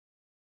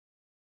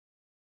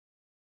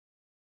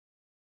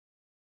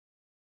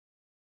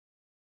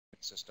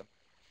management system.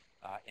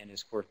 And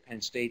as, of course,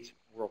 Penn State's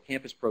World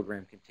Campus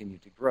program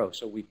continued to grow.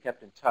 So we've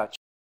kept in touch.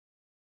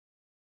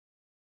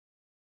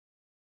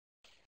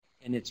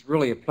 And it's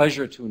really a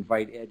pleasure to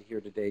invite Ed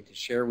here today to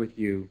share with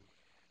you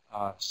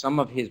some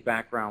of his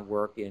background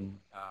work in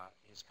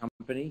his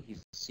company.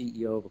 He's the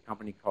CEO of a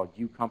company called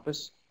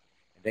UCompass.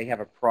 They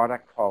have a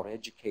product called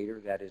Educator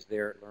that is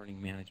their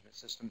learning management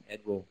system.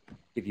 Ed will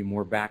give you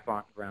more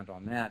background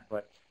on that.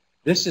 But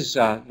this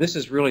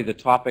is really the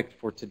topic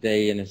for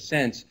today in a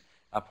sense.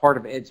 Part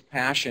of Ed's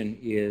passion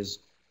is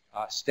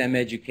STEM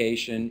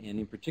education and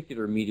in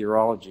particular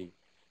meteorology.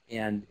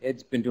 And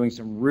Ed's been doing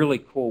some really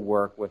cool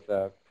work with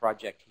a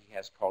project he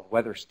has called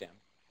WeatherSTEM.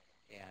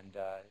 And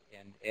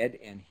Ed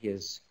and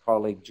his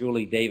colleague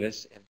Julie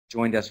Davis have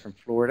joined us from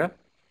Florida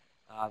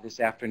this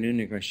afternoon.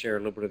 They're going to share a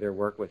little bit of their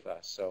work with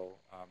us. So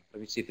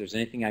let me see if there's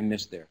anything I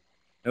missed there.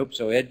 Nope.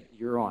 So Ed,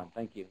 you're on.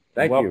 Thank you.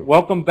 Thank you.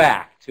 Welcome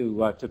back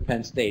to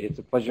Penn State. It's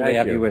a pleasure to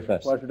have you with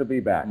us. Pleasure to be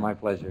back. My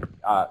pleasure.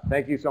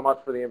 Thank you so much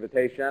for the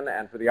invitation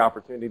and for the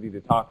opportunity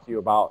to talk to you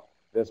about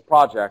this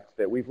project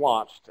that we've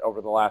launched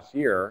over the last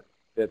year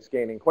that's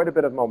gaining quite a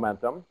bit of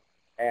momentum,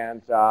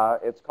 and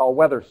it's called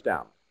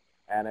WeatherSTEM.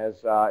 And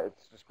as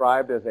it's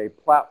described as a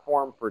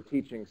platform for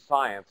teaching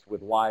science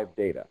with live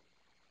data.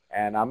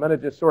 And I'm going to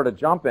just sort of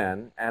jump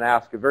in and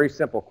ask a very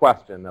simple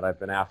question that I've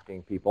been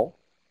asking people,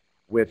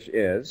 which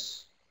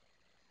is,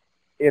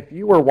 if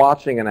you were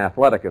watching an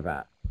athletic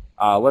event,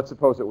 let's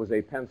suppose it was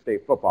a Penn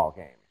State football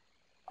game,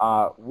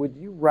 would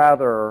you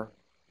rather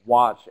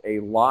watch a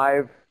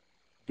live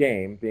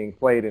game being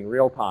played in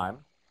real time,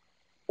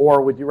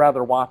 or would you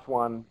rather watch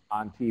one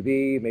on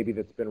TV, maybe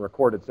that's been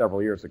recorded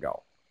several years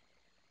ago?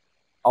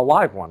 A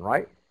live one,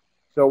 right?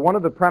 So one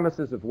of the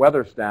premises of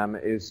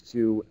WeatherSTEM is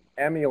to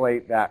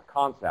emulate that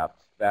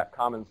concept, that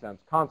common sense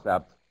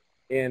concept,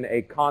 in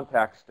a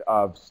context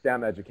of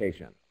STEM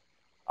education.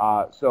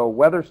 So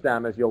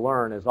WeatherSTEM, as you'll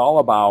learn, is all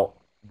about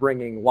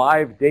bringing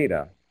live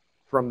data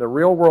from the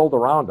real world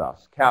around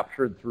us,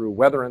 captured through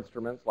weather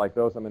instruments like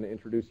those I'm going to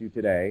introduce you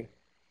today,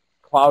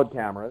 cloud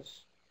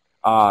cameras,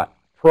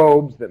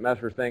 probes that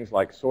measure things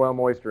like soil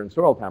moisture and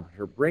soil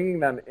temperature, bringing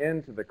them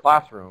into the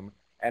classroom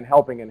and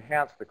helping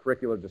enhance the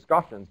curricular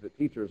discussions that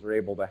teachers are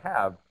able to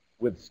have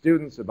with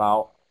students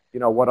about,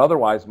 what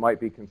otherwise might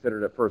be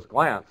considered at first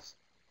glance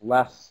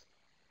less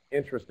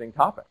interesting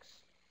topics.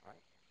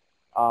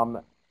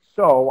 Right?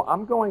 So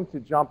I'm going to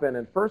jump in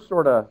and first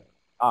sort of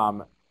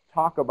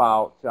talk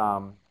about,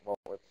 well,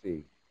 let's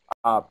see.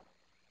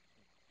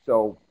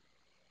 So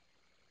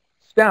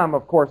STEM,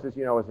 of course, as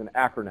you know, is an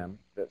acronym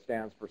that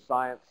stands for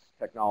science,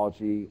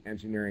 technology,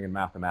 engineering, and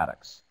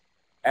mathematics.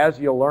 As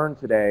you'll learn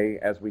today,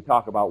 as we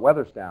talk about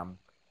WeatherSTEM,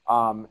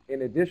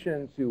 in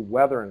addition to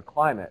weather and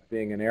climate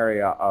being an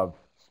area of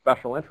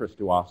special interest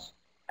to us,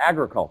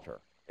 agriculture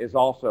is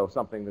also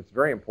something that's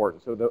very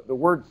important. So the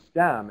word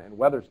STEM in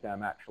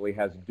WeatherSTEM actually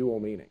has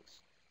dual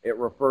meanings. It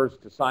refers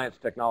to science,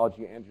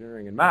 technology,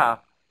 engineering, and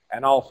math,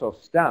 and also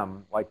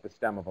STEM, like the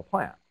stem of a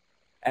plant.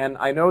 And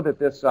I know that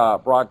this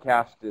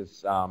broadcast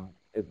is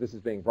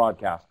being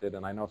broadcasted,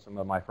 and I know some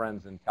of my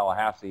friends in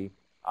Tallahassee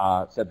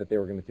said that they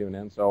were going to tune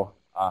in. So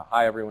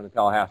hi, everyone in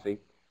Tallahassee.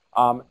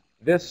 I'll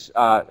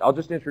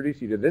just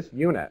introduce you to this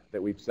unit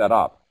that we've set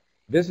up.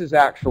 This is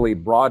actually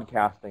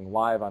broadcasting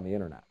live on the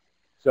internet.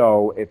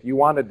 So if you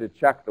wanted to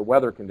check the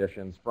weather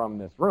conditions from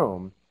this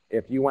room,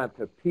 if you went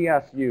to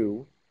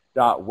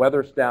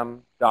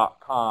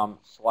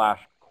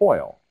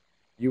psu.weatherstem.com/COIL,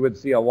 you would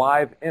see a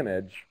live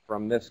image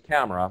from this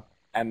camera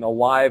and the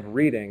live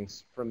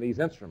readings from these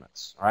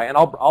instruments. All right? And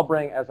I'll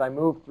bring, as I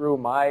move through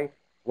my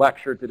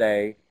lecture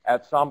today,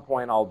 at some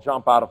point I'll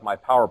jump out of my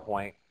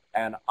PowerPoint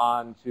and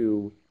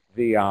onto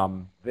the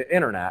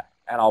internet,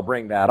 and I'll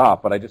bring that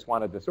up. But I just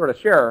wanted to sort of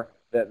share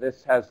that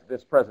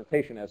this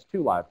presentation has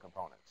two live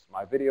components,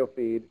 my video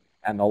feed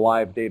and the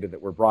live data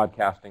that we're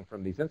broadcasting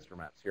from these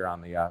instruments here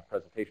on the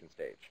presentation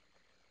stage.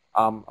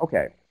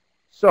 Okay,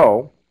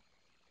 so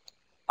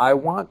I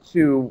want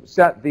to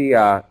set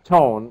the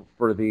tone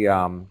for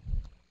the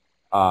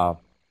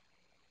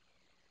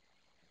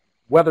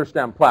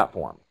WeatherSTEM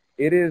platform.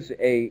 It is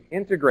an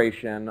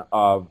integration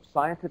of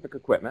scientific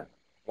equipment,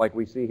 like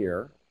we see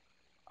here,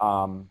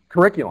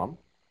 curriculum,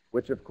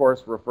 which of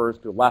course refers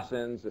to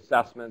lessons,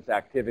 assessments,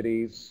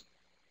 activities,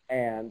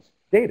 and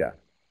data.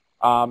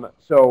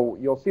 So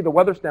you'll see the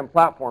WeatherSTEM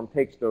platform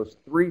takes those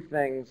three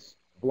things,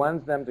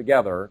 blends them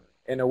together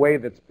in a way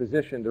that's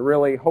positioned to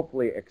really,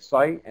 hopefully,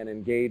 excite and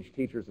engage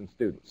teachers and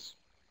students.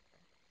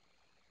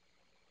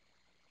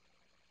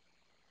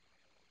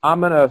 I'm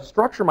going to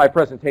structure my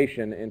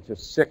presentation into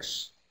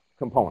 6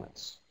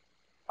 components.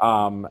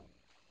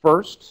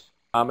 First,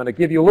 I'm going to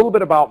give you a little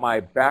bit about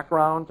my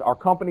background, our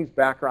company's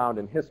background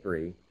and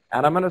history,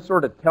 and I'm going to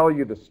sort of tell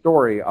you the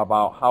story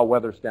about how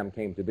WeatherSTEM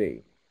came to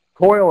be.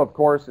 COIL, of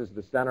course, is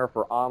the Center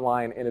for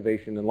Online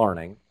Innovation and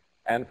Learning,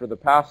 and for the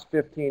past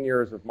 15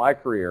 years of my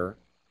career,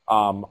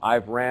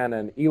 I've ran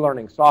an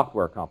e-learning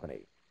software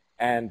company.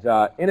 And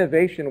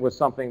innovation was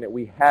something that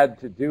we had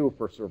to do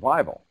for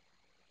survival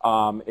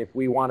if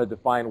we wanted to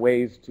find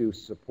ways to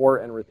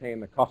support and retain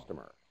the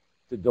customer.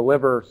 to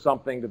deliver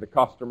something to the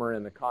customer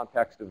in the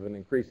context of an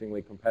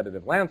increasingly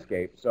competitive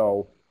landscape.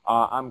 So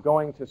I'm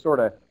going to sort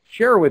of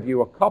share with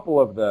you a couple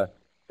of the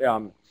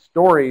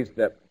stories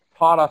that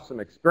taught us some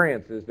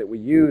experiences that we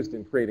used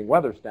in creating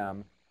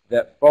WeatherSTEM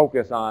that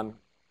focus on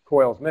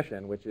COIL's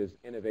mission, which is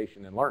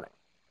innovation and learning.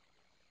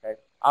 Okay?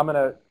 I'm going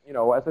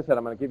to, as I said,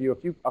 I'm going to give you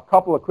a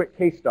couple of quick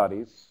case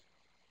studies.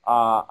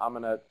 I'm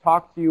going to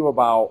talk to you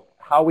about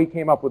how we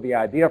came up with the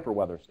idea for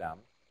WeatherSTEM.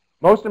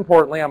 Most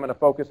importantly, I'm going to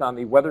focus on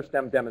the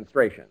WeatherSTEM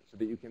demonstration so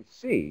that you can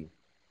see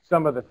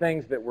some of the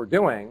things that we're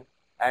doing,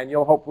 and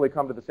you'll hopefully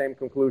come to the same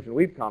conclusion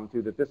we've come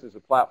to, that this is a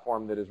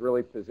platform that is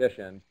really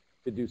positioned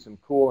to do some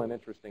cool and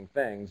interesting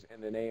things in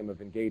the name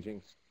of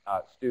engaging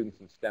students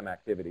in STEM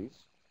activities.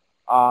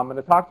 I'm going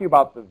to talk to you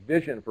about the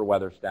vision for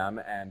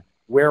WeatherSTEM and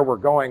where we're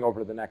going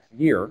over the next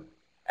year,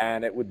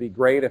 and it would be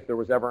great if there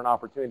was ever an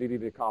opportunity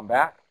to come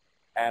back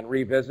and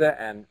revisit,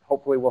 and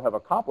hopefully we'll have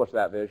accomplished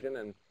that vision,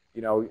 and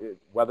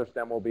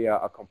WeatherSTEM will be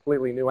a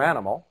completely new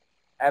animal.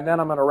 And then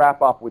I'm going to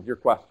wrap up with your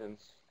questions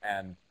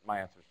and my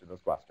answers to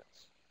those questions.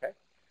 Okay?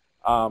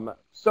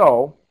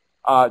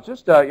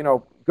 Just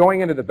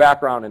going into the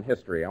background and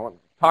history, I want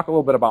to talk a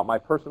little bit about my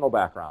personal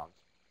background.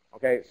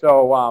 Okay,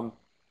 so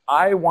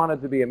I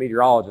wanted to be a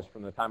meteorologist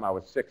from the time I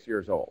was 6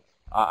 years old.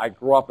 I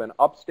grew up in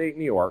upstate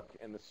New York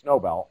in the snow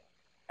belt,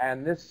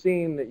 and this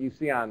scene that you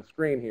see on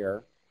screen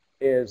here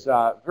is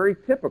very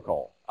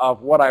typical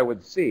of what I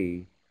would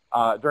see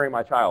during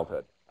my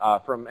childhood,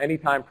 from any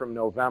time from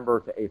November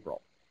to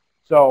April.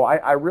 So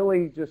I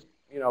really just,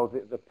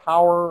 the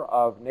power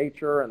of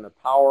nature and the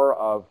power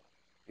of,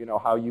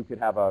 how you could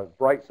have a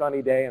bright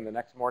sunny day and the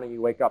next morning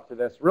you wake up to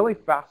this really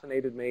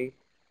fascinated me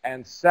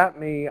and set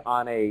me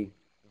on a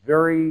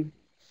very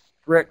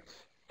strict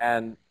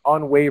and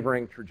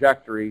unwavering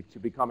trajectory to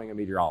becoming a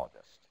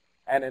meteorologist.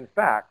 And in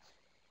fact,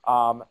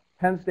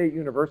 Penn State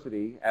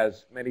University,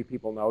 as many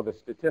people know, the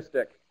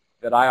statistic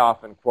that I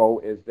often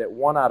quote is that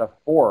 1 out of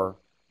 4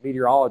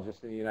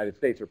 meteorologists in the United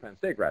States are Penn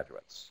State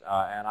graduates.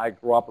 And I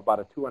grew up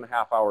about a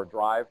 2.5-hour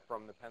drive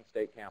from the Penn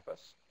State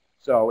campus.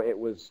 So it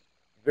was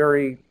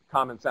very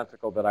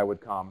commonsensical that I would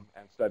come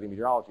and study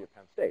meteorology at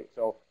Penn State.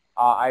 So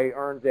I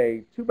earned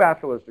 2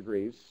 bachelor's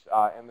degrees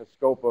in the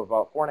scope of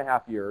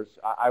 4.5 years.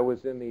 I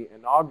was in the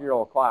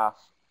inaugural class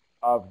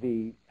of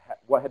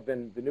what had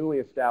been the newly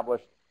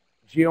established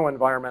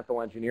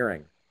Geoenvironmental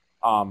Engineering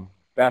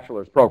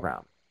bachelor's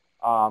program.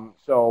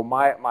 So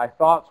my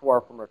thoughts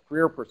were, from a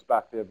career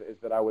perspective, is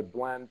that I would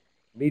blend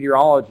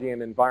meteorology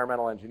and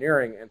environmental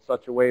engineering in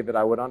such a way that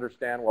I would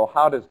understand, well,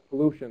 how does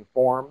pollution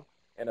form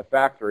in a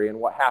factory and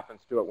what happens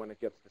to it when it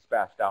gets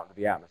dispatched out into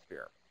the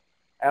atmosphere.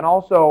 And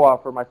also,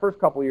 for my first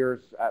couple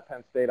years at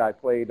Penn State, I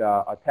played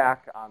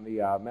attack on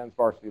the men's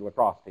varsity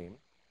lacrosse team.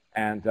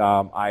 And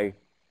I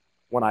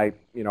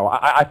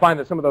find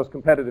that some of those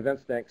competitive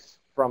instincts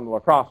from the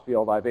lacrosse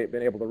field I've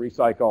been able to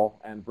recycle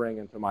and bring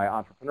into my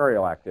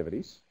entrepreneurial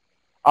activities.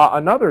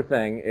 Another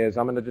thing is,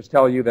 I'm going to just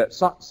tell you that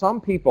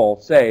some people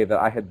say that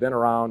I had been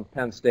around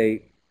Penn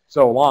State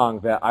so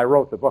long that I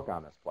wrote the book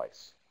on this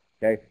place.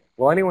 Okay?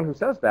 Well, anyone who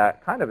says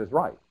that kind of is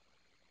right,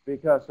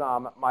 because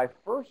my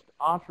first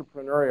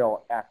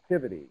entrepreneurial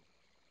activity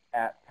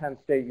at Penn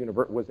State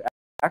was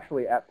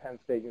actually at Penn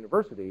State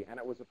University, and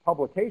it was a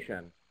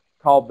publication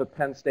called the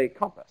Penn State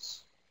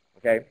Compass.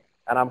 Okay?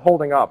 And I'm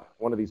holding up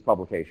one of these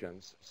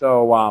publications.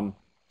 So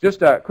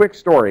just a quick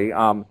story.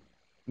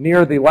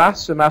 Near the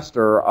last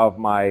semester of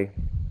my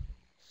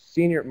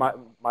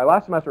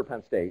last semester at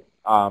Penn State,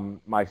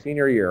 my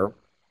senior year,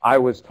 I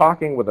was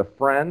talking with a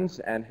friend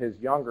and his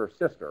younger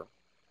sister,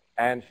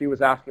 and she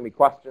was asking me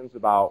questions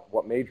about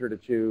what major to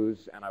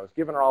choose, and I was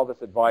giving her all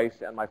this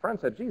advice, and my friend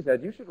said, geez,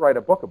 Ed, you should write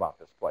a book about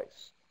this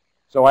place.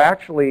 So I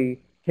actually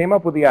came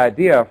up with the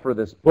idea for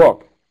this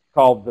book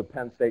called the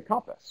Penn State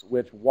Compass,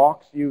 which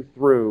walks you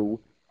through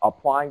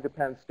applying to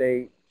Penn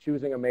State,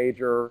 choosing a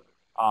major,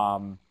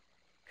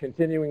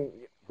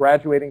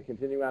 graduating,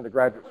 continuing on to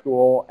graduate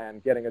school,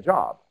 and getting a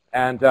job.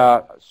 And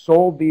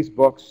sold these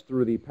books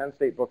through the Penn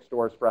State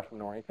Bookstore's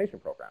freshman orientation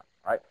program,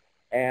 right?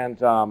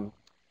 And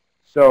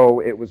so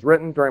it was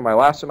written during my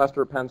last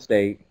semester at Penn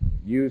State,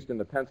 used in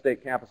the Penn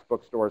State campus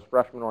bookstore's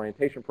freshman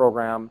orientation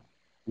program,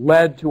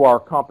 led to our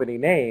company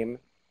name,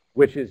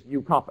 which is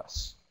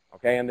UCompass.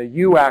 Okay, and the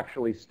U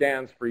actually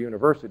stands for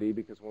university,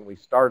 because when we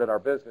started our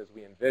business,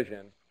 we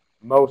envisioned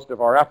most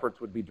of our efforts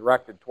would be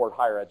directed toward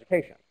higher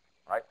education,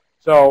 right?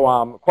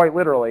 So quite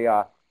literally,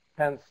 our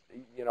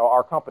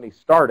company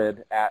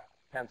started at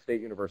Penn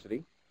State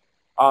University.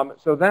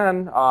 So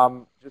then,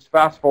 just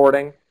fast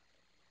forwarding,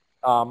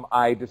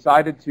 I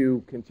decided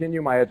to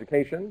continue my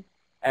education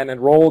and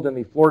enrolled in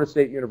the Florida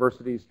State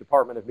University's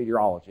Department of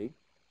Meteorology.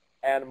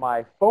 And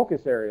my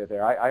focus area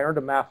there, I earned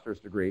a master's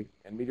degree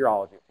in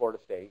meteorology at Florida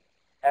State.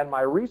 And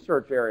my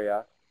research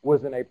area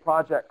was in a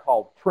project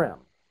called TRIM,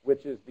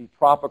 which is the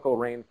Tropical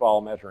Rainfall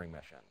Measuring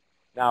Mission.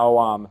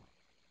 Now,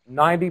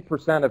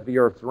 90% of the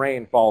Earth's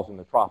rain falls in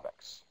the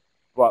tropics,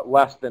 but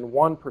less than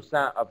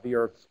 1% of the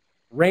Earth's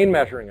rain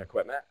measuring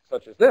equipment,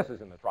 such as this,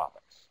 is in the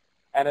tropics.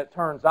 And it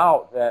turns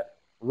out that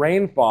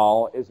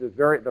rainfall is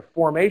the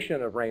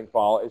formation of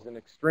rainfall is an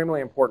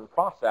extremely important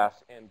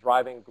process in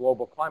driving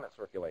global climate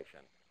circulation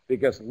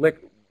because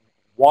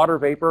water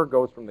vapor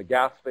goes from the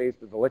gas phase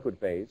to the liquid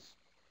phase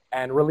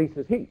and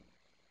releases heat,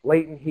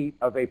 latent heat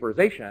of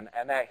vaporization,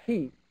 and that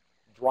heat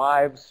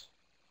drives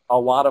a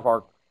lot of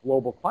our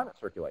global climate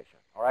circulation,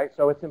 all right?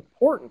 So it's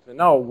important to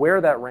know where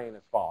that rain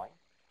is falling,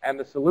 and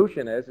the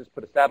solution is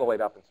put a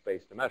satellite up in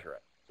space to measure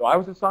it. So I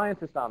was a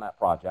scientist on that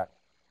project,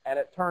 and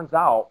it turns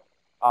out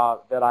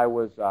that I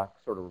was,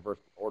 sort of reverse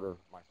order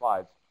my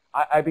slides,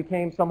 I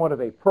became somewhat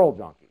of a Perl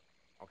junkie,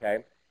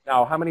 okay?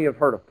 Now, how many have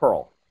heard of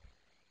Perl?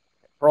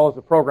 Perl is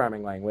a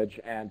programming language,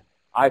 and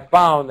I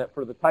found that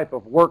for the type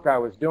of work I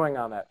was doing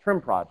on that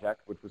TRIM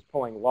project, which was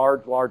pulling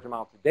large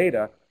amounts of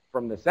data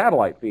from the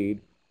satellite feed,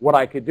 what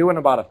I could do in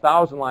about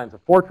 1,000 lines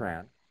of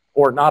Fortran,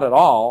 or not at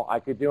all, I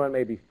could do in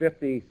maybe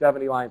 50,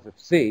 70 lines of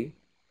C,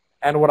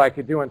 and what I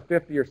could do in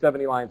 50 or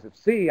 70 lines of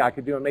C, I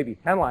could do in maybe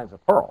 10 lines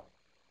of Perl.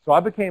 So I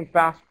became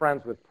fast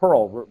friends with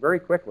Perl very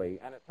quickly,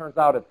 and it turns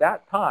out at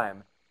that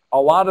time, a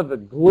lot of the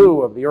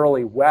glue of the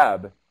early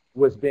web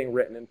was being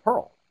written in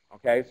Perl.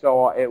 Okay,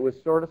 so it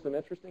was sort of some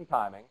interesting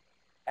timing.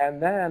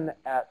 And then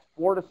at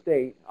Florida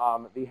State,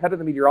 the head of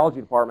the meteorology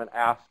department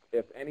asked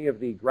if any of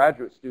the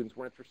graduate students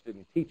were interested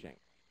in teaching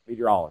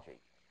meteorology,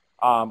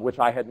 which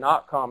I had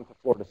not come to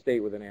Florida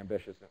State with an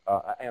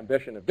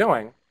ambition of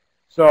doing.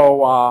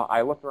 So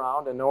I looked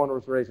around and no one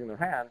was raising their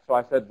hand. So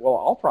I said, well,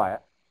 I'll try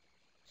it.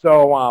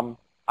 So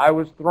I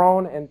was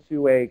thrown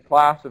into a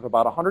class of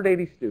about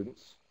 180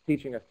 students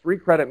teaching a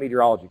 3-credit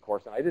meteorology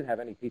course, and I didn't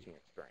have any teaching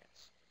experience.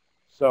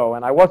 So,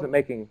 and I wasn't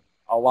making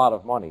a lot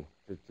of money,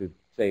 to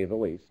say the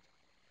least.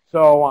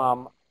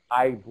 So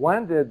I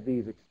blended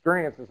these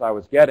experiences I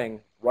was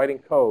getting writing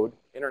code,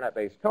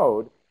 internet-based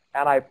code,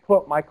 and I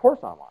put my course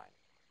online.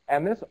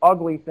 And this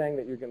ugly thing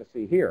that you're going to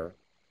see here,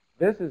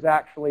 this is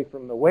actually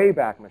from the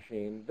Wayback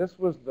Machine. This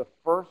was the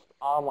first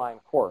online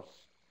course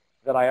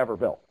that I ever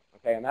built.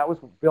 Okay, and that was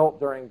built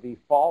during the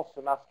fall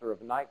semester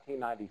of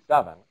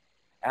 1997.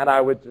 And I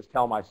would just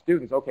tell my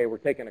students, okay, we're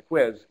taking a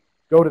quiz,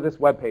 go to this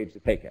webpage to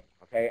take it.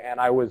 Okay, and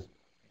I was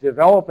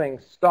developing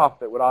stuff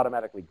that would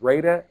automatically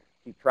grade it,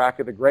 keep track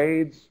of the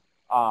grades.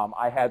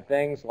 I had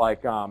things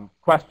like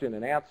question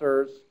and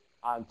answers.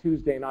 On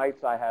Tuesday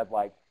nights, I had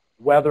like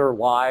weather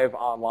live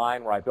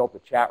online where I built a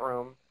chat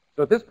room.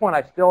 So at this point,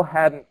 I still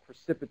hadn't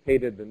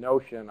precipitated the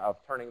notion of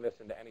turning this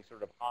into any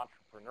sort of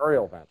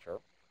entrepreneurial venture.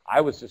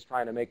 I was just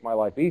trying to make my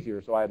life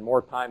easier so I had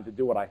more time to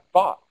do what I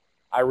thought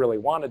I really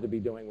wanted to be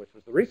doing, which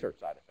was the research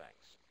side of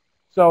things.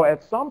 So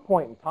at some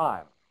point in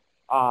time,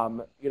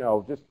 you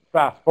know, just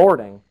fast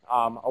forwarding,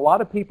 a lot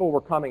of people were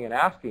coming and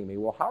asking me,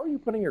 well, how are you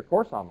putting your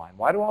course online?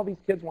 Why do all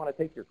these kids want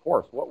to take your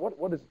course?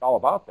 What is it all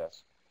about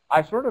this?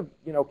 I sort of,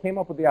 you know, came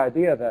up with the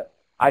idea that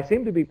I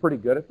seem to be pretty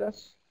good at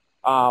this.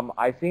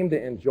 I seem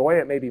to enjoy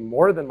it maybe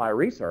more than my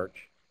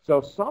research. So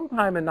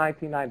sometime in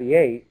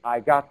 1998, I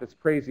got this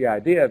crazy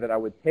idea that I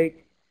would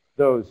take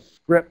those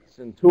scripts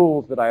and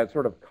tools that I had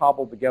sort of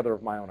cobbled together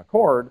of my own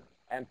accord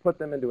and put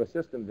them into a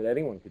system that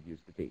anyone could use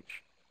to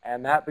teach.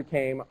 And that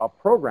became a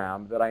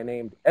program that I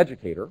named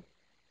Educator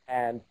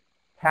and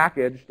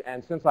packaged.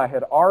 And since I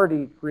had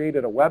already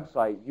created a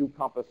website,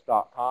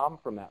 ucompass.com,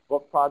 from that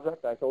book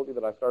project I told you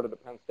that I started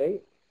at Penn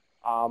State,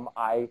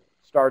 I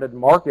started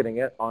marketing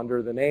it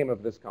under the name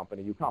of this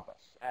company,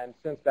 uCompass. And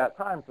since that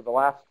time, for the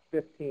last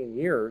 15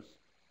 years,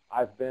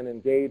 I've been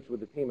engaged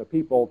with a team of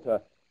people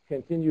to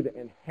continue to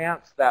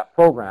enhance that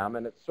program,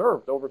 and it's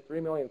served over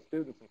 3 million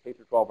students in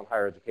K-12 and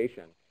higher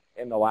education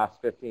in the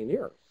last 15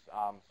 years.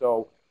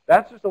 So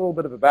that's just a little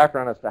bit of a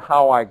background as to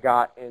how I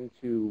got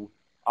into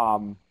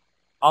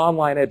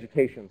online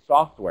education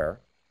software,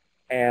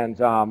 and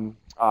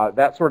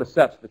that sort of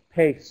sets the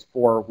pace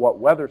for what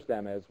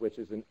WeatherSTEM is, which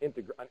is an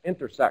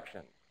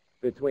intersection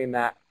between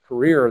that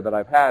career that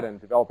I've had in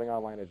developing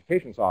online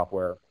education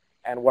software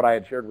and what I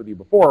had shared with you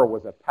before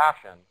was a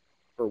passion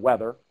for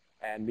weather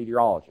and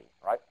meteorology,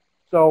 right?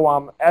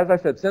 So as I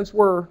said, since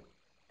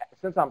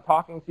I'm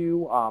talking to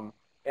you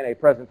in a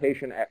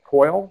presentation at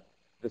COIL,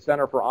 the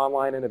Center for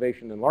Online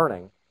Innovation and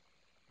Learning,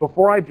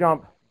 before I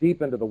jump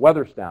deep into the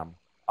WeatherSTEM,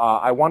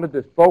 I wanted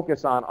to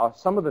focus on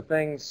some of the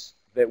things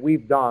that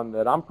we've done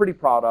that I'm pretty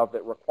proud of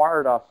that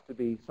required us to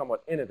be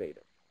somewhat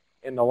innovative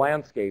in the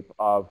landscape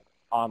of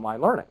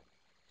online learning.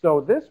 So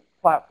this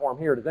platform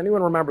here, does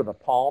anyone remember the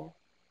Palm?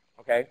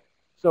 Okay,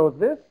 so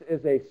this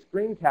is a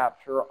screen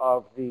capture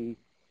of the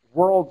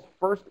world's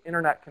first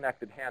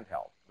internet-connected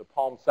handheld, the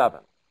Palm 7.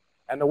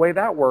 And the way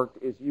that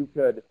worked is you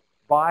could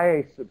buy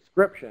a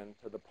subscription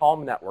to the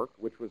Palm network,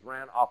 which was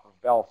ran off of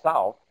Bell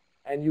South,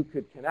 and you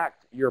could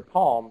connect your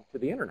Palm to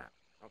the internet,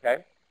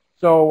 okay?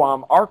 So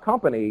our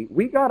company,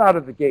 we got out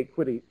of the gate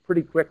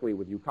pretty quickly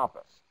with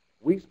uCompass.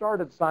 We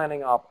started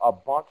signing up a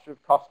bunch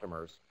of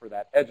customers for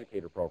that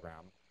educator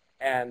program,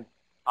 and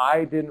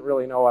I didn't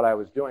really know what I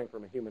was doing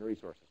from a human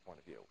resources point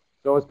of view.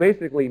 So it's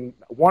basically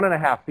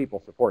 1.5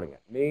 people supporting it,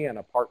 me and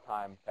a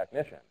part-time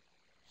technician.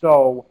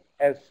 So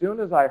as soon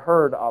as I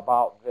heard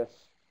about this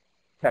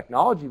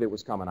technology that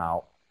was coming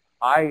out,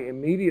 I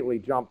immediately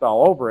jumped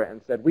all over it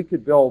and said we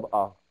could build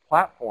a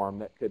platform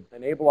that could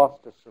enable us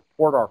to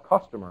support our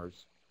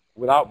customers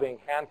without being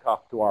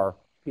handcuffed to our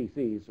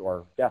PCs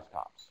or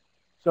desktops.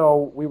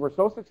 So we were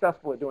so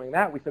successful at doing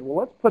that, we said, well,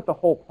 let's put the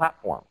whole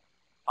platform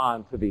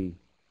onto the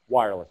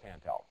wireless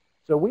handheld.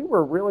 So we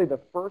were really the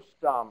first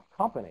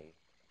company,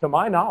 to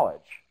my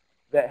knowledge,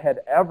 that had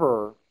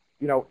ever,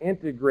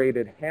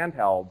 integrated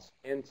handhelds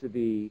into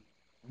the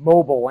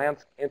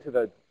into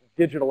the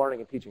digital learning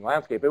and teaching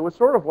landscape. It was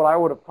sort of what I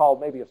would have called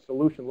maybe a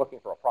solution looking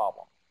for a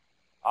problem.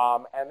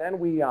 And then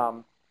we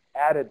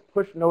added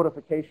push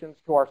notifications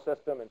to our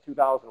system in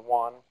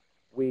 2001.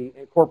 We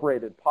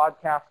incorporated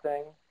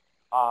podcasting.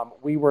 I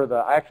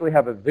actually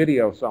have a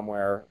video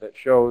somewhere that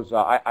shows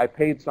I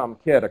paid some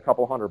kid a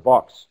couple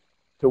 $100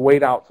 to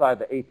wait outside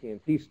the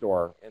AT&T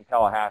store in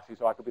Tallahassee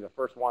so I could be the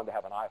first one to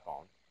have an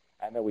iPhone.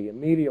 And then we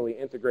immediately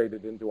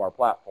integrated into our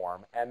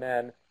platform. And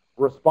then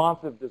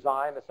responsive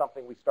design is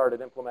something we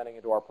started implementing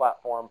into our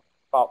platform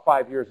about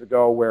 5 years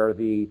ago, where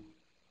the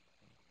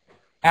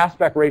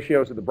aspect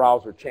ratios of the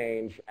browser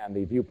change and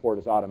the viewport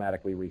is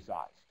automatically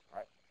resized.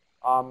 Right?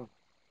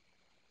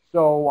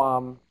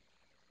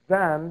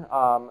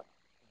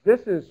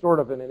 This is sort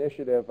of an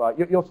initiative.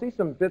 You'll see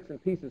some bits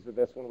and pieces of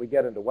this when we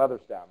get into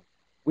WeatherSTEM.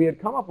 We had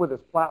come up with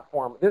this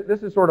platform.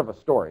 This is sort of a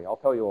story. I'll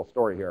tell you a little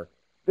story here.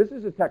 This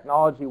is a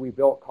technology we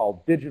built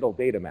called digital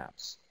data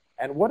maps.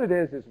 And what it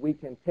is we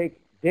can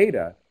take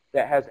data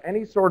that has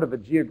any sort of a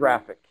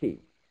geographic key.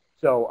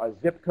 So a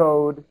zip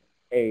code,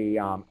 a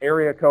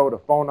area code, a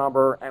phone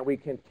number, and we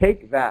can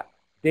take that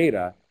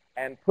data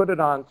and put it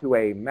onto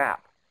a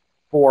map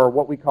for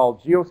what we call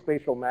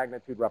geospatial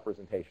magnitude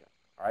representation.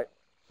 All right?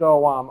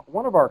 So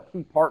one of our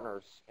key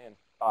partners in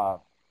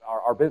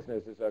our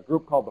business is a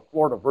group called the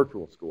Florida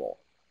Virtual School.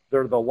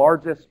 They're the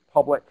largest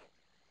public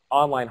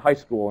online high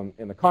school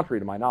in the country,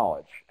 to my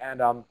knowledge. And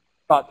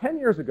about 10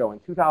 years ago, in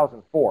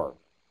 2004,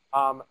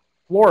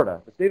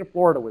 Florida, the state of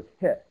Florida, was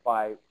hit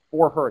by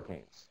 4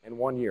 hurricanes in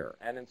 1 year.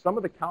 And in some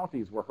of the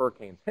counties where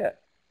hurricanes hit,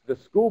 the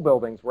school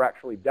buildings were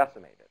actually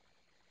decimated.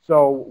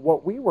 So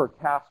what we were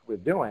tasked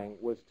with doing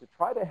was to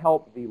try to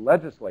help the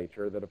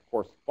legislature, that of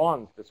course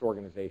funds this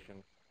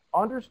organization,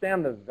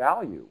 understand the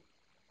value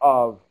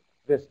of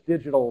this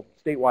digital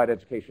statewide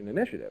education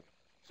initiative.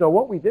 So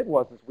what we did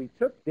was we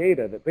took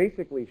data that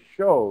basically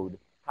showed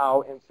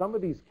how in some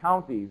of these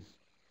counties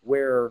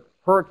where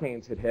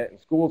hurricanes had hit and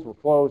schools were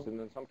closed and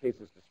in some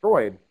cases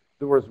destroyed,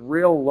 there was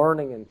real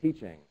learning and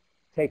teaching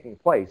taking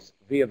place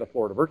via the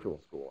Florida Virtual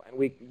School. And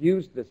we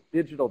used this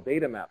digital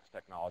data maps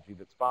technology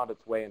that's found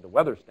its way into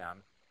WeatherSTEM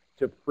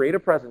to create a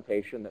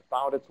presentation that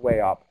found its way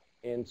up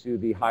into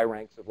the high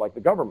ranks of like the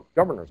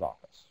governor's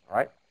office. All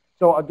right?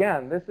 So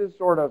again, this is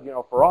sort of,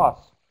 for us,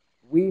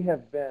 we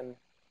have been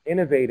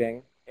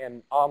innovating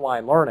in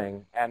online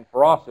learning, and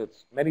for us,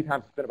 many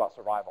times it's been about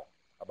survival,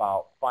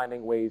 about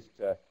finding ways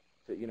to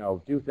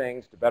do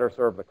things to better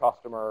serve the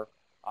customer,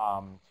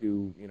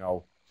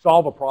 to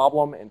solve a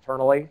problem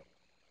internally.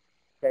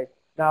 Okay.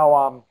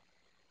 Now,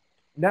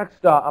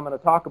 next, I'm going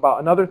to talk about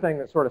another thing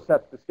that sort of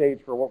sets the stage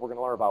for what we're going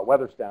to learn about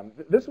WeatherSTEM.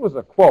 This was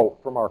a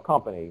quote from our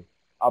company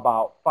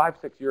about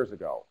 5-6 years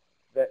ago,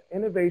 that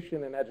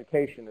innovation in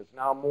education is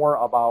now more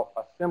about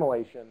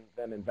assimilation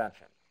than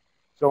invention.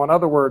 So in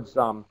other words,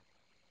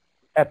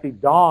 at the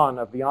dawn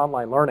of the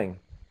online learning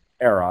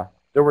era,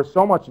 there was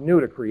so much new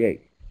to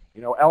create.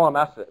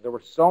 LMS, there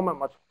were so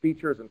much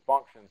features and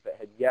functions that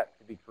had yet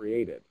to be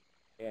created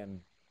in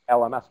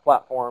LMS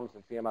platforms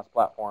and CMS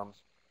platforms.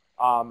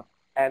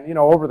 And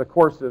over the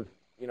course of,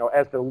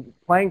 as the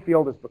playing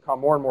field has become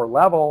more and more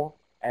level,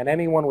 and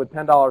anyone with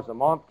 $10 a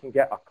month can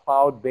get a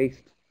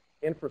cloud-based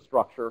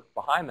infrastructure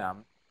behind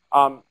them,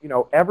 a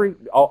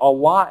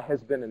lot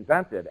has been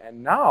invented,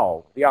 and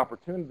now the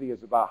opportunity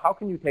is about how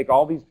can you take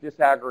all these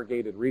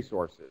disaggregated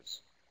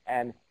resources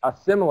and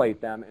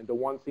assimilate them into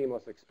one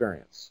seamless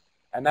experience.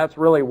 And that's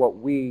really what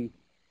we,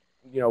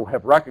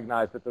 have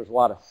recognized, that there's a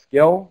lot of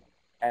skill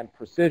and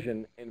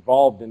precision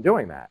involved in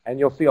doing that. And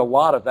you'll see a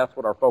lot of that's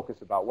what our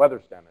focus about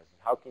WeatherSTEM is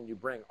how can you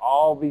bring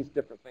all these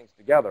different things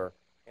together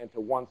into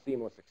one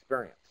seamless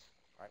experience.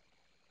 Right?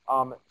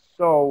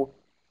 So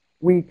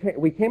we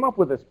came up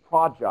with this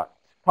project,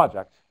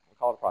 we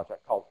call it a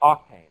project, called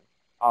Octane,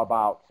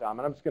 about,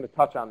 and I'm just going to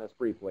touch on this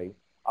briefly,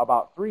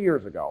 about 3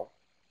 years ago.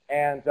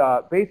 And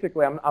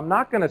basically, I'm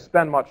not going to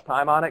spend much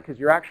time on it because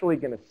you're actually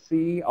going to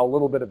see a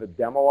little bit of a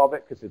demo of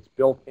it because it's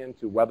built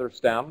into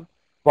WeatherSTEM.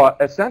 But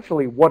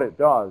essentially what it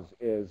does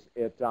is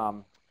it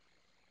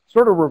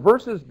sort of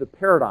reverses the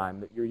paradigm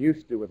that you're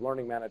used to with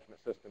learning management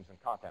systems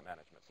and content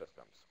management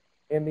systems.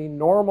 In the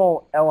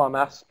normal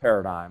LMS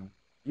paradigm,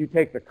 you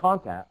take the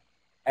content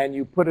and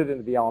you put it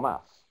into the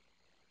LMS.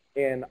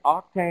 In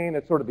Octane,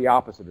 it's sort of the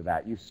opposite of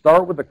that. You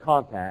start with the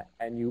content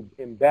and you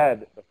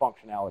embed the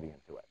functionality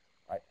into it.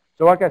 Right?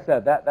 So like I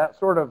said, that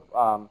sort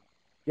of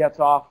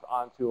gets off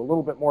onto a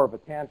little bit more of a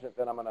tangent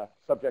than I'm going to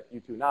subject you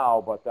to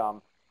now, but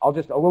I'll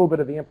just a little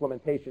bit of the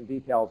implementation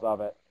details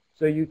of it.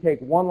 So you take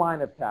one line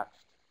of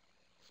text,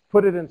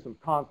 put it in some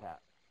content,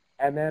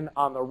 and then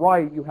on the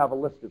right you have a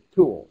list of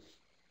tools.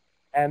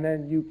 And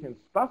then you can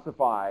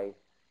specify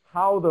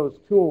how those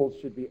tools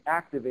should be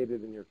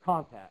activated in your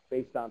content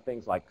based on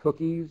things like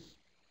cookies,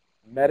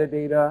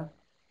 metadata,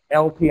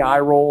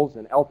 LTI roles,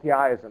 and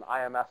LTI is an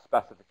IMS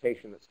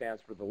specification that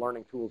stands for the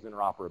Learning Tools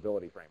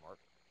Interoperability Framework.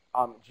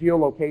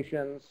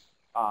 Geolocations.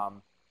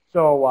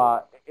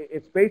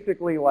 It's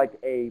basically like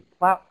a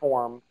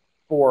platform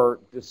for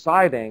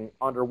deciding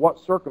under what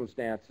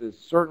circumstances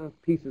certain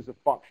pieces of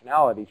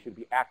functionality should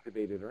be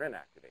activated or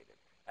inactivated.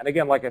 And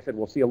again, like I said,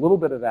 we'll see a little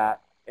bit of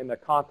that in the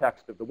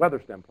context of the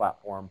WeatherSTEM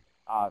platform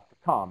to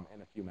come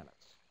in a few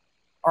minutes.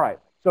 All right,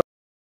 so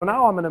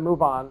now I'm going to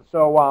move on.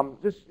 So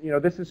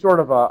this is sort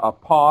of a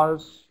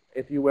pause,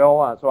 if you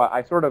will. So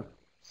I sort of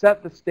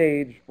set the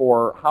stage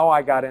for how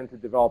I got into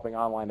developing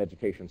online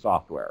education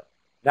software.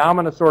 Now I'm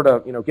going to sort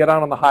of get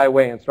out on the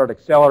highway and start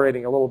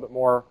accelerating a little bit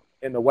more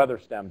in the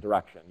WeatherSTEM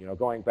direction.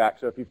 Going back.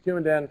 So if you've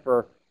tuned in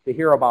to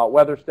hear about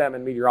WeatherSTEM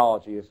and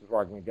meteorology, this is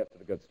where I'm going to get to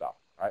the good stuff.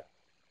 Right.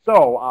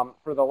 So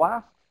for the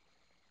last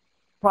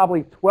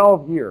probably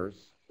 12 years,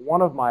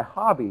 one of my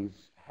hobbies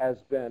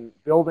has been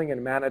building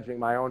and managing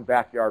my own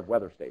backyard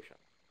weather station.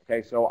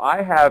 Okay, so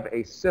I have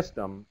a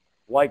system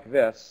like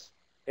this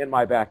in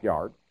my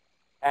backyard,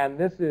 and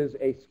this is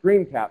a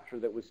screen capture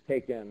that was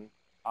taken,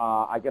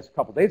 I guess, a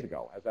couple days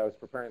ago as I was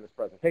preparing this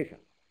presentation.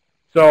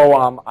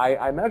 So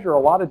I measure a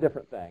lot of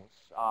different things.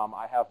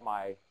 I have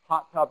my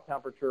hot tub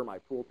temperature, my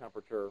pool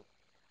temperature.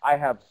 I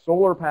have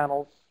solar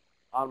panels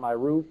on my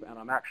roof, and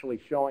I'm actually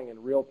showing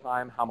in real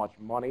time how much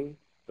money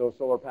those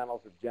solar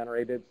panels have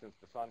generated since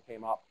the sun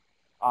came up.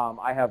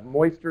 I have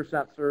moisture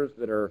sensors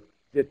that are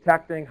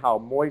detecting how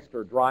moist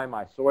or dry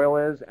my soil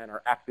is and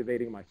are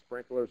activating my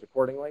sprinklers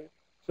accordingly.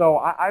 So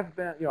I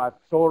have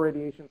solar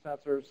radiation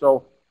sensors.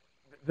 So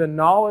the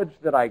knowledge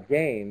that I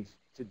gained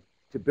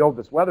to build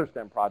this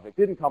WeatherSTEM project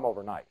didn't come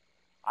overnight.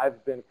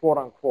 I've been, quote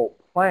unquote,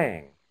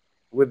 playing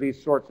with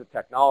these sorts of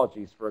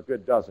technologies for a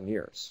good dozen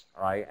years,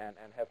 all right, and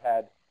have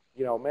had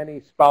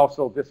many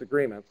spousal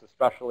disagreements,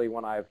 especially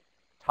when I've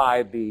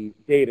tied the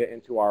data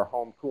into our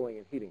home cooling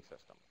and heating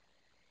system.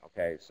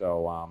 Okay,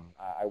 so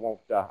I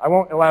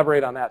won't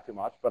elaborate on that too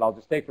much, but I'll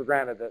just take for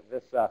granted that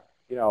this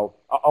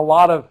a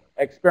lot of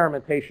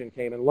experimentation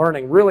came in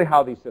learning really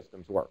how these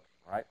systems work.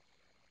 Right?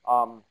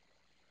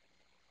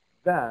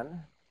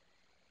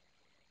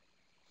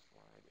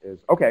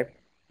 Okay.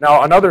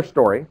 Now another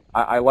story.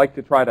 I like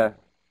to try to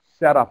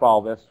set up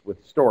all this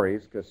with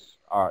stories because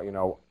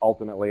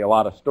ultimately a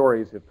lot of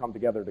stories have come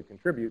together to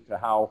contribute to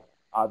how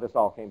this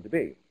all came to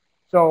be.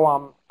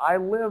 So I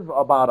live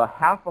about a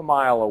half a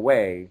mile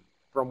away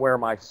from where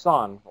my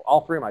son,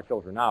 all three of my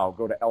children now,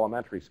 go to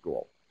elementary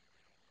school.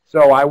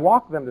 So I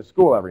walk them to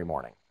school every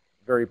morning,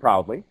 very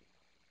proudly.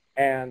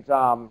 And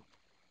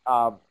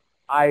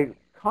I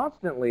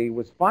constantly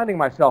was finding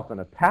myself in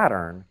a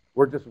pattern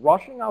where just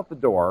rushing out the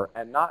door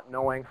and not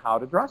knowing how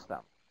to dress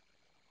them.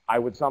 I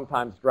would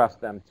sometimes dress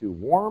them too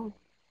warm,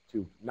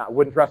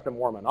 wouldn't dress them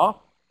warm enough,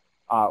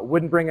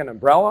 wouldn't bring an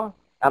umbrella.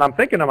 And I'm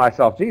thinking to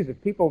myself, geez,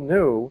 if people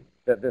knew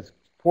that this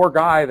poor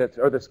guy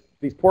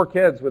these poor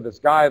kids with this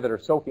guy that are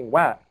soaking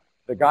wet,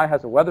 the guy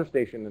has a weather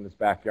station in his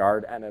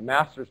backyard and a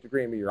master's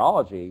degree in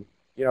meteorology,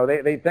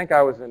 they'd think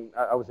I was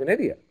an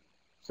idiot.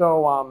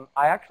 So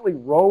I actually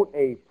wrote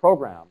a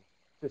program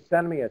to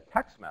send me a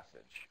text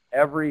message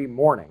every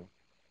morning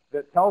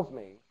that tells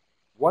me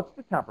what's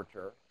the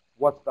temperature,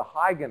 what's the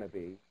high going to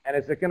be, and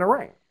is it going to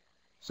rain?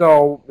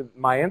 So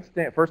my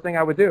first thing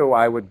I would do,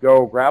 I would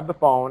go grab the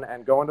phone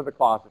and go into the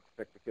closet to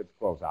pick the kids'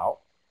 clothes out.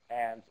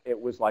 And it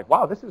was like,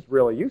 wow, this is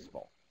really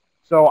useful.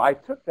 So I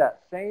took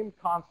that same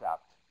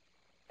concept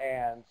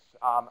and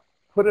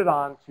put it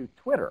on to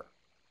Twitter,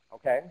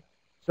 okay?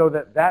 So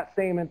that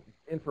same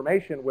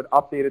information would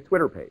update a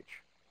Twitter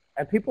page.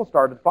 And people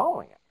started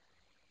following it.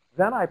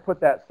 Then I put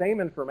that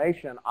same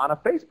information on a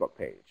Facebook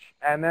page.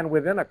 And then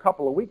within a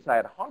couple of weeks, I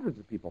had hundreds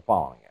of people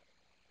following it.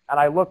 And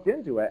I looked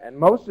into it, and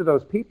most of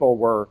those people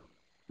were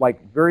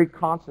like very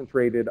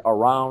concentrated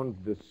around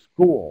the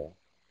school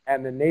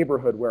and the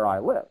neighborhood where I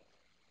lived.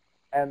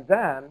 And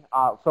then,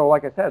 so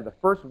like I said, the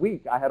first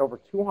week I had over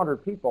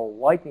 200 people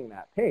liking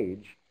that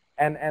page,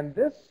 and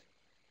this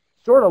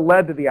sort of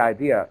led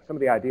to some of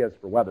the ideas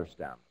for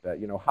WeatherSTEM.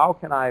 That how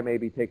can I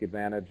maybe take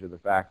advantage of the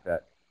fact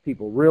that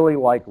people really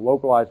like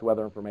localized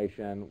weather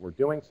information? We're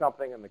doing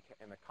something in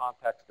the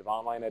context of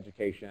online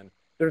education.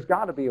 There's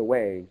got to be a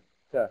way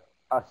to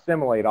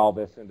assimilate all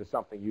this into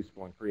something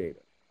useful and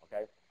creative.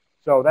 Okay,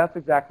 so that's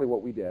exactly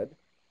what we did,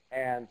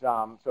 and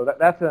so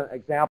that's an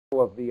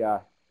example of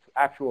the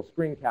actual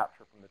screen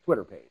capture from the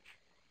Twitter page.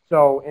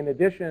 So in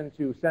addition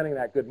to sending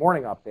that good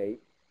morning update,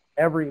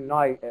 every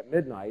night at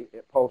midnight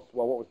it posts,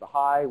 well, what was the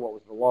high, what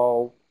was the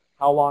low,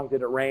 how long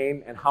did it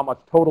rain, and how much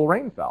total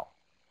rain fell.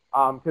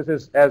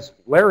 Because as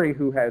Larry,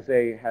 who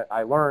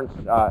I learned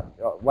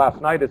last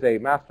night is a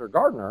master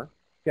gardener,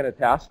 can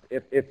attest,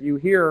 if you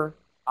hear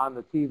on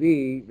the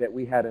TV that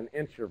we had an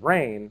inch of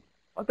rain,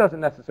 that doesn't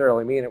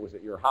necessarily mean it was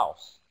at your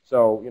house.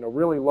 So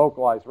really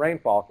localized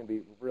rainfall can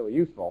be really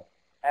useful.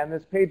 And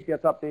this page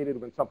gets updated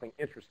when something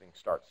interesting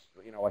starts,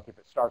 like if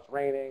it starts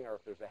raining or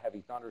if there's a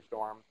heavy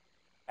thunderstorm.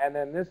 And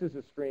then this is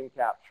a screen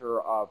capture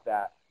of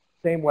that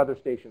same weather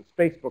station's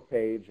Facebook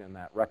page, and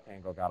that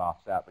rectangle got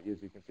offset. But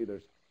as you can see,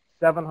 there's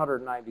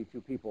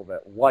 792 people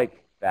that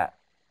like that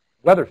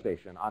weather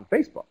station on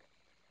Facebook.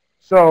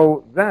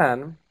 So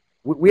then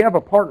we have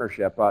a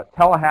partnership.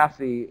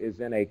 Tallahassee is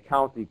in a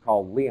county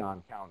called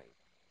Leon County.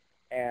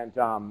 And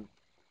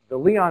the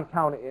Leon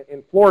County,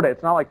 in Florida,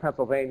 it's not like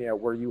Pennsylvania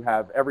where you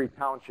have every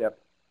township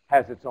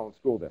has its own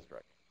school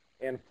district.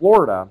 In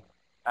Florida,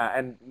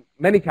 and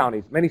many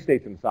counties, many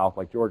states in the South,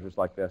 like Georgia's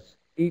like this,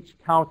 each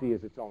county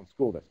is its own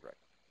school district.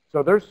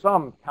 So there's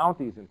some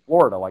counties in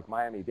Florida, like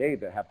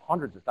Miami-Dade, that have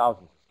hundreds of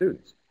thousands of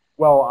students.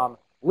 Well,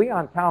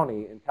 Leon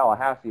County in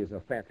Tallahassee is a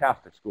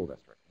fantastic school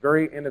district.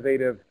 Very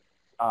innovative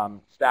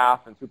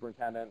staff and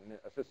superintendent and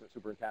assistant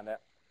superintendent.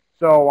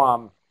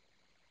 So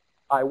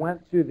I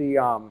went to the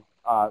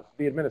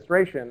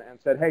administration and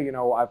said, hey, you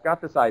know, I've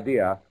got this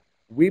idea.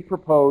 We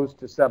propose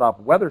to set up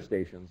weather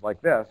stations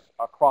like this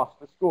across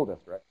the school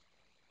district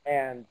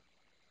and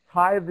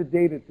tie the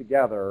data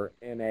together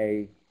in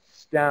a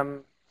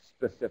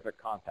STEM-specific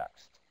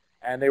context.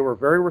 And they were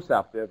very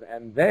receptive,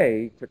 and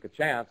they took a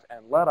chance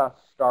and let us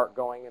start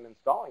going and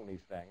installing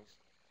these things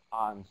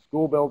on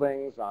school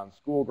buildings, on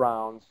school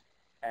grounds,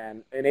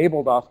 and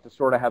enabled us to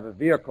sort of have a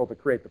vehicle to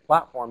create the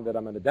platform that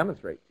I'm going to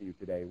demonstrate to you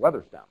today,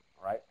 WeatherSTEM,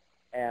 right?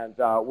 And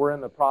we're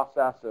in the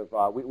process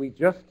of, we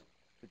just,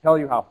 to tell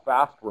you how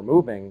fast we're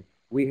moving,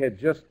 we had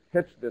just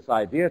pitched this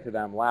idea to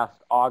them last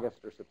August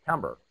or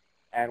September.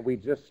 And we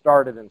just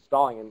started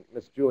installing, and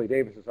Miss Julie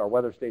Davis is our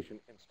weather station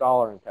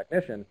installer and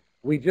technician.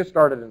 We just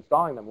started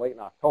installing them late in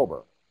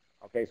October.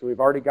 Okay, so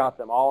we've already got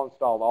them all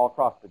installed all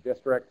across the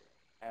district,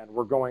 and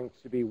we're going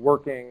to be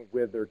working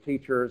with their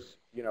teachers,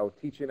 you know,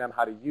 teaching them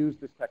how to use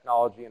this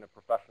technology in a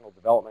professional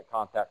development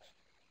context.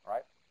 All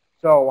right.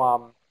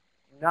 So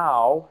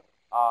now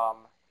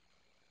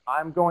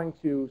I'm going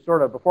to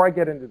sort of, before I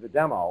get into the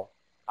demo,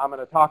 I'm going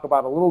to talk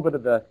about a little bit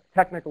of the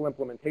technical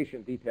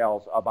implementation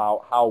details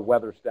about how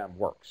WeatherSTEM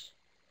works.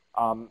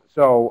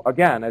 So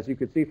again, as you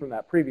could see from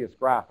that previous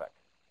graphic,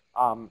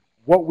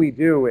 what we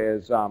do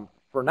is,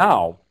 for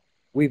now,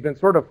 we've been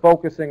sort of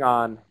focusing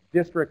on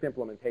district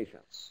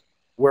implementations,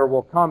 where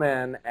we'll come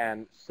in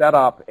and set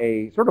up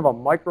a sort of a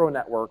micro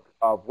network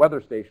of weather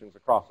stations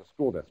across a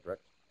school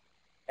district.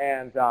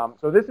 And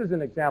so this is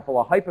an example,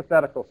 a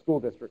hypothetical school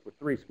district with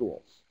 3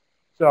 schools.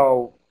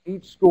 So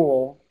each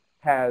school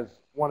has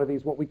one of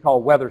these, what we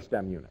call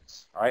WeatherSTEM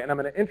units. All right, and I'm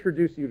going to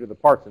introduce you to the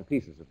parts and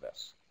pieces of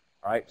this.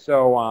 All right,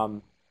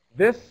 so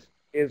this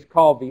is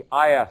called the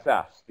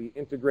ISS, the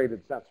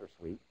Integrated Sensor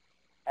Suite.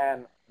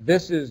 And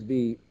this is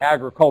the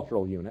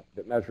agricultural unit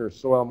that measures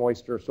soil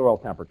moisture, soil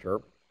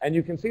temperature. And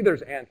you can see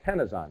there's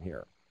antennas on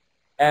here.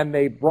 And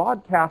they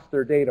broadcast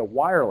their data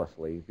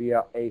wirelessly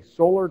via a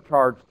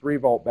solar-charged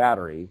 3-volt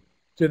battery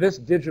to this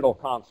digital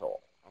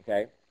console,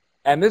 okay?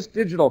 And this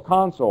digital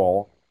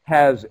console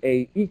has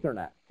a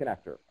Ethernet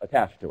connector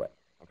attached to it,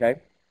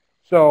 okay?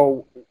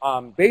 So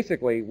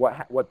basically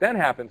what then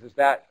happens is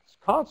that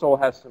console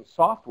has some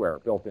software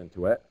built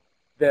into it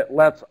that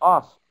lets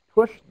us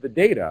push the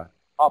data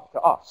up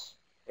to us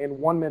in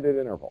 1-minute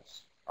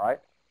intervals, all right?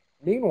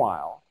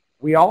 Meanwhile,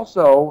 we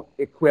also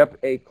equip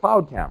a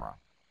cloud camera,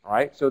 all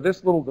right? So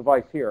this little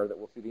device here that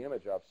we'll see the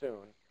image of soon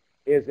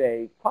is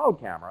a cloud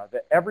camera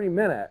that every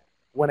minute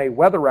when a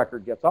weather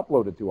record gets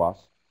uploaded to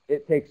us,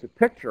 it takes a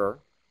picture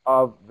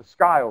of the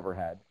sky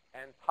overhead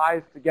and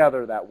ties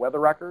together that weather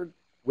record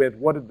with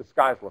what did the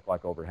skies look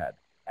like overhead.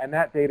 And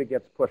that data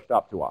gets pushed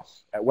up to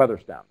us at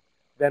WeatherSTEM.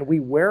 Then we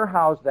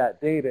warehouse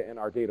that data in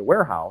our data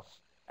warehouse,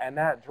 and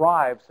that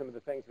drives some of the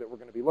things that we're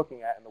going to be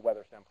looking at in the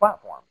WeatherSTEM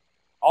platform.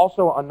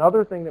 Also,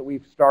 another thing that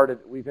we've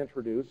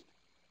introduced,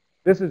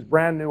 this is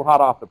brand new,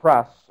 hot off the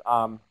press.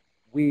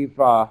 We've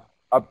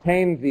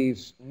obtained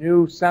these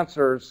new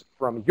sensors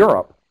from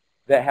Europe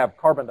that have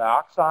carbon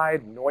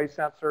dioxide, noise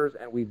sensors,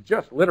 and we've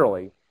just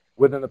literally,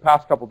 within the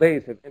past couple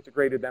days, have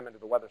integrated them into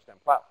the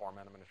WeatherSTEM platform,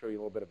 and I'm going to show you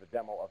a little bit of a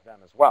demo of them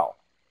as well.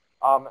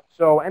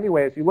 So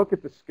anyway, as you look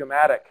at the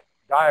schematic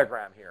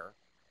diagram here,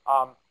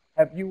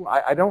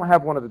 I don't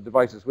have one of the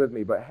devices with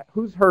me, but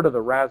who's heard of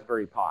the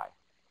Raspberry Pi?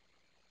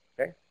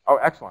 Okay. Oh,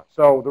 excellent.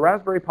 So the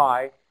Raspberry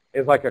Pi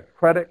is like a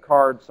credit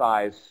card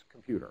size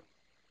computer.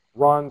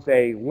 Runs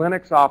a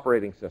Linux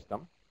operating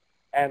system.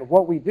 And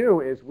what we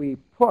do is we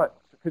put,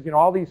 because you know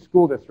all these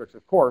school districts,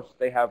 of course,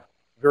 they have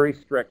very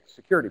strict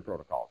security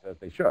protocols, as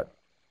they should.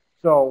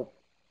 So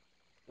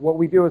what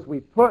we do is we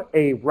put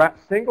a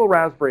single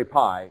Raspberry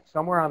Pi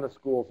somewhere on the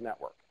school's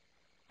network.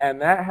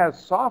 And that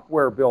has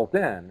software built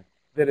in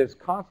that is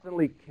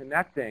constantly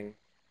connecting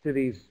to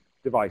these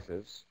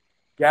devices,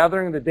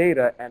 gathering the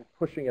data, and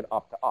pushing it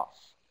up to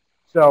us.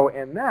 So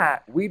in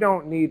that, we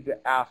don't need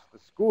to ask the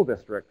school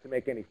district to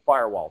make any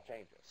firewall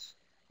changes.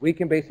 We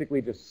can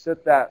basically just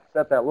set that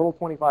little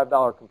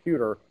 $25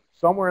 computer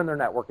somewhere in their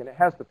network, and it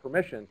has the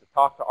permission to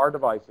talk to our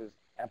devices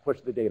and push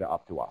the data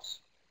up to us.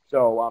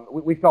 So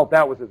we felt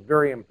that was a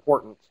very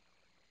important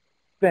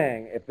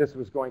thing if this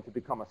was going to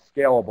become a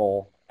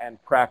scalable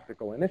and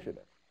practical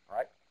initiative,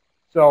 right?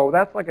 So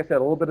that's, like I said, a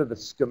little bit of the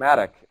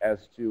schematic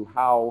as to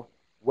how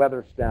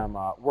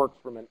WeatherSTEM works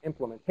from an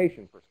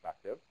implementation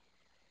perspective.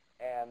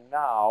 And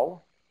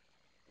now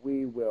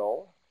we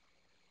will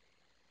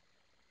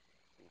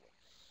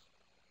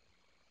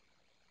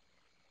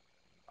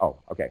oh,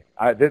 okay.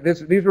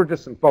 These were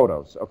just some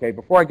photos. Okay,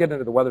 before I get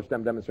into the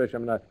WeatherSTEM demonstration,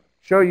 I'm going to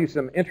show you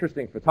some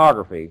interesting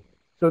photography.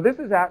 So this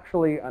is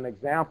actually an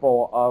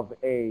example of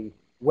a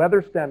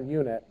WeatherSTEM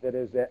unit that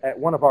is at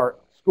one of our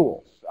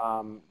schools.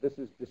 This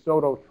is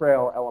DeSoto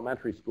Trail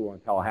Elementary School in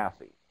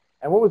Tallahassee.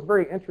 And what was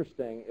very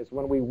interesting is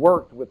when we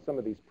worked with some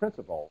of these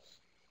principals,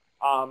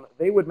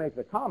 they would make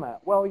the comment,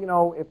 well, you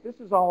know, if this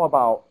is all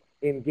about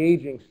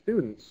engaging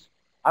students,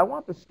 I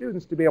want the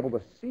students to be able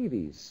to see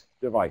these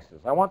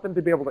devices. I want them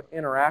to be able to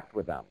interact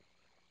with them.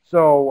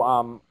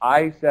 So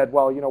I said,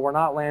 well, you know, we're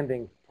not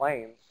landing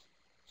planes,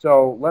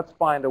 so let's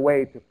find a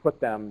way to put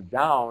them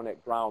down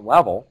at ground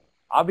level.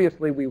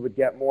 Obviously, we would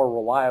get more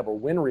reliable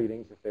wind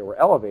readings if they were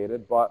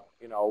elevated, but,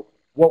 you know,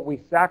 what we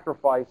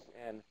sacrifice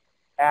in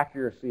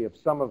accuracy of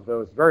some of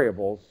those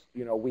variables,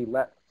 you know, we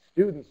let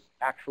students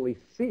actually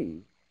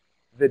see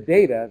the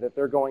data that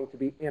they're going to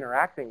be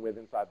interacting with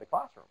inside the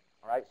classroom.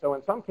 All right, so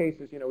in some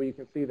cases, you know, you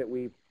can see that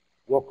we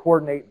will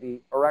coordinate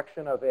the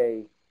erection of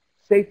a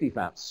safety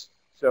fence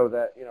so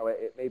that, you know,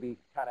 it maybe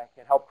kind of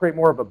can help create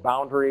more of a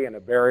boundary and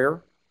a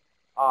barrier.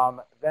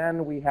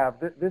 Then we have,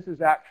 this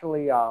is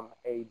actually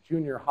a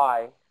junior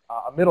high,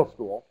 a middle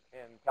school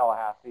in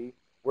Tallahassee,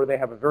 where they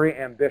have a very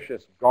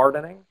ambitious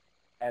gardening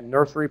and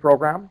nursery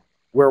program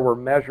where we're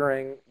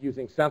measuring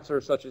using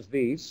sensors such as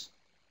these.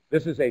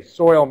 This is a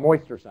soil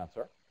moisture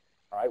sensor,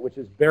 all right, which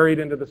is buried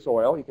into the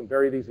soil. You can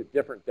bury these at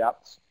different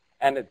depths,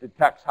 and it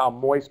detects how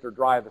moist or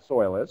dry the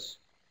soil is.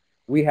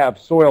 We have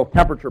soil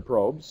temperature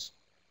probes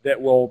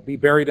that will be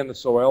buried in the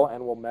soil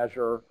and will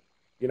measure,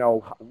 you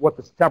know, what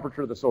the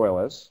temperature of the soil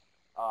is.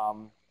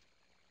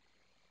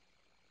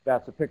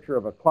 That's a picture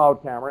of a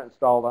cloud camera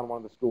installed on one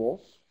of the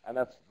schools, and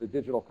that's the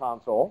digital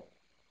console.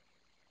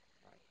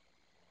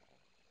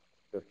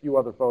 A few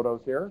other photos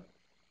here.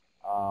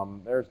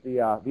 There's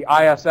the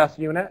ISS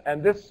unit,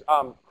 and this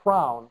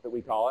crown that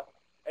we call it.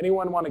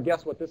 Anyone want to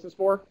guess what this is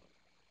for?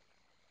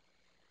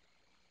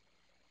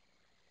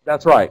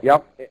 That's right.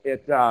 Yep.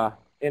 It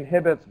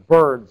inhibits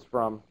birds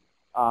from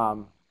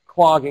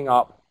clogging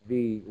up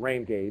the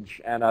rain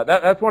gauge, and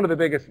that's one of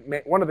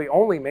the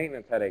only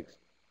maintenance headaches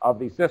of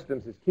these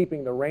systems is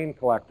keeping the rain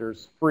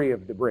collectors free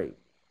of debris.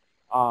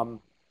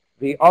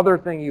 The other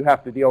thing you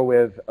have to deal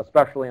with,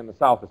 especially in the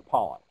south, is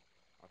pollen.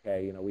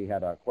 Okay, you know, we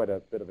had quite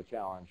a bit of a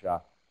challenge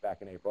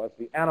back in April. It's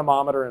the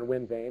anemometer and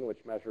wind vane,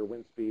 which measure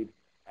wind speed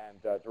and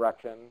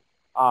direction.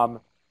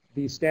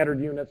 These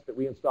standard units that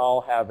we install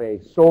have a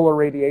solar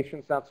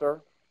radiation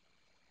sensor,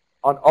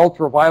 an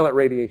ultraviolet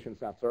radiation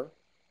sensor.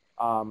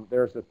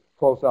 There's a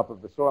close-up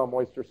of the soil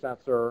moisture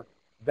sensor.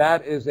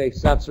 That is a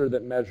sensor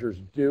that measures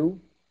dew,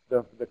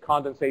 the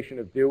condensation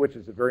of dew, which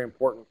is a very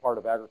important part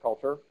of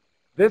agriculture.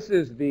 This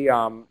is the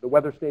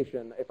weather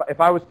station.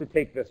 If I was to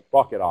take this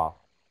bucket off,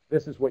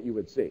 this is what you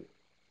would see.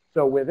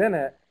 So within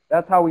it,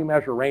 that's how we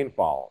measure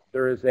rainfall.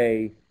 There is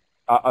a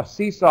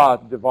seesaw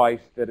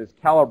device that is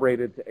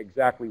calibrated to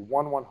exactly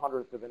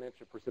 1/100th of an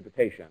inch of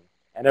precipitation.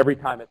 And every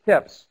time it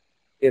tips,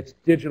 it's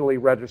digitally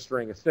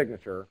registering a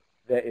signature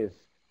that is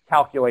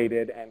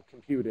calculated and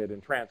computed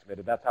and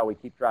transmitted. That's how we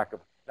keep track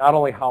of not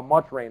only how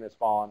much rain has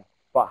fallen,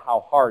 but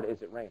how hard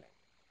is it raining.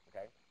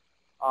 Okay?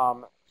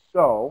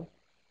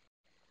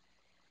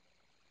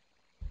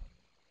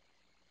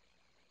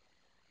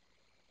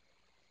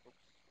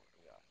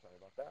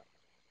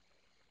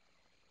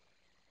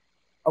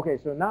 Okay,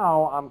 so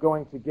now I'm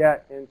going to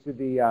get into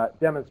the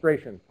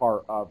demonstration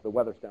part of the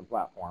WeatherSTEM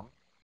platform.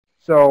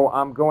 So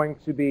I'm going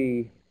to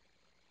be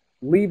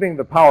leaving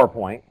the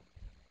PowerPoint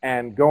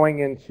and going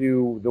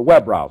into the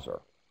web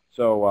browser.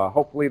 So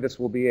hopefully this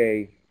will be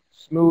a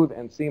smooth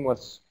and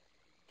seamless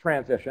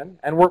transition.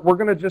 And we're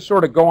going to just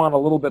sort of go on a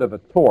little bit of a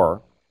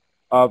tour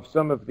of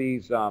some of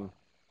these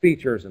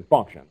features and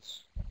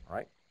functions. All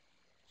right.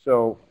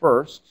 So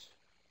first,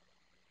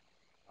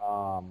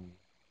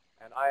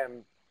 and I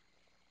am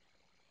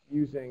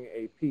using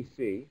a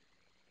PC.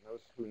 Those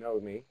who know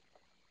me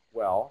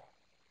well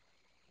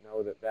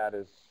know that that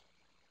is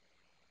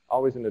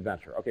always an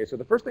adventure. Okay, so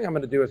the first thing I'm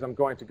going to do is I'm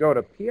going to go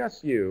to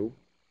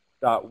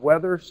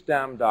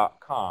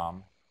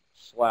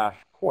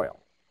psu.weatherstem.com/COIL.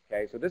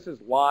 Okay, so this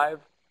is live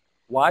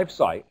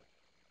site.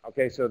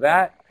 Okay, so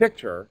that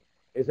picture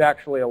is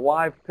actually a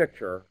live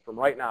picture from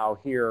right now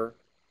here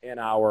in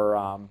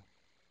our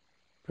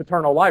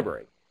paternal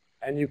library.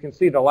 And you can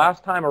see the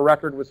last time a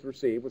record was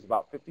received was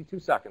about 52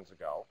 seconds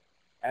ago.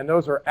 And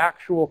those are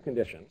actual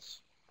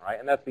conditions, right?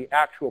 And that's the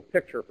actual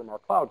picture from our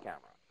cloud camera.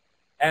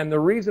 And the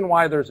reason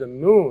why there's a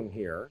moon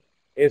here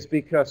is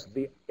because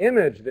the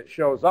image that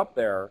shows up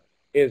there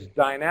is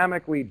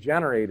dynamically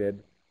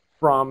generated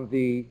from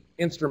the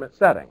instrument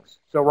settings.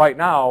 So right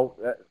now,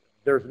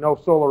 there's no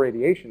solar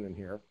radiation in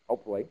here,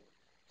 hopefully.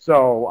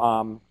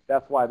 So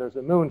that's why there's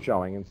a moon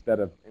showing instead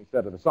of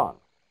the sun.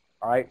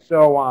 All right,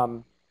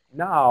 so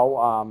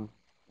now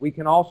We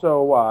can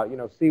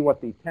also see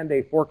what the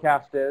 10-day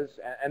forecast is.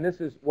 And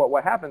this is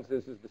what happens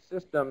is the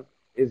system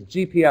is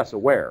GPS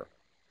aware.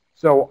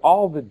 So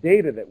all the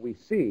data that we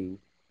see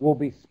will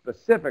be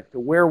specific to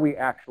where we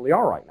actually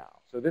are right now.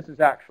 So this is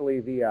actually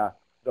the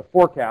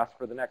forecast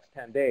for the next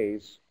 10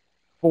 days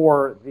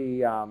for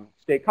the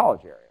State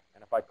College area.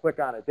 And if I click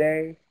on a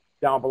day,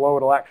 down below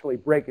it'll actually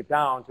break it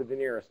down to the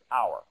nearest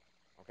hour.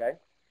 Okay?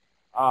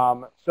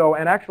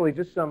 And actually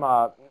just some,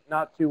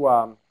 not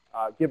to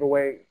give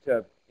away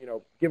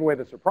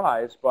the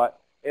surprise, but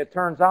it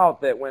turns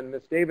out that when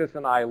Ms. Davis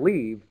and I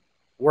leave,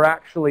 we're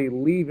actually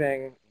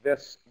leaving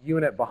this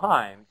unit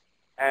behind,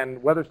 and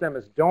WeatherSTEM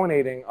is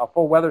donating a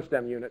full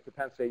WeatherSTEM unit to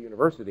Penn State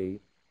University,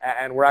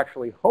 and we're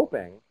actually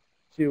hoping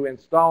to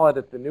install it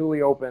at the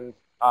newly opened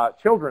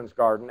children's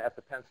garden at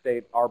the Penn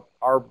State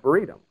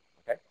Arboretum.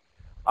 Okay?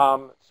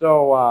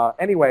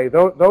 Anyway,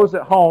 those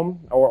at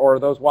home or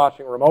those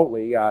watching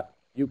remotely,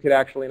 you could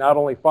actually not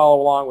only follow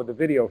along with the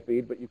video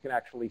feed, but you can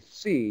actually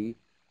see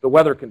the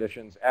weather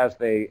conditions as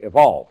they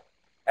evolve.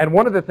 And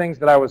one of the things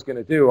that I was going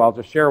to do, I'll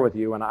just share with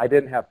you, and I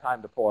didn't have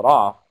time to pull it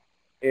off,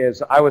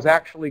 is I was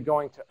actually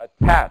going to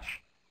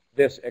attach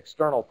this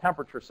external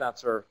temperature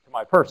sensor to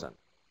my person.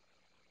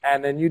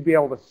 And then you'd be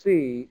able to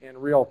see in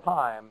real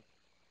time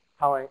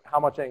how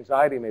much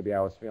anxiety maybe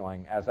I was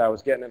feeling as I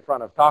was getting in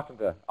front of talking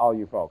to all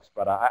you folks.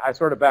 But I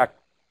sort of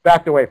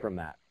backed away from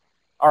that.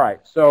 All right,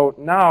 so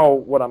now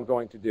what I'm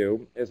going to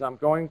do is I'm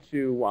going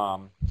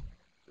to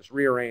just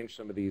rearrange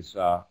some of these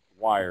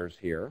wires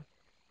here.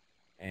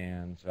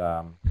 And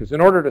because in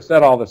order to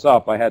set all this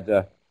up, I had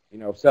to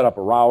set up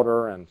a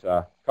router and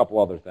a couple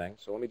other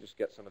things. So let me just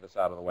get some of this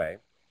out of the way.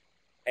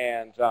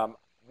 And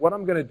what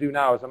I'm going to do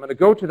now is I'm going to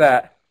go to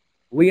that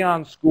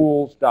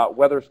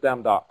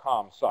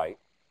leonschools.weatherstem.com site.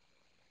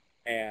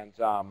 And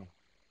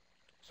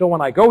so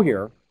when I go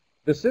here,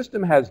 the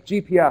system has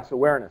GPS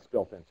awareness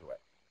built into it.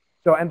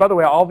 So, and by the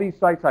way, all these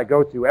sites I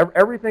go to,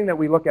 everything that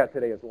we look at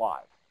today is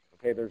live.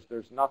 Okay,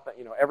 there's nothing,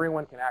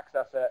 everyone can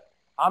access it.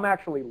 I'm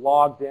actually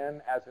logged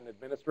in as an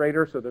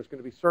administrator, so there's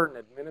going to be certain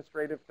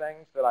administrative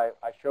things that I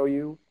show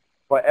you.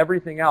 But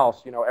everything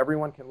else,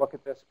 everyone can look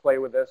at this, play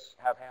with this,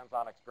 have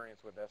hands-on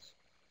experience with this.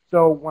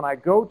 So when I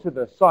go to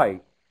the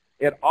site,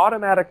 it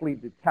automatically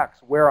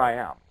detects where I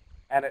am.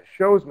 And it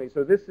shows me,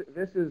 so this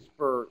is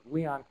for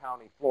Leon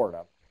County,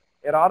 Florida.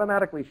 It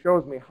automatically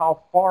shows me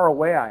how far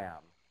away I am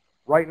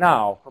right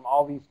now from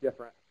all these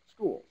different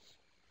schools.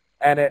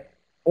 And it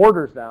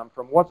orders them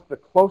from what's the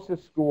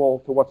closest school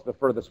to what's the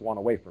furthest one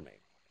away from me.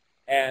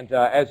 And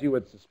as you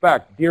would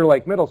suspect, Deer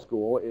Lake Middle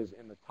School is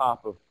in the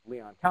top of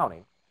Leon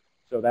County,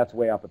 so that's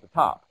way up at the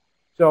top.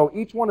 So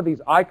each one of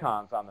these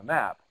icons on the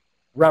map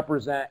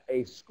represent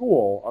a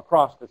school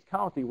across this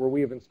county where we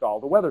have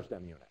installed a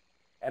WeatherSTEM unit.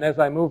 And as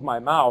I move my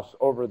mouse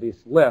over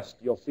this list,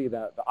 you'll see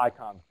that the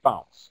icons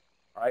bounce.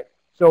 All right?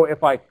 So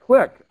if I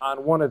click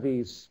on one of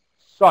these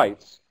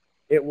sites,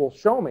 it will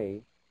show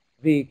me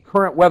the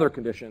current weather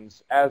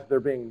conditions as they're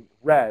being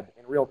read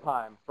in real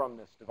time from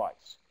this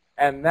device.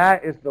 And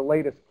that is the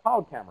latest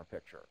cloud camera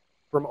picture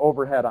from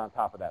overhead on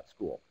top of that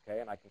school. Okay?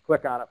 And I can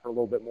click on it for a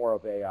little bit more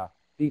of a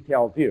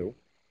detailed view.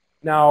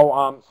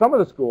 Now, some of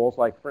the schools,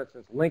 like for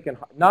instance Lincoln,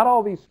 not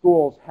all these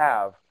schools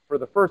have, for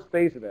the first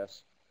phase of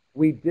this,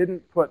 we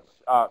didn't put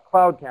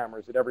cloud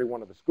cameras at every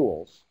one of the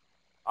schools.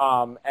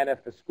 And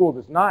if the school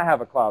does not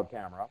have a cloud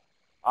camera,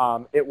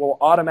 it will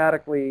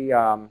automatically,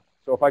 so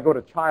if I go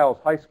to Childs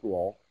High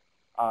School,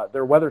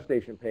 their weather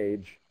station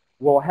page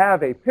will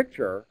have a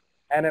picture,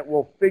 and it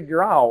will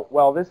figure out,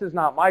 well, this is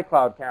not my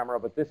cloud camera,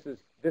 but this is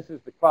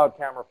the cloud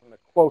camera from the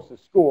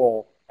closest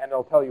school, and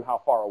it'll tell you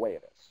how far away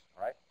it is.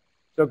 All right?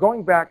 So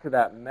going back to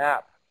that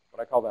map,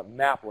 what I call that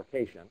map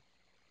location,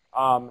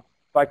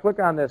 if I click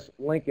on this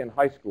Lincoln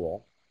High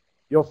School,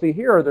 you'll see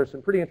here there's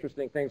some pretty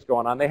interesting things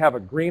going on. They have a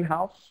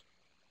greenhouse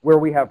where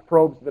we have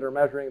probes that are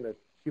measuring the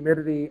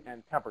humidity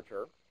and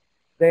temperature.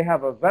 They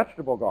have a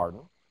vegetable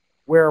garden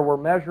where we're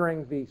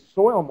measuring the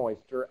soil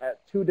moisture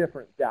at 2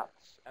 different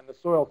depths and the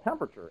soil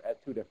temperature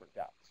at 2 different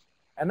depths.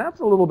 And that's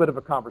a little bit of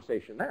a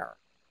conversation there.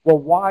 Well,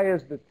 why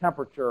is the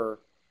temperature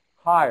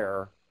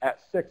higher at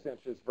 6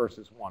 inches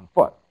versus 1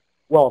 foot?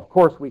 Well, of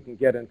course, we can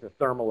get into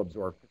thermal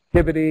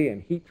absorptivity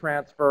and heat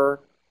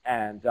transfer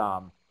and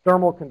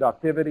thermal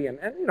conductivity and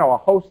a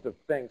host of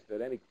things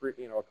that any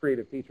a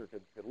creative teacher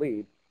could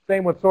lead.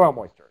 Same with soil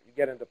moisture. You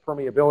get into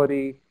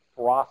permeability,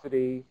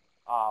 porosity,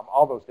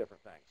 all those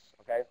different things.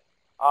 Okay.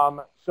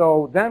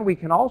 So then we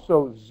can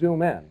also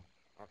zoom in.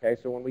 Okay.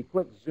 So when we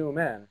click zoom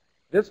in,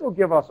 this will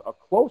give us a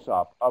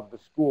close-up of the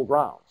school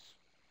grounds.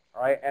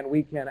 All right. And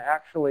we can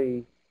actually,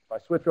 if I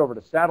switch over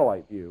to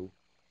satellite view,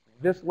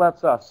 this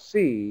lets us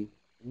see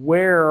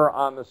where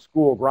on the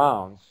school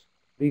grounds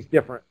these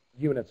different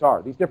units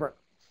are, these different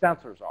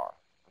sensors are.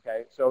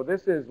 Okay. So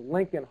this is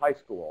Lincoln High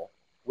School,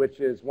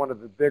 which is one of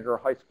the bigger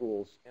high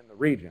schools in the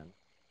region.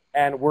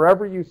 And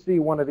wherever you see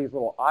one of these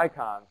little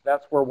icons,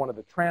 that's where one of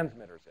the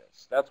transmitters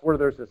is. That's where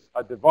there's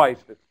a device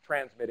that's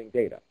transmitting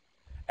data.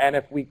 And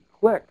if we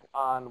click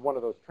on one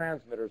of those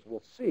transmitters,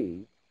 we'll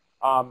see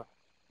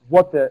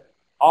what the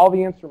all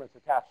the instruments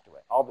attached to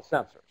it, all the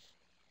sensors.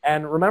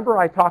 And remember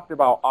I talked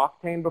about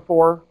Octane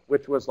before,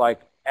 which was like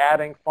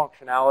adding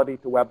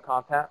functionality to web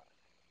content?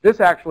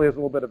 This actually is a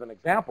little bit of an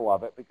example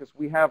of it because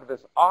we have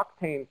this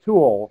Octane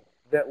tool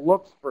that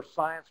looks for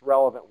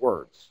science-relevant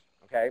words,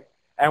 okay?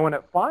 And when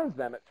it finds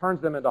them, it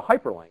turns them into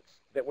hyperlinks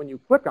that when you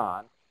click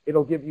on,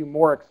 it'll give you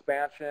more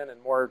expansion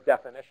and more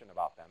definition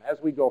about them. As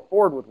we go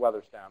forward with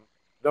WeatherSTEM,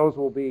 those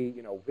will be,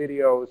 you know,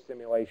 videos,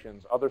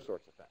 simulations, other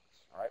sorts of things,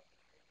 all right?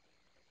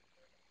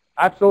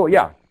 Absolutely,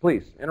 yeah,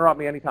 please, interrupt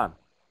me anytime.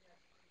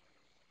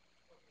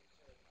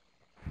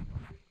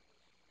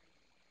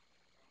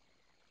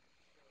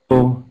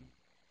 So,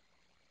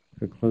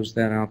 close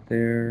that out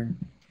there.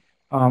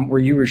 Where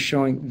you were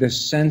showing the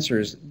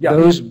sensors, yeah.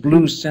 Those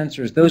blue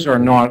sensors, those are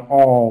not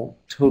all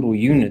total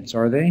units,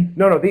 are they?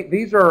 No, no,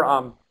 these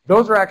are,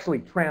 those are actually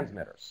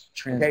transmitters.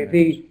 Okay,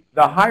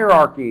 the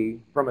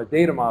hierarchy from a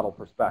data model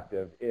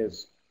perspective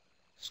is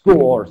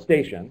school or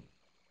station,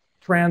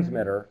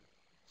 transmitter,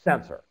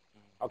 sensor.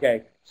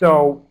 Okay,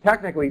 so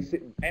technically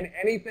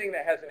anything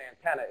that has an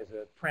antenna is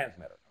a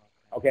transmitter.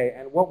 Okay,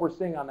 and what we're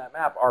seeing on that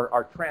map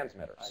are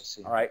transmitters. I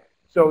see. All right,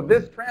 so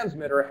this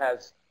transmitter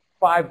has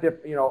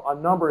a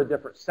number of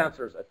different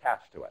sensors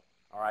attached to it.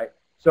 All right,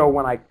 so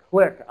when I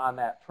click on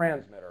that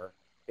transmitter,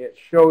 it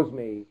shows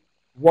me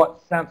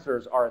what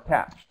sensors are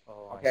attached.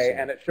 Okay,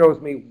 and it shows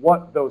me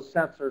what those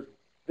sensors,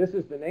 this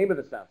is the name of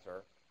the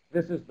sensor,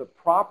 this is the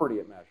property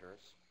it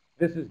measures,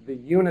 this is the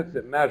units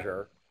it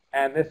measure,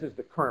 and this is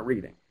the current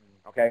reading.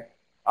 Okay,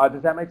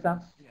 does that make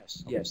sense?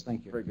 Yes, okay. Yes,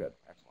 thank you. Very good,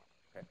 excellent.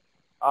 Okay,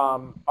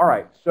 all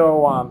right,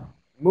 so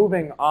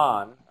moving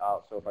on,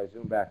 so if I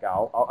zoom back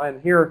out,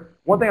 and here,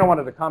 one thing I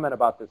wanted to comment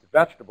about this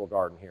vegetable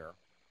garden here,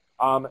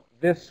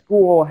 this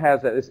school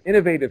has, this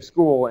innovative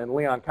school in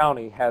Leon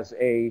County has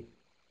a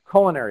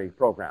culinary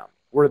program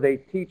where they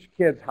teach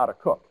kids how to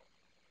cook.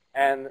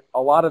 And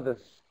a lot of the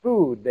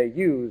food they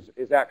use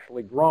is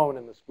actually grown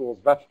in the school's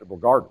vegetable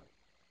garden,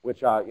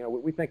 which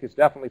we think is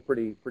definitely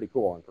pretty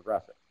cool and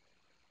progressive.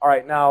 All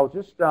right, now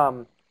just,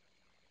 all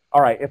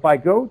right, if I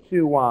go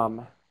to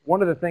one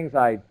of the things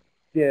I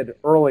did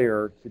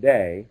earlier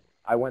today,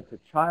 I went to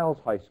Childs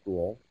High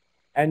School,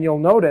 and you'll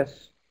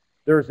notice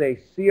there's a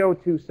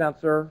CO2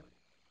 sensor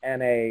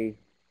and a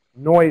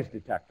noise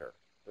detector,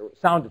 or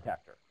sound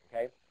detector.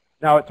 Okay.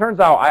 Now it turns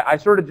out I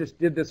sort of just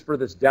did this for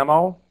this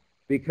demo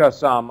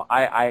because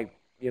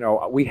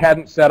we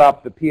hadn't set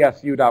up the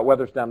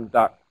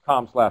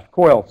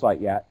psu.weatherstem.com/coil site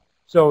yet.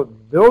 So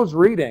those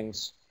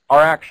readings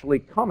are actually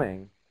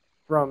coming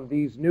from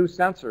these new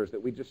sensors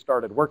that we just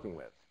started working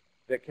with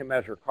that can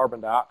measure carbon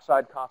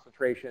dioxide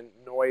concentration,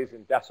 noise,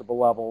 and decibel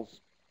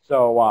levels.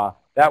 So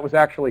that was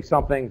actually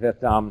something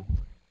that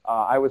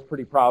I was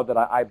pretty proud that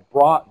I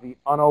brought the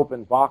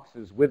unopened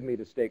boxes with me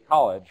to State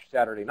College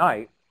Saturday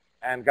night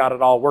and got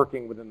it all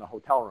working within the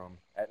hotel room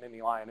at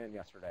Nittany Lion Inn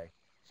yesterday.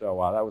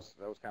 So that was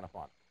kind of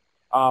fun.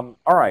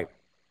 All right.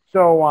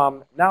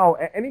 So now,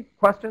 any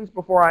questions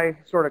before I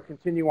sort of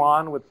continue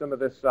on with some of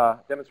this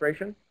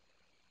demonstration?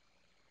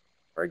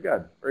 Very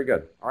good. Very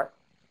good. All right.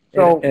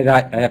 So, and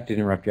I have to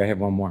interrupt you. I have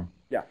one more.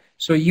 Yeah.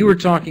 So you were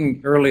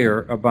talking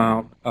earlier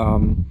about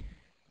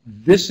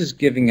this is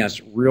giving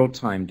us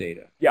real-time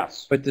data.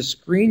 Yes. But the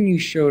screen you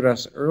showed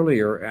us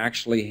earlier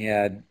actually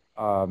had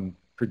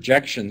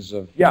projections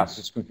of...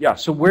 Yes.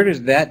 Yes. So where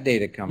does that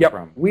data come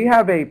from? We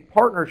have a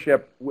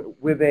partnership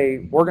with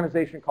an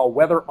organization called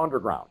Weather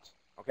Underground.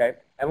 Okay.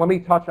 And let me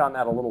touch on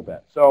that a little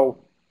bit. So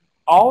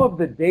all of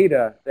the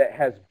data that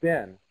has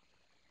been,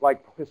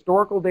 like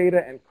historical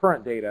data and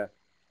current data,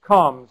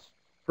 comes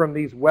from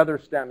these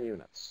WeatherSTEM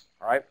units.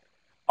 All right.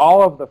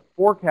 All of the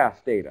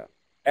forecast data,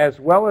 as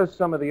well as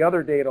some of the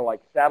other data like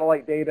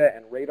satellite data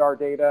and radar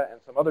data and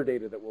some other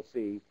data that we'll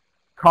see,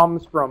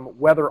 comes from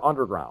Weather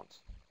Underground.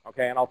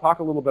 Okay, and I'll talk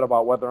a little bit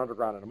about Weather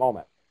Underground in a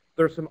moment.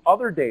 There's some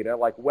other data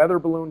like weather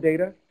balloon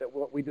data that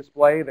we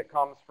display that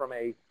comes from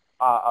a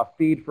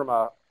feed from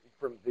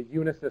the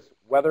Unisys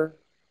Weather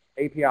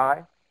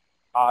API.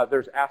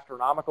 There's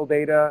astronomical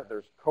data,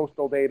 there's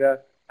coastal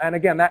data, and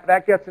again,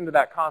 that gets into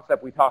that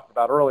concept we talked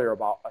about earlier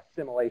about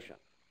assimilation.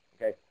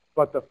 Okay,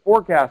 but the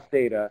forecast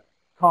data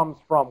comes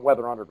from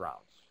Weather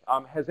Underground.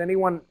 Has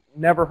everyone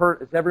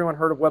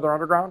heard of Weather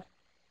Underground?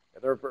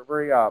 They're a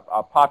very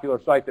popular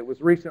site that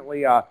was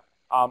recently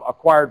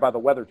acquired by the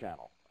Weather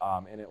Channel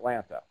in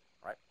Atlanta.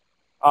 Right?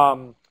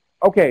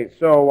 Okay,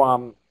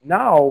 so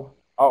now,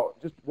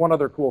 just one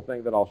other cool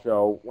thing that I'll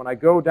show. When I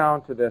go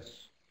down to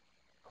this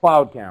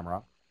cloud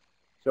camera,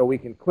 so we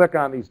can click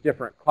on these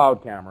different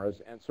cloud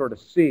cameras and sort of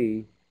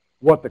see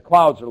what the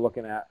clouds are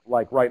looking at,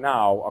 like right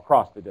now,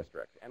 across the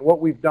district. And what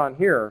we've done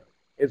here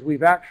is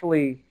we've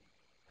actually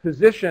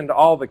positioned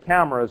all the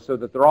cameras so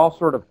that they're all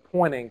sort of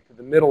pointing to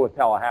the middle of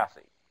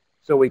Tallahassee.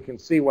 So we can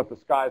see what the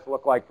skies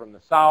look like from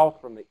the south,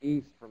 from the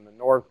east, from the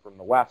north, from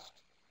the west.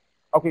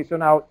 Okay, so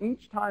now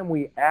each time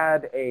we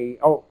add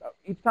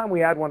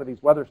one of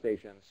these weather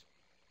stations,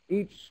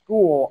 each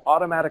school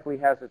automatically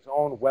has its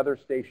own weather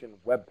station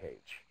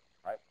webpage.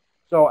 Right?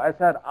 So as I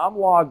said, I'm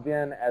logged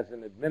in as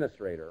an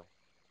administrator.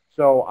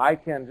 So I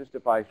can just,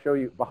 if I show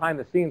you behind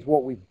the scenes,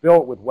 what we've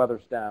built with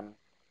WeatherSTEM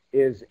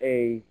is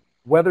a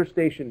weather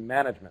station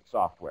management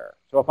software.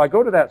 So if I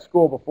go to that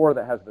school before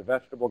that has the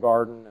vegetable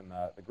garden and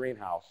the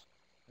greenhouse,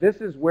 this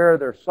is where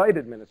their site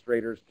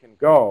administrators can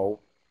go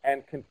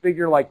and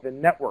configure like the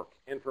network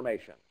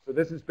information. So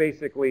this is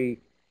basically,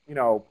 you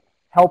know,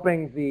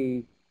 helping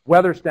the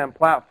WeatherSTEM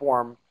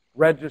platform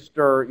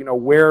register, you know,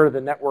 where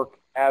the network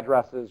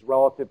addresses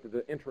relative to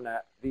the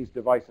intranet these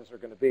devices are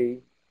going to be.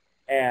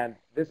 And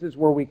this is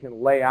where we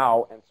can lay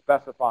out and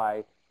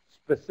specify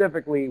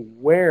specifically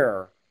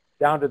where,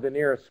 down to the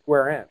nearest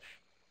square inch,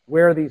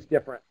 where these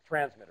different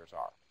transmitters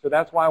are. So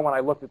that's why when I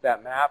looked at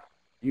that map,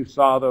 you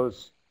saw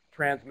those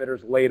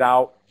transmitters laid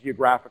out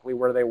geographically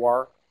where they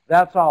were.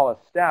 That's all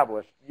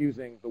established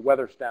using the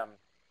WeatherSTEM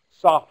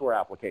software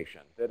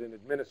application that an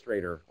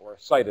administrator or a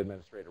site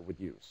administrator would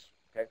use.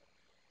 Okay?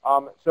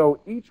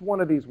 So each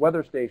one of these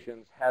weather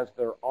stations has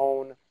their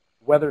own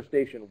weather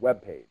station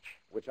webpage,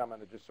 which I'm going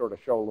to just sort of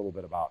show a little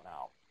bit about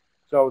now.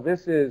 So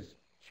this is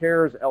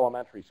Chairs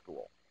Elementary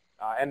School.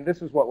 And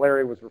this is what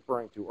Larry was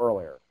referring to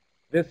earlier.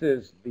 This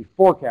is the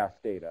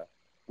forecast data,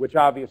 which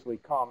obviously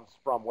comes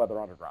from Weather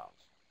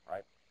Undergrounds,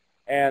 right?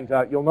 And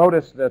you'll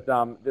notice that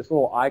this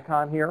little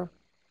icon here,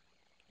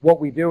 what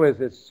we do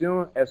is as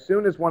soon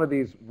as one of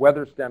these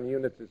WeatherSTEM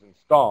units is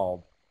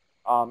installed,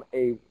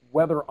 a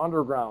Weather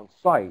Underground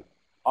site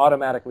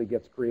automatically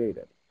gets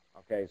created.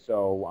 Okay,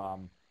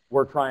 so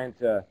we're trying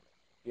to,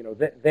 you know,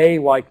 they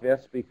like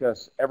this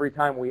because every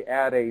time we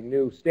add a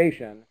new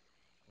station,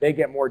 they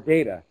get more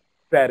data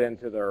fed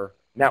into their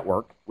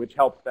network, which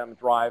helps them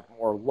drive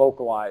more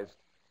localized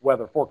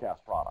weather forecast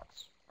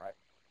products,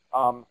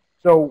 right?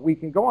 So we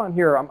can go on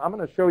here. I'm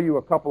going to show you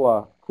a couple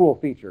of cool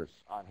features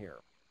on here.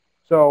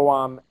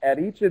 So at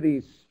each of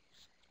these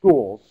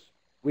schools,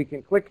 we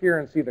can click here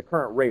and see the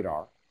current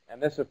radar.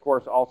 And this, of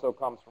course, also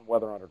comes from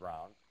Weather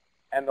Underground.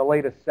 And the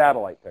latest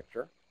satellite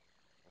picture.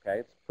 Okay,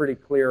 it's a pretty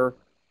clear,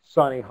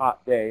 sunny,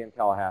 hot day in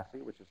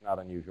Tallahassee, which is not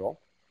unusual.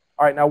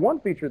 All right, now one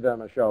feature that I'm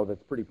going to show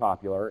that's pretty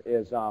popular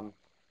is,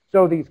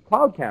 so these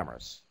cloud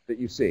cameras that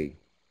you see,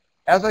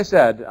 as I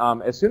said,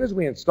 as soon as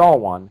we install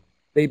one,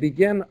 they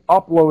begin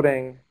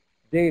uploading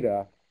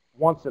data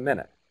once a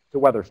minute to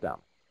WeatherSTEM.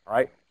 All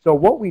right? So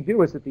what we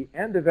do is at the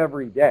end of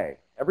every day,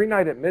 every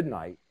night at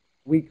midnight,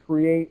 we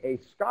create a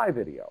sky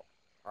video.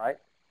 All right?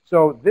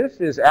 So this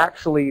is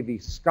actually the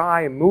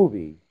sky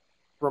movie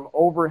from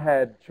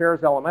overhead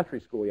Chairs Elementary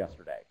School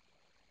yesterday.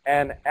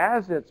 And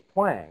as it's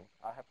playing,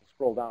 I have to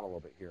scroll down a little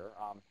bit here.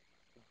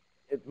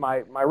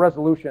 My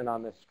resolution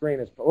on this screen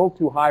is a little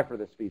too high for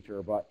this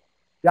feature, but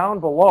down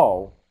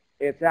below,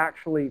 it's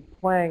actually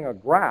playing a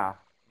graph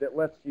that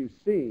lets you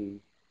see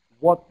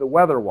what the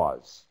weather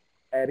was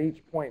at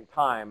each point in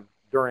time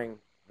during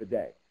the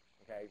day.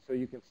 Okay, so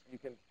you can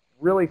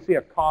really see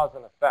a cause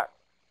and effect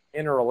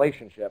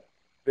interrelationship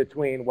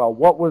between, well,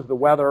 what was the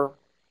weather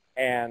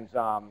and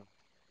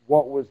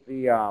what was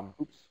the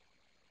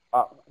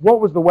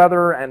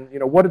weather and, you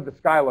know, what did the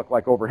sky look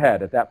like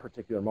overhead at that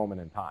particular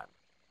moment in time,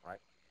 right?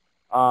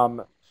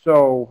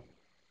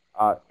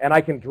 And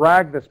I can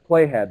drag this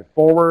playhead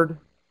forward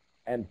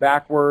and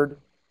backward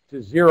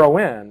to zero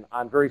in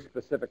on very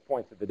specific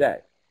points of the day.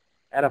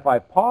 And if I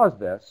pause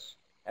this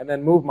and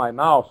then move my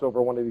mouse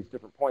over one of these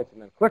different points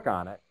and then click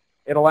on it,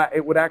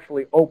 it would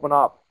actually open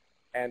up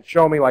and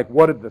show me, like,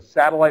 what did the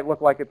satellite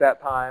look like at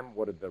that time?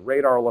 What did the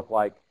radar look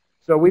like?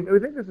 So we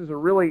think this is a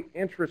really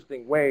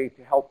interesting way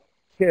to help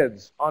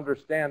kids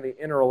understand the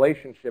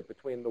interrelationship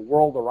between the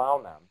world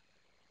around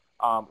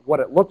them, what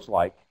it looks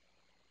like,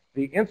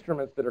 the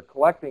instruments that are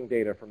collecting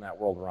data from that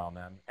world around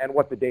them, and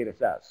what the data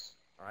says.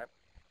 All right?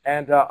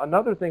 And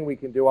another thing we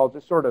can do, I'll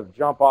just sort of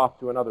jump off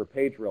to another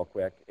page real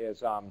quick,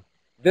 is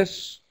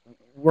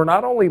we're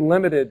not only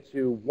limited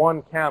to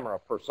one camera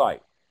per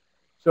site.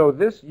 So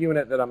this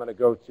unit that I'm going to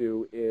go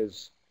to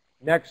is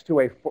next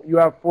to you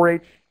have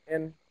 4-H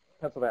in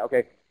Pennsylvania?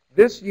 Okay.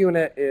 This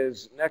unit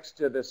is next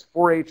to this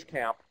 4-H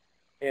camp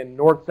in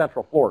north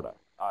central Florida,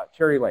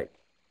 Cherry Lake.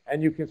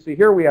 And you can see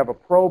here we have a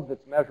probe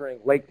that's measuring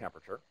lake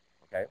temperature.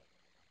 Okay.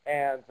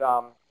 And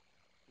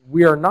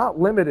we are not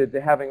limited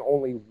to having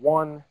only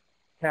one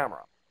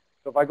camera.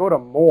 So if I go to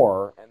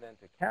more and then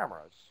to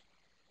cameras,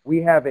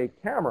 we have a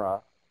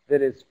camera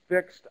that is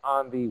fixed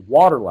on the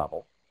water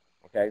level.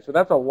 Okay, so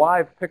that's a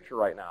live picture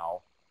right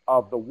now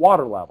of the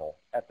water level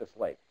at this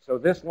lake. So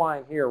this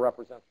line here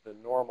represents the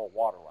normal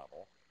water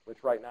level,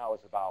 which right now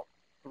is about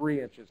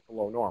 3 inches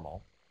below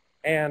normal.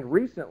 And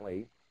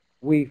recently,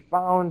 we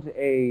found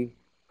a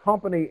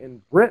company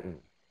in Britain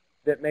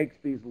that makes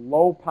these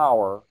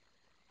low-power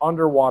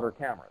underwater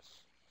cameras.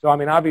 So, I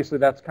mean, obviously,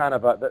 that's kind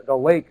of the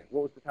lake.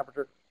 What was the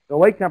temperature? The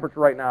lake temperature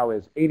right now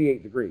is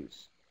 88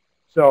 degrees.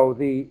 So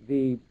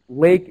the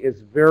lake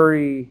is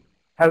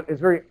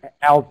has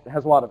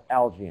a lot of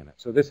algae in it.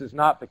 So this is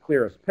not the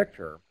clearest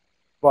picture.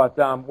 But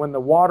when the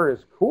water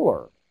is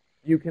cooler,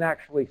 you can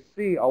actually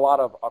see a lot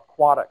of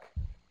aquatic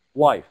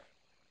life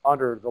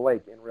under the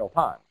lake in real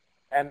time.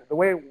 And the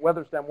way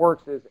WeatherSTEM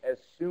works is as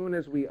soon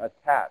as we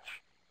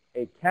attach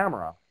a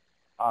camera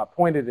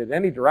pointed in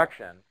any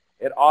direction,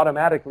 it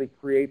automatically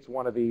creates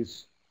one of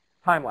these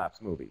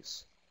time-lapse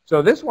movies.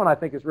 So this one I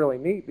think is really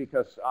neat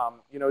because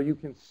you know, you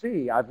can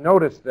see, I've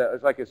noticed that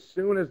it's like as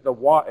soon as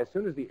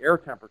the air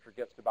temperature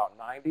gets to about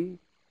 90,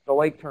 the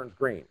lake turns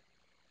green.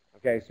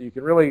 Okay, so you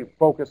can really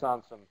focus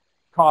on some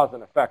cause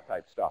and effect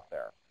type stuff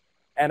there.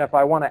 And if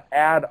I want to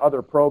add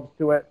other probes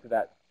to it, to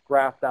that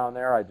graph down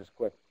there, I just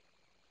click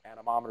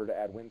anemometer to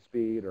add wind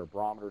speed or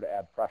barometer to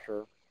add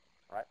pressure,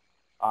 right?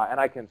 And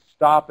I can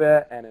stop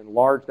it and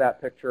enlarge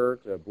that picture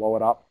to blow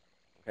it up.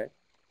 Okay,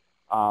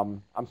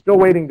 I'm still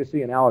waiting to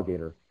see an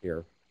alligator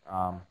here.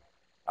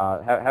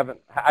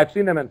 I've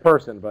seen them in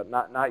person, but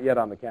not yet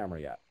on the camera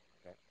yet.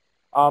 Okay.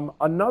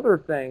 Another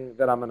thing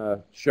that I'm going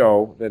to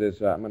show that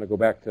is, I'm going to go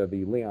back to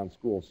the Leon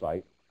School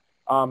site.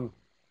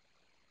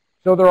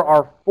 So there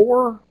are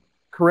 4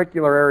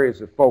 curricular areas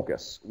of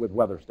focus with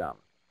WeatherSTEM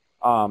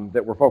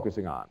that we're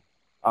focusing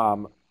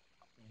on.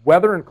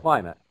 Weather and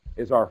climate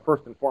is our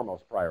first and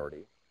foremost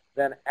priority.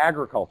 Then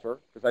agriculture,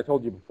 because I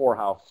told you before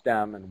how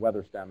STEM and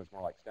WeatherSTEM is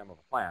more like stem of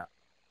a plant.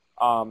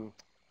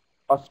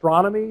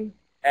 Astronomy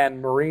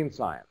and marine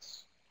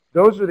science.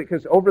 Those are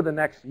because over the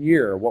next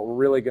year, what we're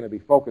really going to be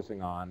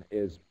focusing on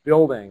is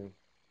building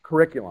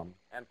curriculum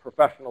and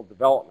professional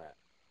development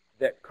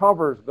that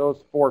covers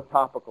those 4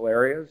 topical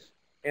areas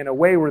in a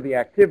way where the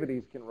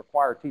activities can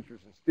require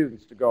teachers and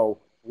students to go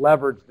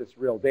leverage this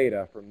real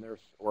data from their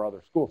or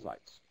other school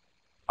sites.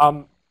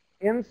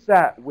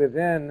 Inset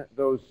within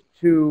those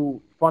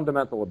 2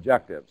 fundamental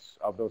objectives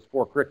of those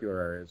 4 curricular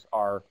areas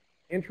are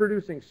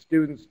introducing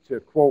students to,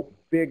 quote,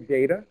 big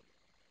data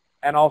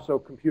and also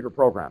computer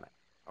programming,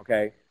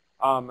 okay?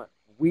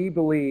 We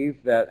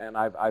believe that, and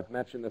I've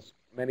mentioned this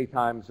many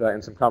times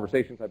in some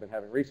conversations I've been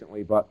having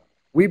recently, but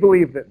we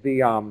believe that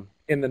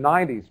in the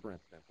 90s, for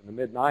instance, in the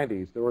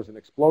mid-90s, there was an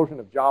explosion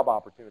of job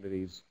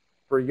opportunities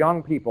for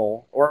young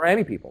people, or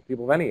any people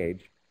of any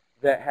age,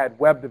 that had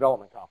web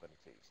development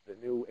competencies,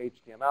 that knew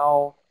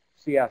HTML,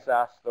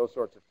 CSS, those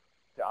sorts of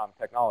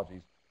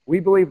technologies. We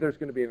believe there's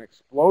going to be an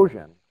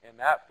explosion in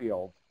that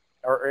field,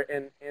 or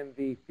in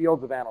the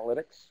fields of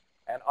analytics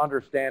and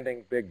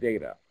understanding big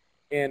data.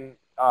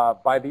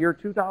 By the year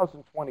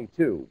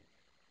 2022,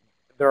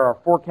 there are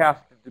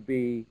forecasted to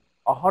be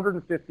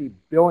 150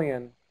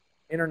 billion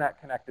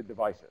internet-connected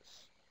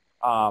devices,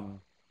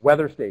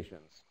 weather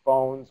stations,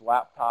 phones,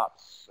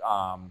 laptops,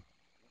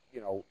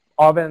 you know,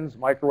 ovens,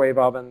 microwave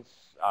ovens,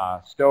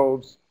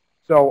 stoves.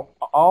 So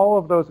all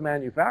of those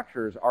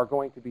manufacturers are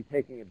going to be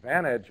taking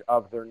advantage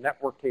of their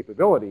network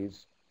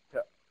capabilities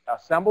to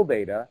assemble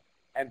data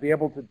and be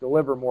able to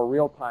deliver more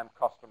real-time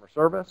customer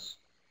service,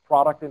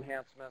 product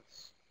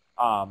enhancements,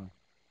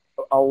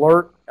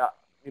 alert,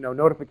 you know,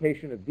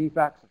 notification of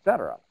defects,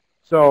 etc.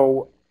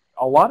 So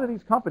a lot of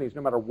these companies,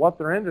 no matter what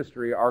their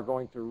industry, are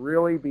going to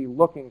really be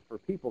looking for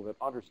people that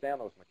understand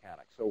those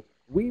mechanics. So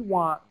we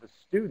want the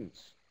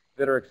students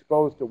that are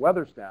exposed to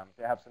WeatherSTEM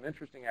to have some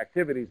interesting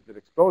activities that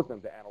expose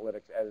them to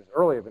analytics at as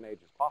early of an age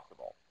as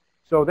possible.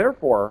 So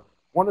therefore,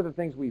 one of the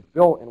things we've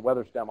built in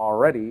WeatherSTEM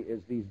already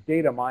is these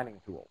data mining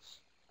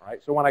tools.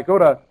 Right? So when I go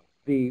to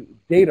the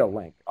data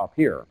link up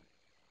here,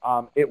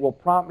 it will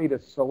prompt me to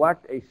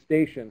select a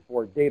station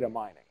for data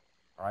mining.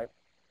 All right?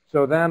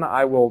 So then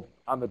I will,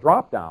 on the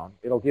drop-down,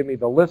 it'll give me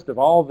the list of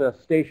all the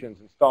stations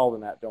installed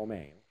in that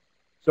domain.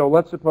 So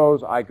let's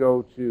suppose I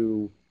go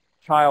to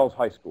Childs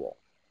High School.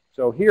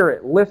 So here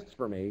it lists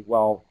for me,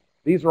 well,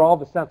 these are all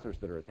the sensors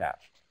that are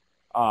attached.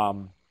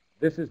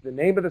 This is the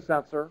name of the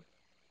sensor.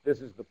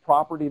 This is the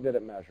property that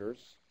it measures.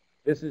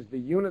 This is the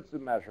units of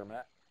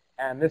measurement.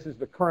 And this is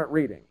the current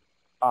reading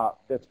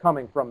that's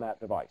coming from that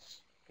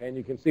device. Okay, and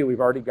you can see we've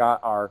already got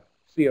our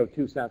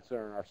CO2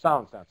 sensor and our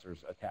sound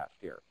sensors attached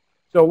here.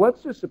 So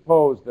let's just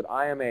suppose that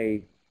I am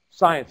a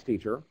science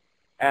teacher,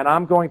 and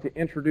I'm going to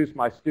introduce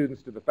my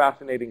students to the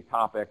fascinating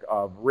topic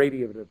of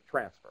radiative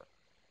transfer.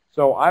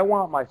 So I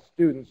want my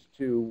students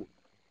to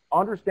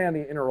understand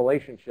the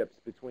interrelationships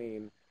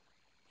between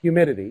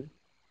humidity,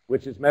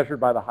 which is measured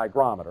by the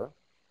hygrometer,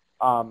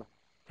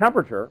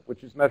 temperature,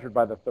 which is measured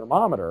by the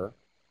thermometer,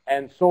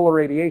 and solar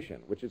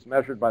radiation, which is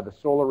measured by the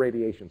solar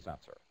radiation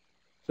sensor.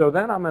 So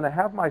then I'm going to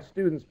have my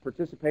students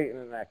participate in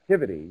an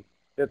activity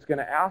that's going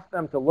to ask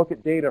them to look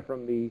at data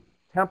from the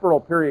temporal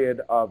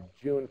period of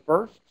June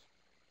 1st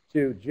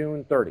to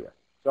June 30th.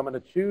 So I'm going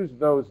to choose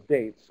those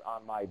dates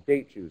on my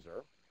date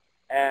chooser,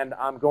 and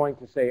I'm going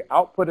to say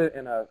output it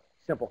in a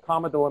simple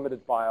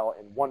comma-delimited file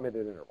in 1-minute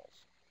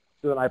intervals.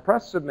 So then I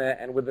press submit,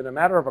 and within a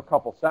matter of a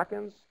couple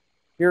seconds,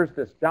 here's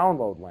this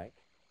download link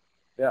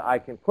that I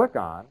can click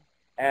on,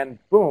 and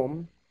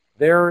boom,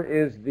 there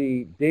is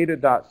the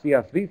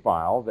data.csv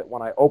file that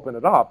when I open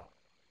it up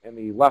in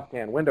the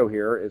left-hand window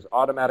here is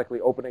automatically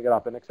opening it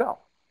up in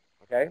Excel.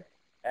 Okay?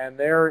 And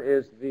there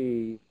is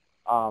the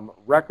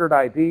record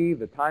ID,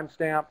 the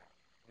timestamp,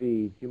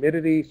 the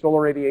humidity,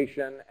 solar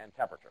radiation, and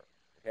temperature.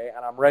 Okay?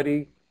 And I'm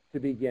ready to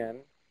begin,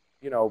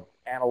 you know,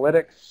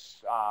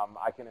 analytics.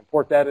 I can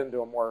import that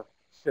into a more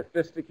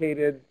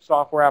sophisticated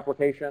software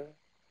application.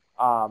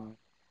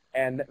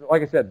 And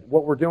like I said,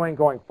 what we're doing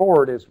going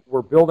forward is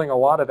we're building a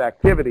lot of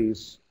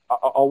activities.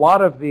 A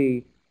lot of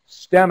the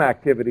STEM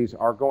activities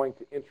are going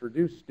to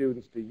introduce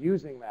students to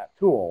using that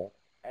tool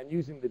and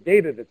using the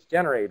data that's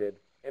generated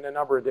in a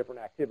number of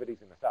different activities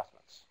and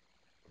assessments.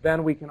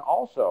 Then we can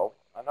also,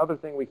 another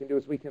thing we can do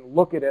is we can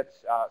look at it.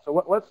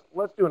 So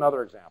let's do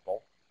another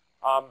example.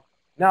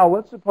 Now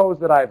let's suppose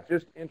that I've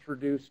just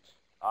introduced,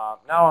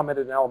 now I'm at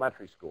an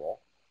elementary school.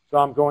 So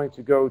I'm going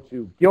to go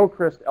to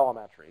Gilchrist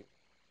Elementary,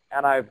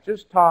 and I've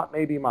just taught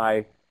maybe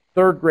my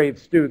third grade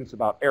students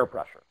about air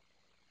pressure.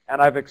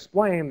 And I've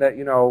explained that,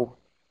 you know,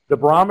 the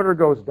barometer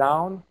goes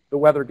down, the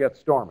weather gets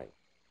stormy.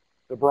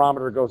 The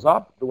barometer goes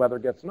up, the weather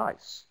gets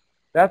nice.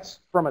 That's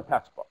from a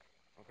textbook,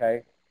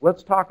 okay?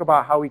 Let's talk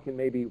about how we can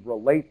maybe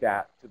relate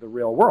that to the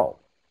real world.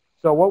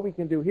 So what we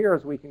can do here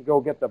is we can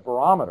go get the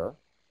barometer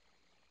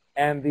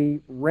and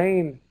the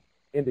rain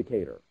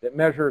indicator that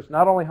measures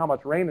not only how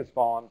much rain is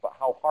fallen, but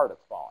how hard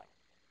it's falling.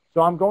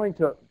 So I'm going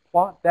to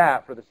plot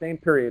that for the same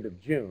period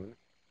of June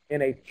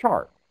in a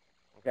chart,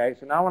 okay?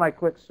 So now when I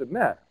click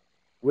submit,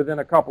 within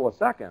a couple of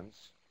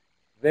seconds,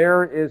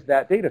 there is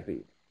that data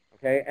feed,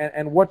 okay?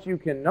 And what you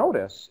can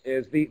notice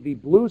is the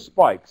blue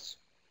spikes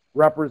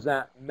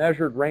represent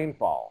measured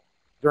rainfall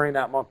during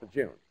that month of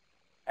June.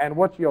 And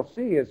what you'll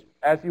see is,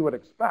 as you would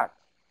expect,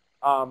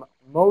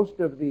 most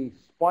of the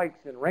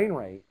spikes in rain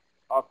rate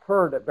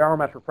occurred at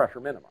barometric pressure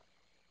minimum,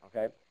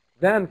 okay?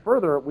 Then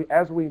further,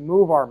 as we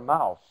move our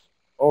mouse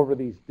over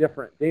these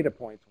different data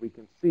points, we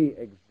can see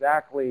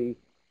exactly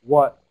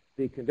what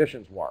the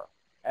conditions were.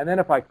 And then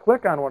if I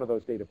click on one of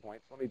those data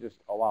points, let me just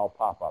allow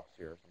pop-ups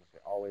here. So I'm going to say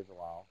always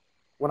allow.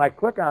 When I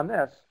click on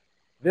this,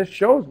 this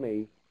shows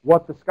me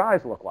what the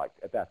skies look like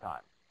at that time.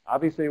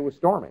 Obviously, it was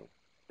stormy.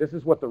 This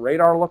is what the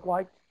radar looked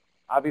like.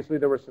 Obviously,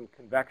 there was some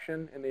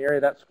convection in the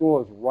area. That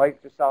school is right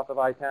just south of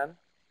I-10.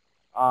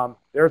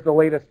 There's the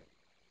latest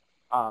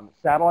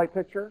satellite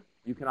picture.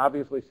 You can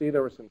obviously see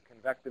there was some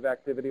convective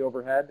activity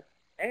overhead.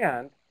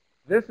 And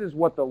this is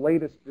what the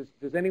latest,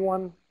 does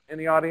anyone in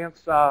the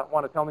audience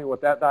want to tell me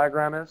what that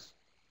diagram is?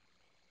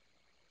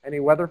 Any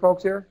weather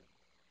folks here?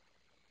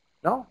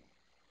 No?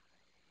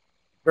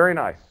 Very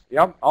nice.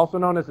 Yep, also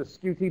known as a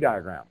skew-T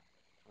diagram.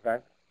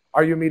 Okay.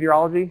 Are you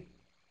meteorology?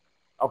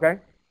 Okay.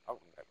 Oh,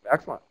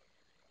 excellent.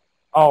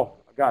 Oh,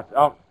 gosh.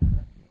 Oh,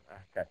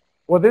 okay.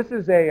 Well, this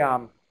is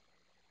a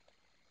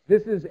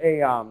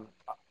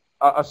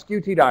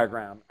skew-T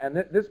diagram, and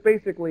this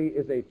basically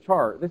is a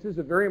chart. This is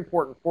a very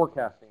important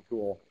forecasting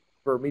tool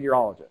for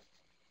meteorologists.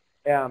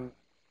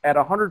 At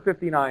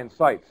 159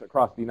 sites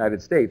across the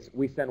United States,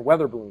 we send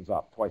weather balloons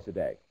up twice a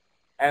day.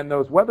 And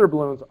those weather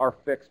balloons are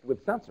fixed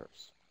with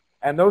sensors.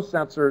 And those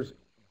sensors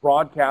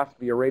broadcast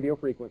via radio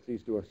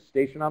frequencies to a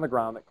station on the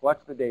ground that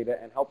collects the data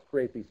and helps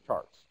create these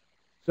charts.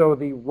 So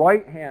the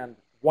right-hand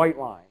white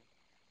line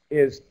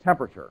is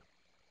temperature.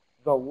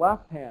 The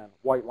left-hand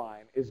white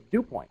line is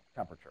dew point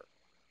temperature.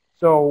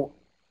 So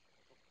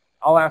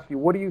I'll ask you,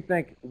 what do you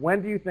think,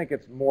 when do you think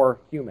it's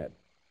more humid?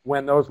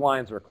 When those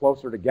lines are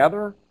closer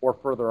together or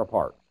further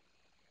apart?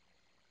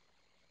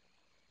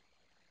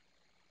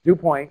 Dew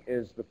point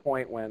is the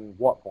point when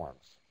what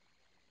forms?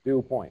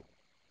 Dew point.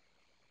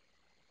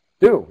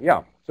 Dew,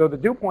 yeah. So the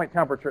dew point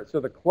temperature, so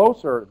the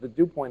closer the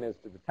dew point is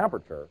to the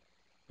temperature,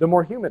 the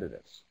more humid it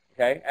is,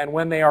 okay? And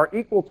when they are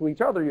equal to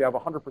each other, you have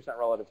 100%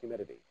 relative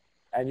humidity.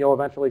 And you'll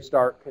eventually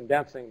start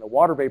condensing the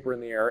water vapor in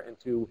the air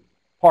into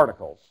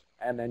particles.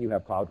 And then you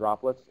have cloud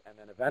droplets, and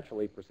then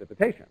eventually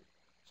precipitation.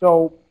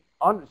 So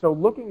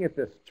looking at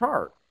this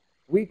chart,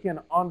 we can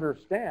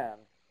understand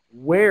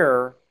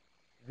where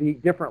the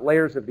different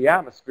layers of the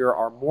atmosphere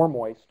are more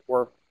moist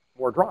or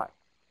more dry.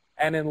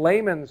 And in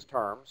layman's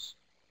terms,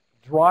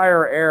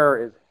 drier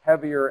air is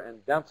heavier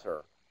and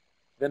denser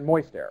than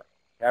moist air.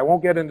 Okay, I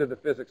won't get into the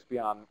physics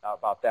beyond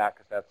about that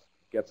because that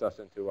gets us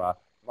into a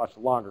much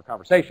longer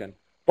conversation.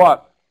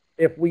 But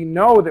if we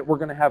know that we're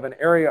going to have an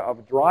area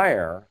of dry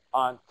air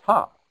on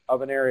top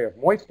of an area of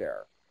moist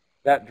air,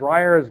 that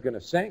dry air is going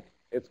to sink,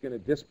 it's going to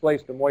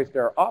displace the moist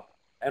air up,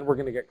 and we're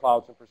going to get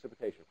clouds and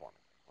precipitation forming.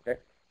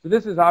 Okay? So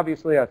this is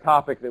obviously a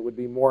topic that would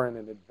be more in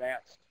an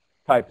advanced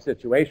type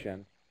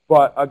situation.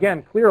 But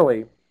again,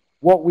 clearly,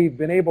 what we've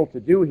been able to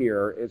do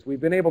here is we've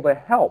been able to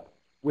help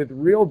with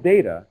real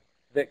data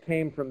that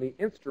came from the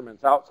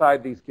instruments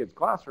outside these kids'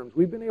 classrooms.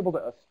 We've been able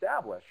to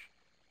establish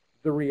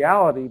the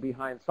reality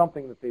behind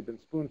something that they've been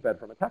spoon-fed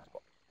from a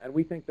textbook. And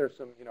we think there's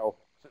some,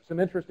 some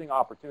interesting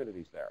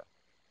opportunities there.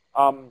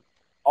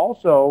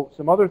 Also,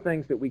 some other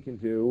things that we can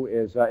do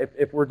is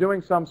if we're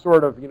doing some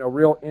sort of,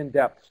 real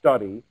in-depth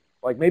study,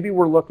 like maybe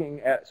we're looking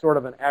at sort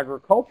of an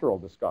agricultural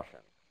discussion,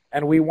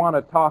 and we want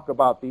to talk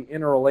about the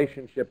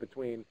interrelationship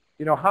between,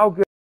 how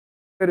good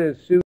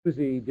is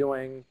Susie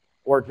doing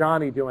or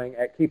Johnny doing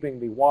at keeping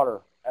the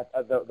water,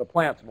 the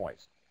plants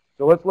moist.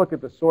 So let's look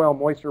at the soil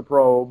moisture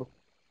probe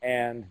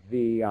and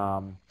the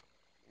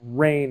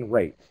rain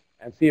rate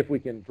and see if we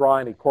can draw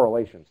any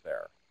correlations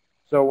there.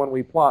 So when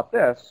we plot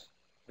this,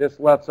 this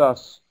lets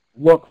us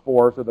look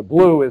for, so the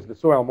blue is the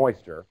soil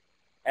moisture.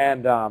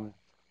 And,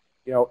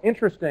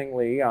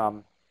 interestingly,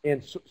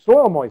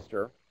 soil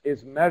moisture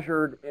is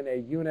measured in a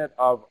unit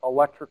of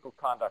electrical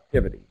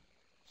conductivity.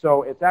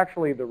 So it's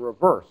actually the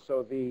reverse.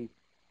 So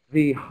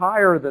the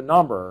higher the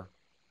number,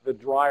 the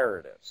drier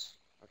it is.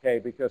 Okay,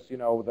 because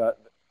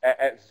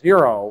at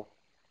 0,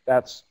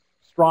 that's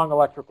strong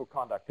electrical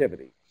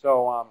conductivity.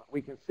 So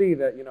we can see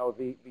that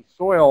the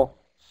soil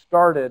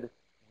started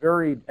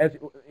very, as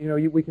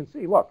we can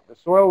see. Look, the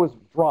soil was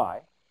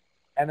dry,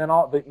 and then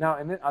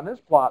on this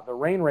plot, the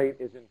rain rate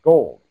is in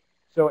gold.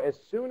 So as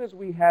soon as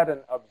we had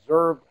an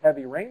observed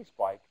heavy rain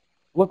spike,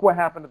 look what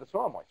happened to the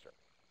soil moisture.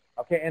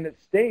 Okay, and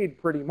it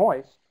stayed pretty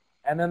moist,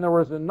 and then there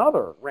was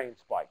another rain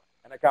spike,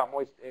 and it got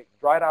moist. It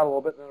dried out a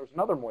little bit, and then there was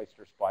another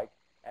moisture spike,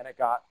 and it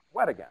got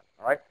wet again.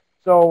 All right.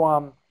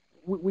 So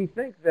we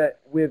think that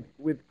with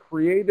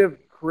creative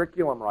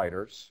curriculum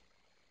writers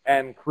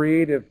and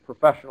creative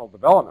professional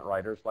development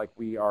writers, like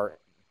we are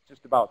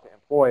just about to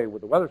employ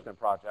with the WeatherSTEM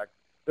project,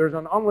 there's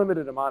an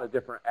unlimited amount of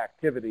different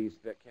activities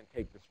that can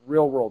take this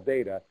real-world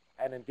data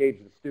and engage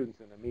the students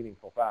in a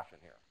meaningful fashion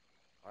here.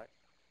 All right.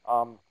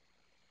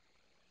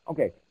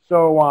 Okay,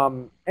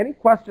 so any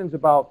questions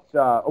about,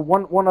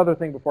 one other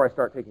thing before I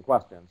start taking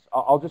questions.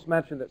 I'll just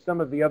mention that some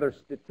of the other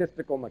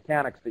statistical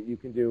mechanics that you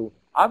can do,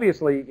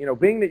 obviously,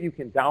 being that you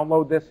can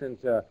download this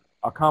into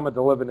a comma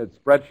delimited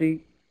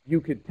spreadsheet, you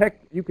could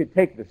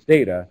take this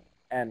data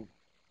and,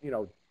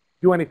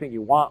 do anything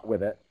you want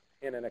with it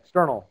in an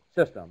external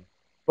system.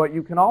 But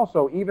you can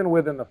also, even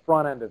within the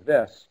front end of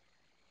this,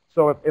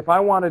 so if I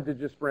wanted to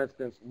just, for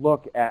instance,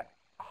 look at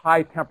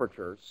high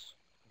temperatures,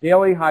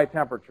 daily high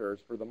temperatures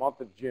for the month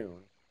of June,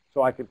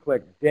 so I could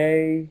click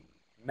day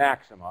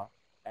maxima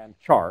and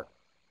chart.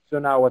 So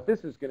now what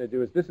this is going to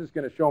do is this is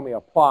going to show me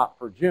a plot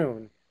for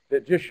June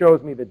that just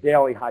shows me the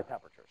daily high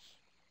temperatures.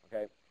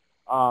 Okay,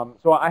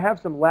 so I have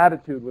some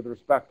latitude with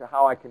respect to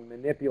how I can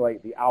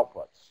manipulate the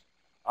outputs.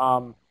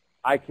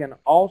 I can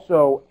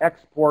also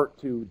export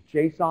to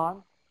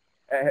JSON.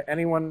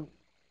 Everyone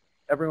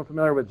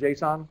familiar with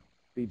JSON,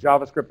 the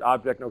JavaScript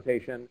object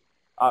notation?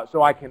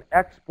 So I can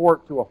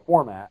export to a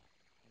format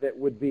that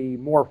would be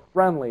more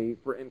friendly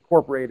for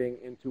incorporating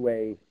into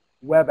a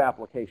web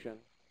application.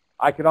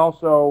 I could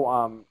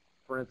also,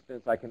 for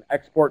instance, I can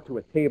export to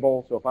a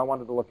table. So if I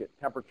wanted to look at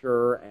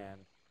temperature and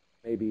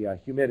maybe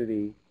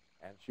humidity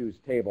and choose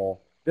table,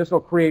 this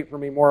will create for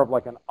me more of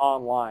like an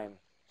online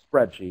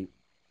spreadsheet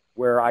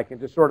where I can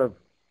just sort of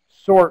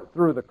sort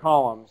through the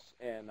columns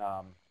in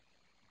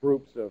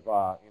groups of,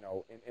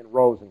 in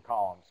rows and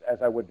columns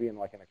as I would be in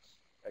like an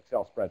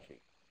Excel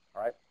spreadsheet.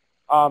 All right.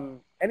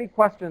 Any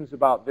questions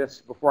about this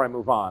before I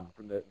move on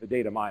from the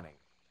data mining?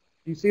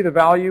 Do you see the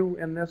value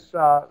in this,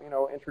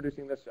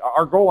 introducing this?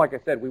 Our goal, like I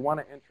said, we want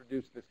to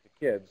introduce this to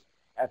kids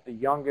at the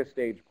youngest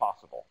age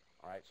possible.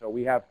 All right, so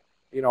we have,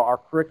 our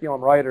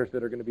curriculum writers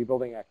that are going to be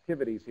building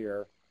activities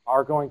here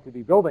are going to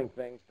be building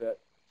things that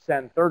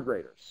send third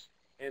graders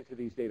into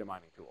these data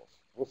mining tools.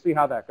 We'll see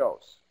how that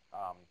goes.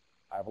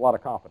 I have a lot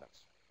of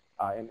confidence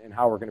in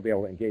how we're going to be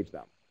able to engage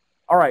them.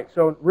 All right,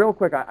 so real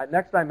quick,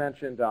 next I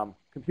mentioned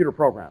computer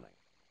programming.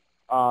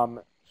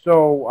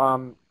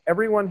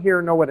 Everyone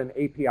here know what an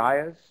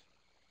API is?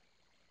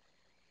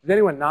 Does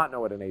anyone not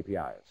know what an API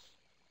is?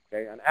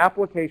 Okay, an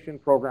application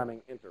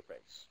programming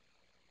interface.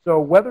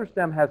 So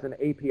WeatherSTEM has an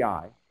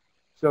API.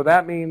 So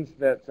that means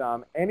that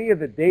any of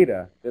the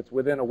data that's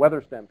within a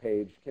WeatherSTEM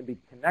page can be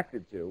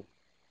connected to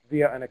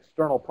via an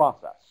external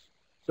process.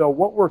 So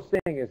what we're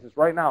seeing is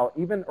right now,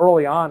 even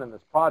early on in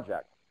this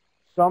project,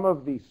 some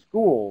of the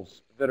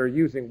schools that are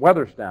using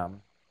WeatherSTEM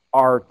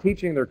are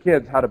teaching their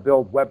kids how to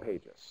build web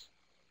pages.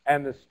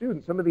 And the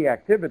students, some of the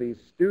activities,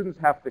 students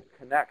have to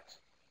connect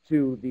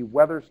to the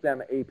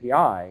WeatherSTEM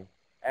API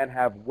and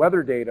have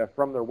weather data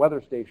from their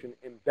weather station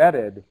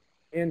embedded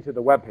into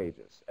the web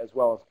pages, as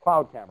well as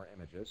cloud camera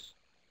images.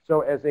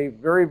 So as a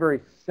very, very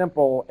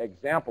simple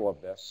example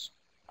of this,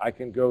 I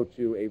can go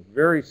to a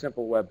very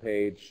simple web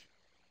page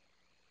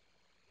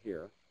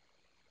here,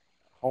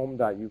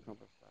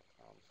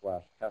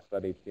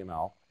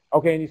 home.ucompass.com/test.html.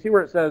 Okay, and you see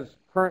where it says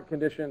current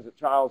conditions at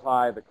Child's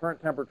High, the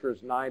current temperature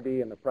is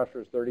 90 and the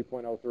pressure is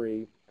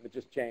 30.03, and it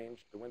just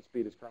changed. The wind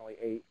speed is currently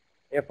 8.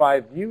 If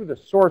I view the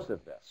source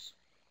of this,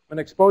 I'm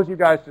going to expose you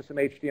guys to some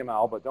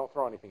HTML, but don't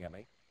throw anything at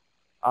me.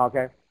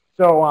 Okay,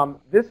 so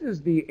this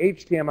is the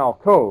HTML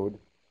code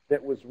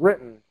that was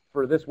written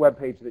for this web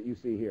page that you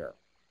see here.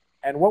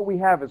 And what we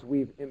have is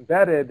we've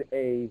embedded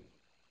a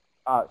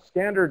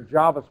standard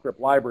JavaScript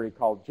library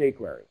called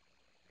jQuery.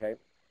 Okay.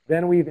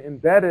 Then we've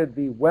embedded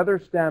the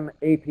WeatherSTEM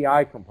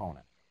API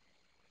component.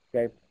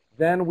 Okay.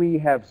 Then we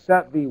have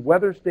set the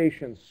weather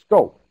station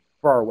scope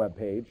for our web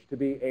page to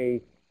be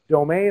a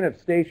domain of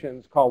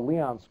stations called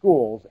Leon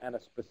Schools and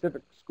a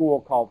specific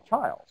school called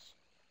Childs.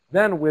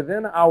 Then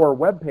within our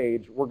web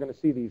page, we're going to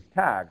see these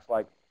tags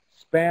like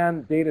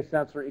span data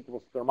sensor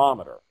equals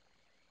thermometer.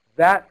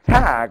 That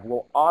tag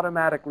will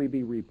automatically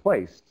be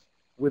replaced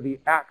with the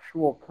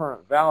actual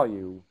current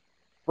value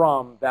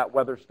from that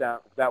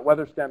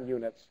WeatherSTEM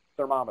unit's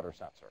thermometer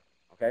sensor.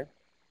 Okay,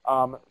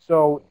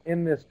 so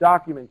in this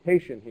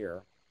documentation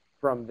here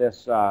from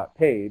this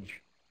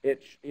page,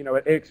 it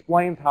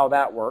explains how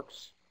that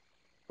works,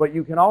 but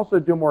you can also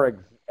do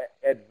more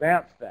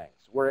advanced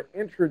things where it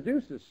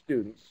introduces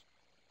students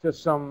to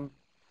some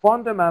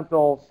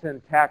fundamental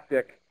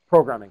syntactic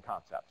programming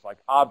concepts like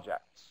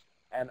objects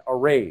and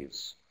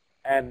arrays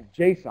and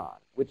JSON,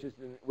 which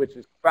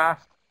is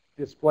fast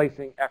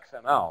displacing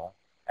XML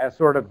as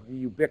sort of the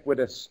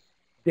ubiquitous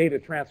data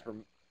transfer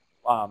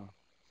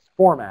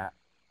format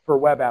for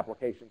web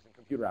applications and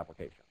computer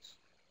applications.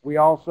 We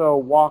also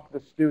walk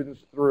the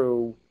students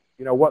through,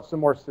 what some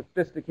more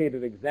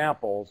sophisticated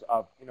examples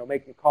of,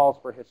 making calls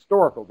for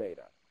historical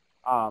data.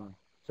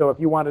 So if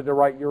you wanted to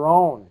write your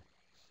own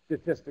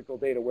statistical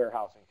data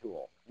warehousing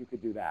tool, you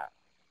could do that.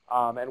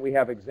 And we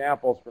have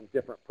examples from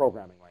different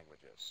programming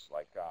languages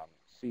like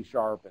C#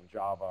 and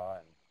Java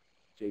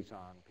and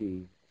JSON,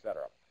 P,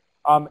 etc.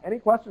 Any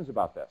questions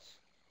about this?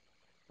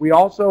 We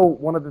also,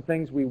 one of the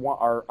things we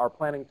are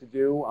planning to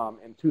do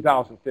in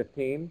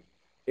 2015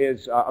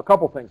 is, a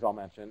couple things I'll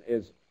mention,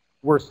 is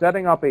we're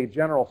setting up a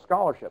general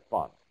scholarship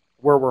fund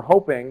where we're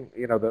hoping,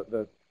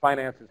 the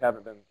finances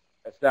haven't been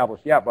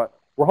established yet, but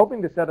we're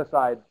hoping to set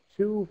aside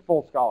 2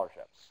 full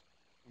scholarships.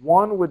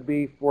 One would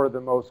be for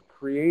the most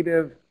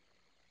creative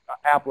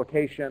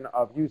application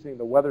of using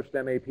the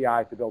WeatherSTEM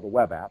API to build a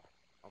web app,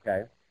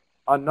 okay?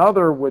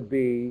 Another would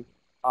be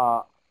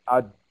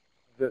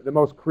the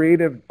most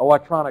creative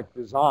electronic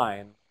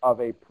design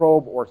of a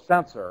probe or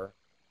sensor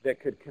that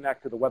could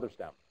connect to the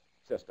WeatherSTEM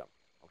system,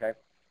 okay?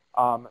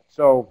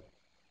 So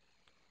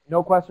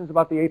no questions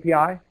about the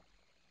API?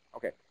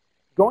 Okay.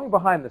 Going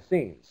behind the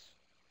scenes.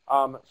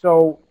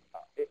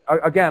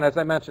 Again, as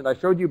I mentioned, I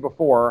showed you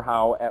before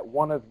how at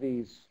one of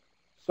these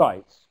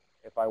sites,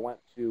 if I went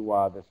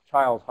to this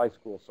Child's High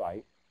School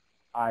site,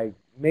 I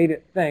made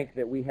it think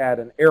that we had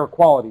an air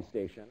quality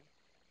station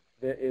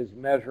that is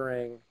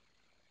measuring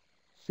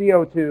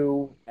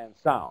CO2 and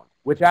sound,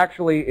 which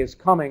actually is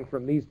coming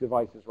from these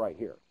devices right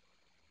here.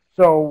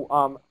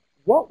 So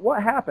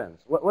what happens?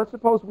 Let's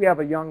suppose we have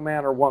a young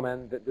man or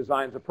woman that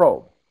designs a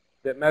probe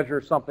that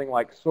measures something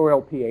like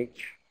soil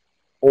pH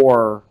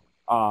or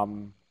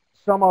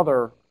some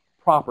other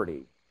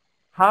property.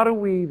 How do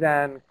we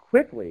then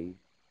quickly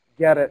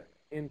get it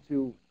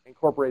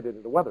incorporated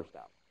into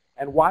WeatherSTEM?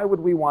 And why would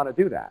we want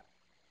to do that?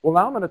 Well,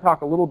 now I'm going to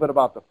talk a little bit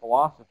about the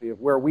philosophy of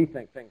where we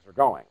think things are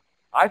going.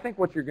 I think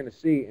what you're going to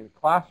see in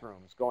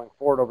classrooms going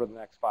forward over the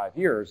next 5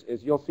 years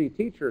is you'll see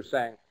teachers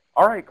saying,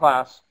 all right,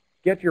 class,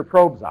 get your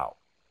probes out,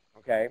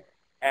 okay?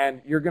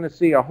 And you're going to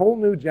see a whole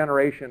new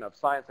generation of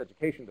science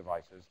education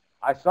devices.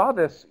 I saw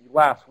this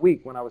last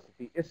week when I was at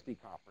the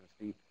ISTE conference,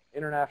 the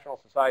International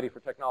Society for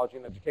Technology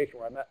and Education,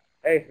 where I met,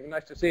 hey,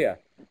 nice to see you.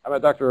 I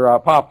met Dr.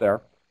 Pop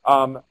there.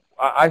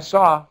 I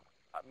saw,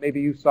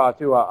 maybe you saw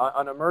too,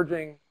 an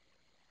emerging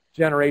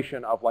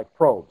generation of like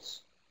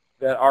probes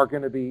that are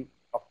going to be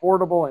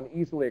affordable and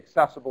easily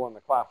accessible in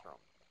the classroom.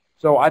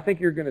 So I think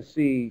you're going to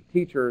see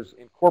teachers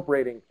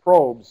incorporating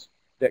probes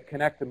that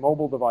connect to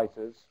mobile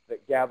devices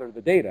that gather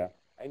the data,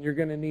 and you're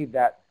going to need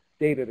that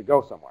data to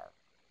go somewhere.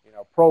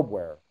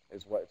 Probeware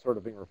is what it's sort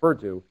of being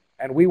referred to,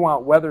 and we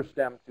want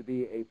WeatherSTEM to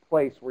be a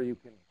place where you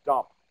can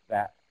dump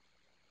that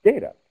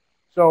data.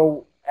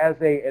 So as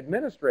an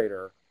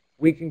administrator,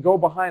 we can go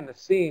behind the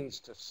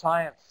scenes to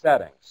science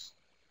settings,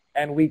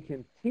 and we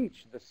can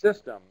teach the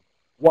system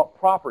what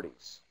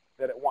properties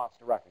that it wants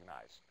to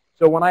recognize.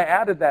 So when I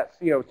added that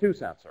CO2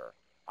 sensor,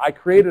 I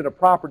created a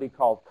property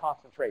called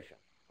concentration.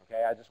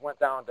 Okay, I just went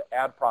down to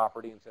add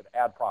property and said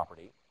add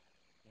property.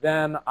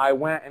 Then I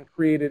went and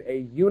created a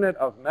unit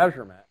of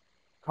measurement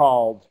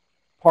called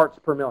parts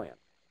per million,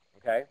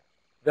 okay,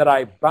 that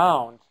I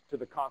bound to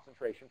the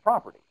concentration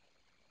property.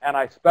 And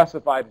I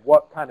specified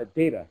what kind of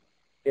data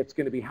it's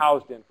going to be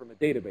housed in from a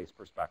database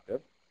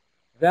perspective.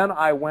 Then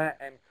I went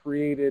and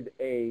created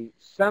a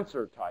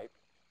sensor type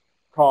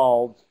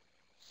called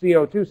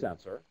CO2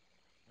 sensor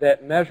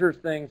that measures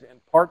things in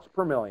parts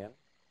per million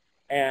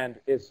and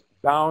is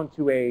bound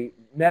to a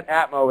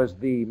NetAtmo as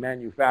the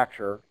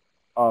manufacturer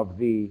of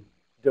the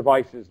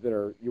devices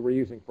that you were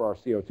using for our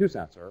CO2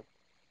 sensor.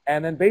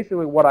 And then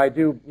basically what I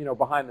do,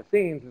 behind the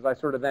scenes is I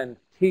sort of then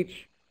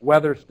teach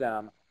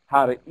WeatherSTEM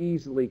how to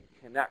easily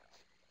connect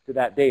to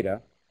that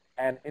data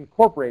and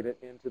incorporate it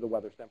into the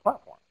WeatherSTEM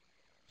platform.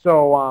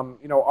 So,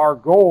 our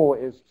goal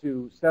is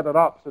to set it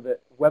up so that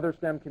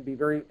WeatherSTEM can be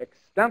very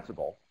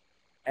extensible,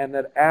 and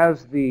that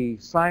as the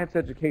science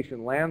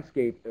education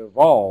landscape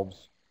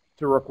evolves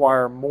to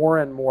require more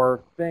and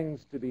more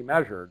things to be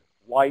measured,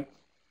 light,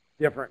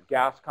 different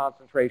gas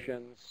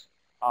concentrations,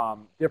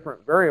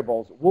 different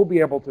variables, we'll be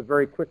able to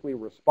very quickly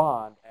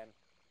respond and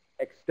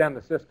extend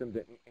the system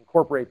to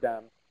incorporate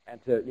them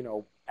and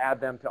to add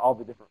them to all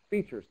the different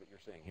features that you're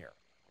seeing here.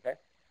 Okay.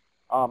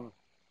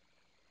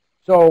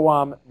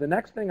 So the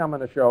next thing I'm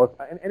going to show,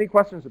 any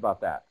questions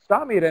about that?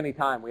 Stop me at any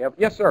time.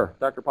 Yes, sir,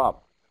 Dr.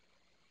 Pop.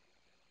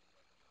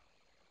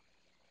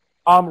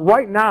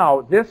 Right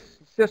now, this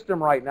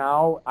system right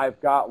now, I've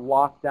got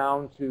locked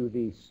down to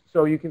these.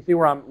 So you can see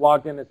where I'm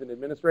logged in as an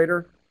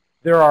administrator.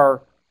 There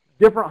are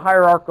different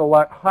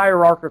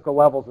hierarchical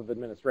levels of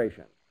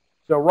administration.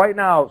 So right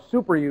now,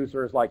 super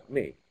user is like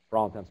me, for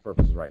all intents and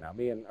purposes right now,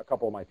 me and a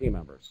couple of my team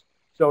members.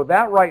 So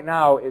that right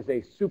now is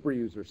a super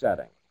user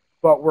setting.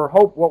 But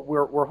what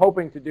we're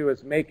hoping to do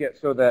is make it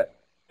so that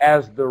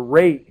as the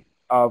rate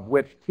of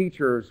which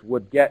teachers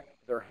would get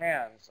their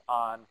hands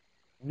on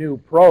new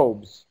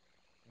probes,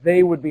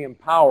 they would be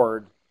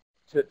empowered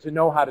to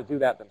know how to do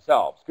that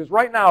themselves. Because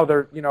right now,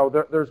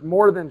 there's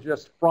more than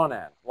just front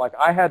end. Like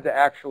I had to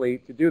actually,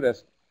 to do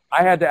this,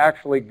 I had to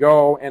actually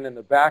go and in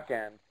the back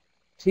end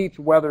teach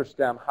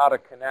WeatherSTEM how to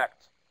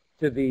connect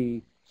to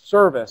the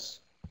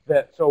service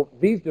that, so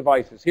these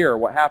devices here,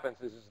 what happens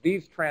is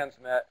these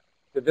transmit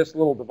to this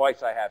little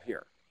device I have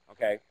here,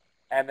 okay?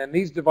 And then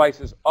these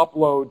devices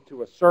upload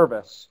to a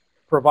service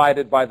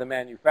provided by the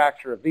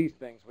manufacturer of these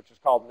things, which is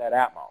called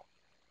NetAtmo.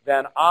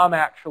 Then I'm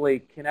actually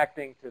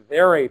connecting to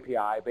their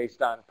API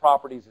based on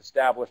properties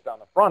established on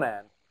the front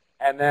end,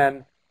 and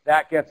then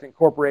that gets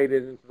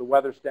incorporated into the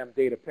WeatherSTEM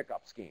data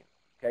pickup scheme.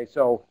 Okay,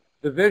 so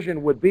the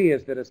vision would be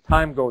is that as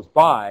time goes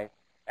by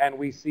and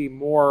we see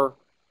more,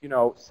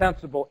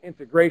 sensible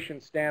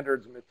integration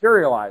standards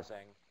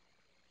materializing,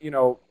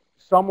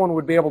 someone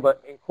would be able to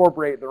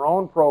incorporate their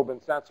own probe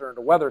and sensor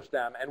into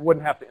WeatherSTEM and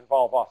wouldn't have to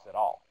involve us at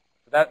all.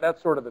 So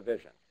that's sort of the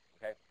vision.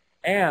 Okay,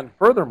 and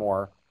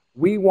furthermore,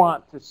 we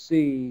want to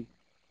see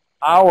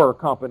our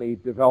company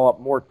develop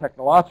more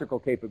technological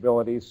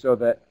capabilities so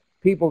that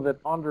people that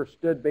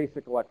understood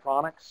basic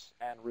electronics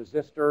and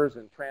resistors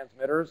and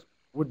transmitters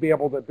would be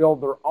able to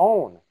build their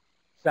own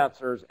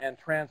sensors and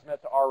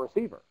transmit to our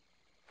receiver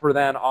for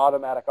then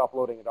automatic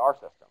uploading into our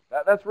system.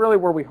 That's really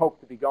where we hope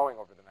to be going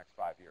over the next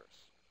 5 years.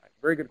 Right,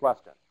 very good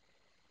question.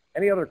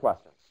 Any other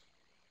questions?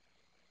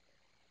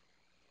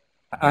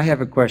 I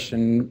have a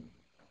question.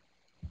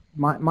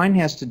 Mine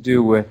has to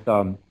do with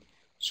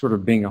sort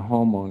of being a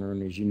homeowner,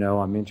 and as you know,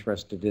 I'm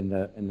interested in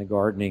the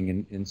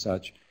gardening and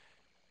such.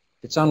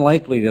 It's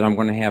unlikely that I'm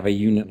going to have a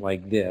unit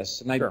like this,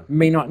 and I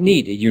may not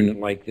need a unit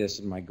like this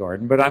in my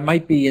garden, but I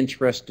might be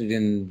interested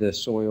in the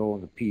soil,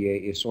 the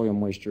pH, soil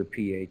moisture,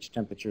 pH,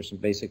 temperature, some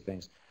basic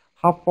things.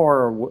 How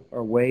far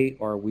away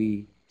are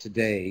we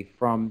today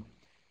from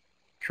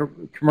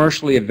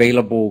commercially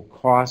available,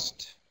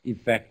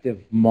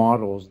 cost-effective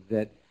models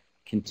that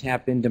can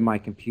tap into my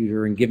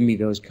computer and give me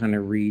those kind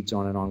of reads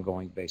on an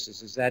ongoing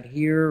basis? Is that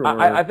here? Or?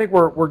 I think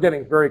we're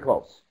getting very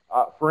close.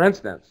 For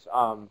instance,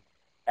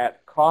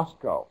 at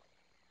Costco,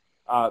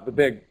 the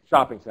big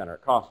shopping center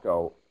at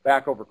Costco,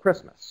 back over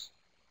Christmas,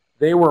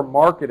 they were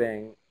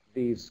marketing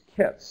these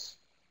kits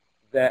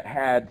that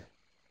had,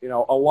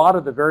 a lot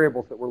of the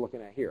variables that we're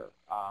looking at here.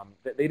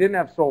 They didn't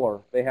have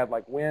solar. They had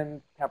like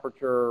wind,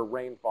 temperature,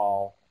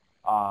 rainfall,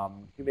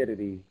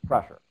 humidity,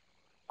 pressure,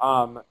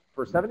 for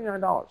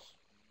 $79.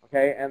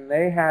 Okay, and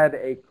they had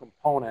a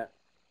component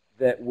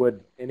that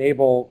would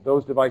enable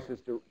those devices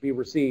to be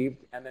received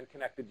and then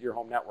connected to your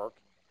home network,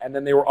 and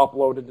then they were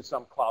uploaded to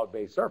some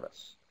cloud-based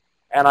service.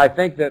 And I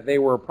think that they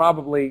were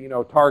probably,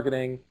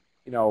 targeting,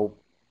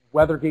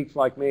 weather geeks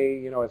like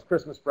me, as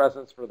Christmas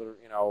presents for their,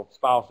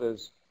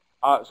 spouses.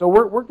 So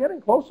we're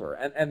getting closer.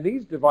 And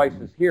these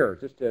devices here,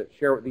 just to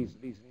share with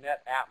these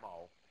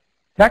NetAtmo,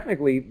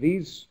 technically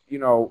these,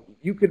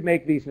 you could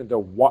make these into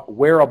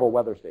wearable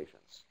weather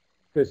stations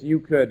because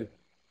you could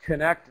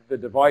connect the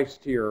device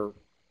to your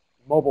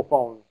mobile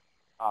phone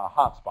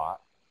hotspot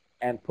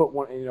and put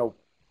one,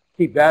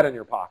 keep that in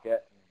your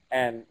pocket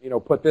and,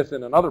 put this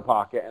in another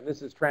pocket, and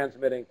this is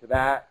transmitting to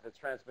that's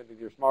transmitting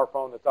to your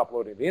smartphone that's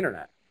uploading to the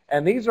internet.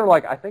 And these are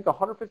like, I think,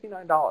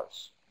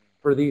 $159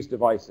 for these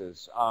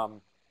devices.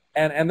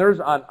 And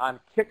there's on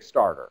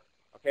Kickstarter.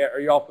 Okay,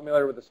 are you all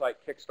familiar with the site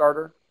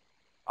Kickstarter?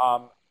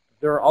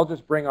 I'll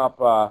just bring up,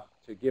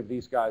 to give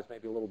these guys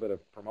maybe a little bit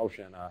of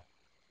promotion,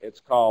 it's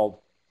called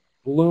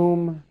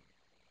bloomsky.com,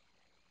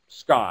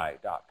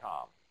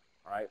 all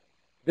right?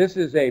 This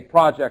is a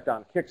project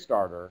on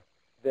Kickstarter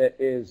that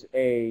is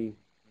a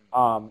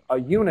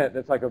unit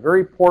that's like a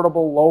very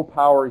portable,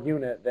 low-power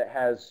unit that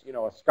has,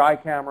 a sky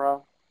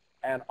camera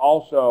and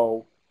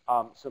also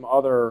some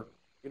other,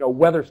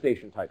 weather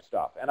station type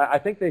stuff. And I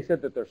think they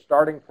said that their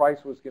starting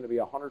price was going to be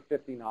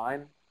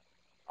 $159.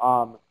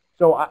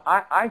 So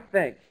I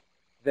think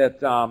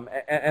that,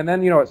 and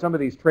then, at some of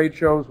these trade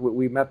shows,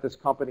 we met this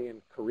company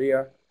in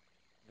Korea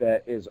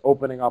that is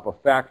opening up a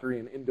factory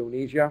in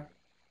Indonesia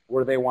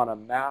where they want to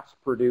mass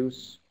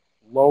produce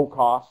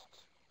low-cost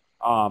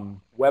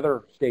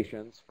weather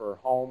stations for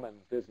home and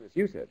business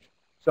usage.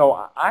 So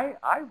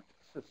I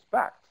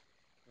suspect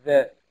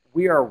that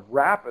we are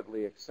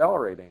rapidly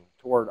accelerating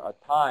toward a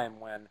time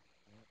when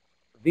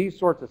these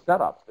sorts of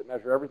setups that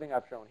measure everything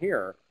I've shown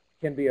here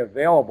can be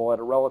available at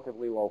a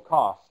relatively low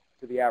cost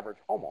to the average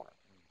homeowner.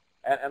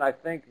 And I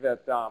think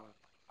that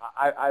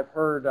I've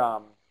heard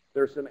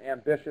there's some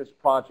ambitious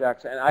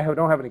projects, and I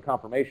don't have any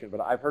confirmation,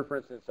 but I've heard, for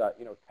instance,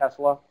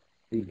 Tesla,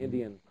 the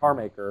Indian car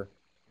maker,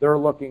 they're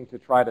looking to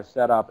try to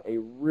set up a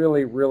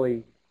really,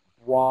 really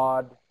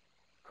broad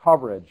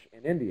coverage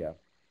in India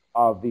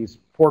of these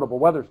portable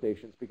weather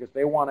stations because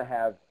they want to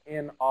have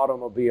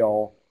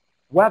in-automobile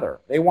weather.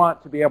 They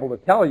want to be able to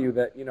tell you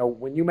that,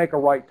 when you make a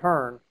right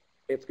turn,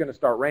 it's going to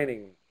start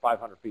raining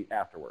 500 feet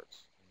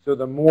afterwards. So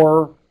the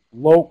more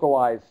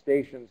localized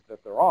stations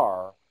that there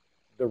are,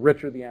 the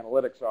richer the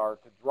analytics are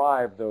to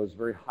drive those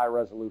very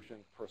high-resolution,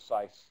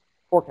 precise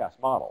forecast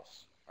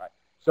models. Right?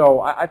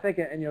 So I think,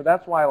 and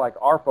that's why like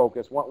our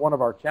focus, one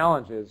of our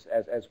challenges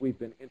as we've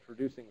been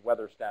introducing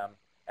WeatherSTEM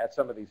at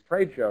some of these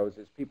trade shows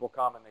is people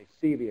come and they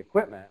see the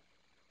equipment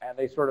and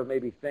they sort of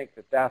maybe think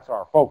that that's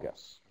our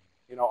focus.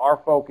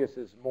 Our focus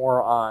is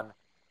more on,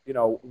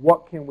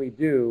 what can we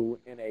do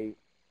in a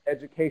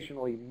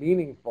educationally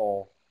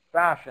meaningful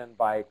fashion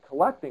by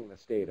collecting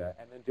this data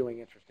and then doing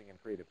interesting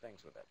and creative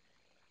things with it.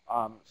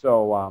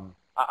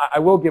 I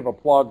will give a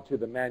plug to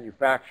the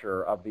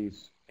manufacturer of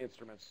these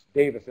instruments,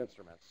 Davis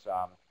Instruments.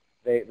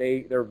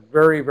 They're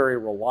very, very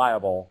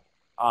reliable.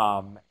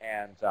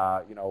 As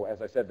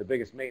I said, the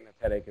biggest maintenance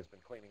headache has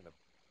been cleaning the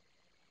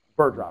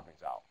bird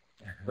droppings out.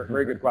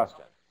 Very good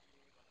question.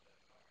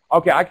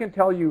 Okay, I can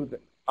tell you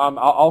that,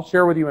 I'll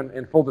share with you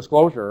in full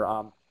disclosure.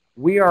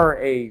 We are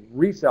a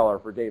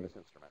reseller for Davis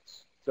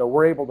Instruments. So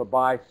we're able to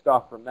buy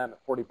stuff from them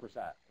at 40%.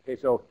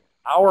 Okay, so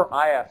our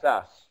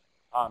ISS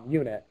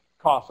unit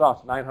costs us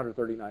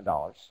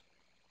 $939.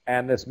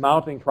 And this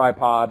mounting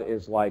tripod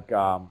is like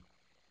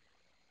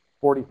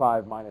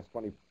 45 minus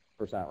 20%,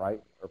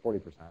 right? Or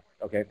 40%,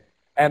 okay.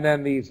 And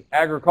then these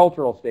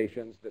agricultural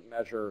stations that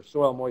measure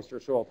soil moisture,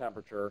 soil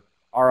temperature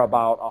are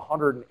about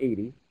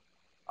 180.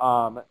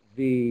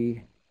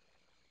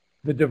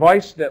 The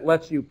device that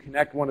lets you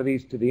connect one of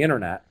these to the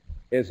internet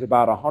is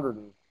about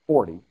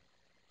 140.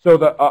 So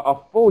a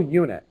full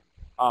unit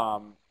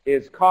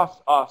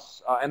costs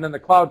us, and then the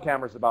cloud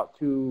camera is about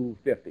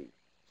 250.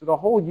 So the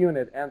whole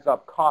unit ends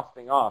up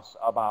costing us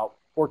about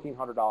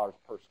 $1,400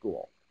 per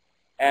school.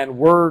 And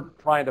we're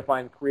trying to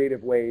find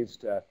creative ways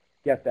to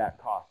get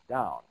that cost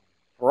down.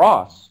 For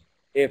us,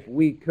 if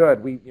we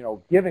could,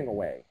 giving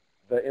away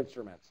the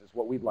instruments is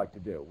what we'd like to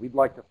do. We'd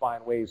like to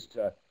find ways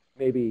to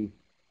maybe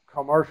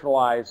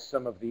commercialize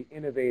some of the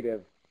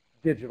innovative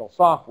digital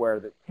software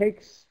that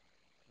takes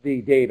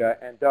the data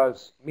and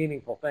does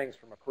meaningful things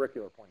from a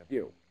curricular point of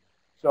view.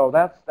 So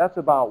that's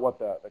about what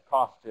the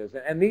cost is.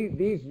 And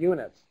these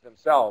units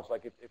themselves,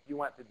 like if you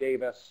went to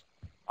Davis,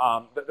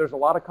 there's a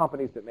lot of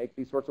companies that make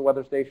these sorts of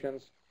weather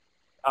stations.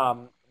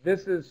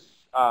 This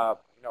is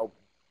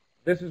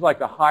like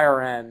the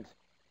higher end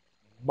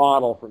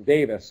model from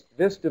Davis.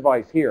 This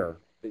device here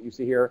that you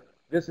see here,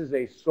 this is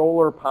a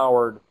solar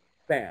powered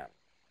fan.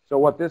 So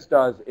what this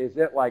does is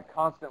it like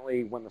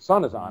constantly, when the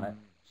sun is on it,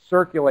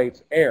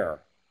 circulates air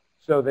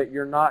so that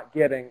you're not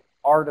getting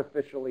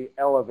artificially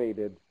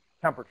elevated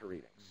temperature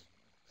readings.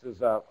 This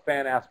is a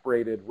fan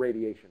aspirated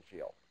radiation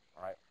shield.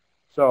 All right.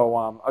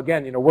 So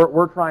again,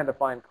 we're trying to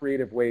find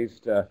creative ways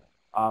to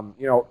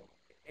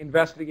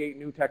investigate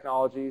new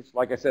technologies.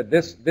 Like I said,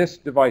 this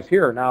device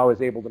here now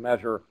is able to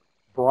measure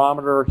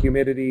barometer,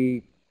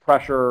 humidity,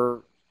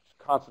 pressure,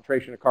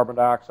 concentration of carbon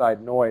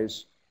dioxide,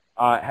 noise.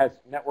 Has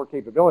network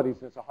capabilities,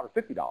 and it's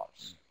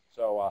 $150.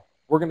 So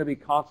we're going to be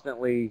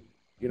constantly,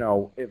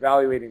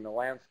 evaluating the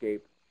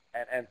landscape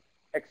and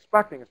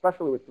expecting,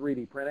 especially with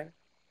 3D printing,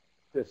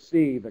 to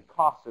see the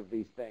cost of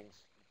these things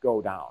go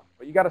down.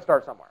 But you got to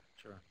start somewhere.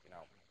 Sure.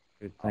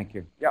 Good. Thank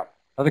you. Yeah.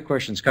 Other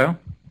questions, Kyle?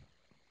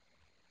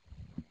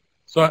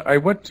 So I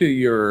went to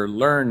your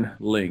Learn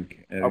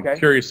link, and Okay. I'm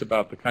curious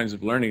about the kinds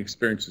of learning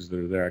experiences that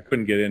are there. I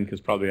couldn't get in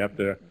because probably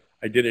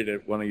I did it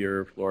at one of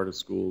your Florida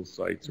school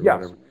sites or Yes.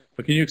 whatever.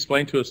 But can you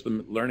explain to us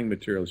the learning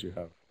materials you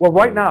have? Well,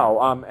 right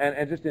now,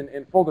 and just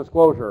in full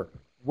disclosure,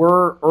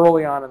 we're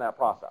early on in that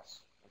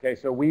process. Okay,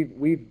 so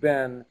we've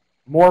been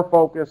more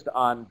focused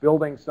on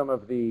building some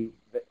of the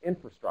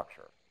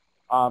infrastructure.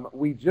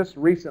 We just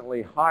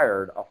recently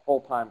hired a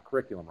full-time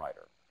curriculum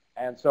writer.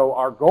 And so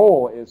our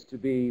goal is to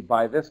be,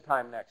 by this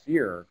time next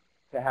year,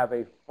 to have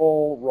a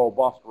full,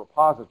 robust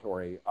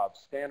repository of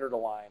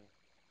standard-aligned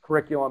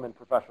curriculum and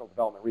professional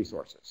development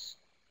resources.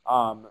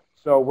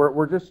 So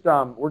we're just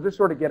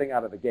sort of getting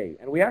out of the gate.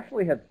 And we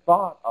actually had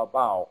thought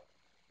about,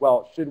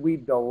 well, should we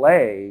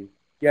delay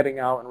getting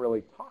out and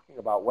really talking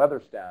about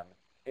WeatherSTEM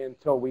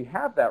until we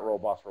have that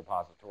robust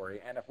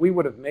repository? And if we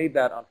would have made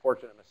that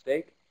unfortunate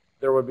mistake,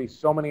 there would be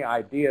so many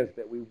ideas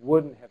that we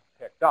wouldn't have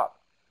picked up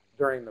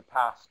during the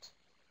past,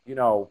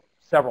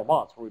 several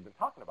months where we've been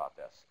talking about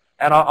this.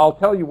 And I'll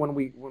tell you when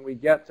we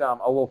get a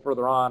little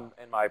further on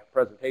in my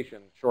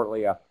presentation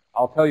shortly,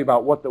 I'll tell you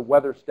about what the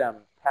WeatherSTEM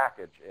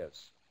package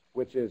is,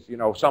 which is,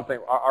 something,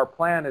 our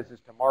plan is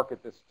to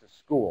market this to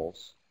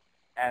schools,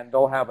 and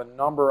they'll have a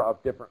number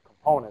of different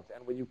components.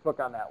 And when you click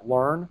on that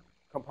Learn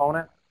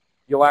component,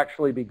 you'll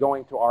actually be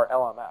going to our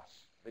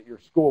LMS that your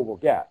school will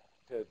get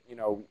to,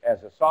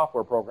 as a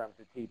software program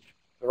to teach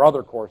their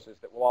other courses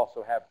that will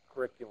also have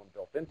curriculum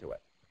built into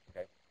it.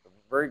 Okay, so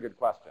very good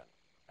question.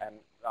 And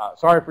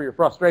sorry for your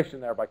frustration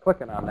there by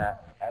clicking on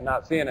that and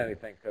not seeing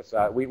anything, because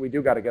we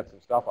do got to get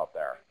some stuff up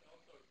there.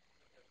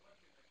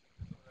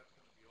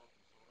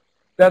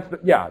 That's the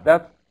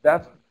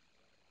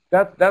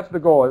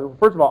goal.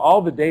 First of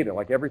all the data,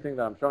 like everything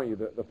that I'm showing you,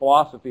 the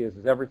philosophy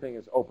is everything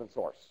is open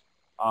source.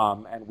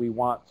 And we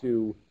want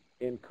to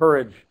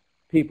encourage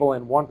people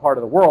in one part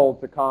of the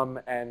world to come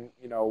and,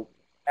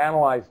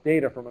 analyze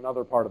data from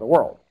another part of the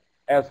world.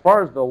 as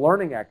far as the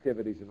learning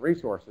activities and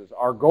resources,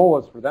 our goal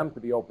is for them to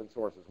be open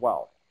source as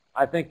well.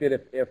 I think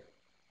that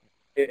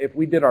if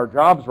we did our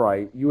jobs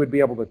right, you would be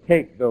able to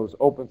take those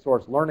open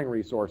source learning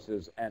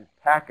resources and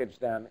package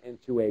them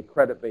into a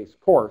credit-based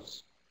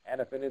course.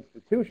 And if an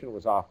institution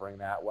was offering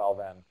that, well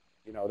then,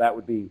 that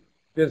would be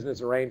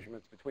business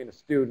arrangements between a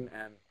student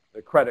and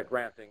the credit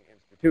granting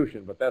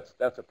institution. But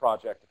that's a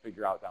project to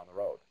figure out down the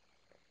road.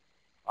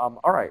 All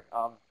right.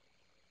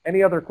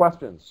 Any other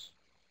questions?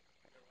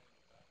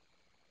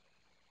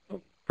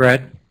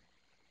 Brad?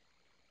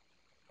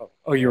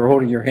 Oh, you were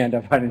holding your hand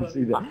up. I didn't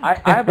see that. I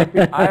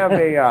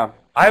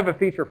have a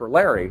feature for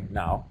Larry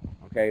now.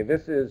 Okay,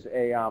 this is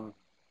a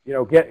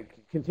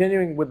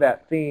continuing with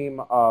that theme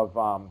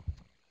of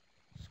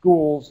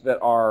schools that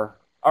are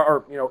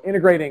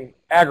integrating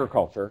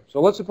agriculture.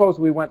 So let's suppose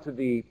we went to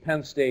the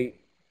Penn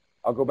State.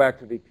 I'll go back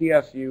to the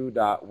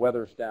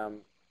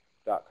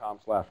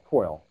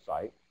psu.weatherstem.com/COIL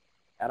site,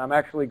 and I'm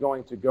actually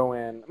going to go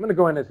in. I'm going to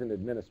go in as an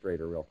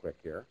administrator real quick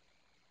here.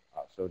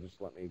 So just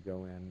let me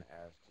go in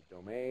as to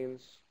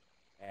domains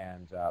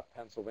and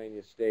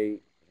Pennsylvania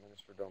State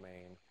administer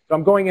domain. So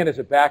I'm going in as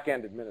a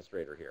back-end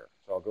administrator here.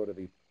 So I'll go to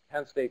the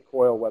Penn State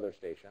COIL weather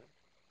station,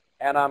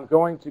 and I'm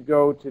going to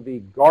go to the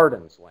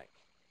gardens link.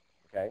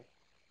 Okay.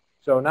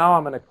 So now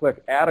I'm going to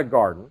click add a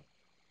garden,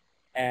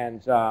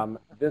 and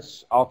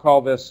I'll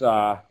call this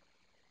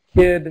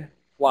kid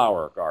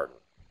flower garden.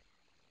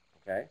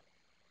 Okay.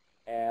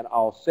 And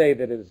I'll say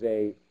that it is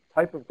a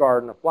type of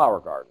garden, a flower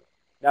garden.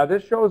 Now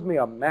this shows me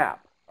a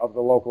map of the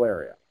local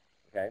area,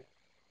 okay?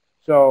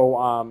 So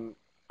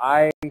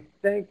I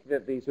think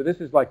that so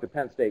this is like the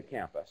Penn State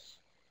campus.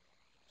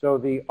 So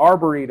the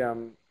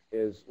Arboretum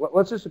is,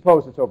 let's just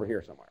suppose it's over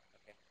here somewhere,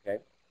 okay?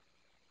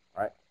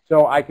 All right,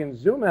 so I can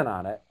zoom in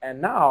on it,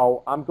 and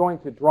now I'm going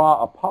to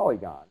draw a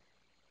polygon,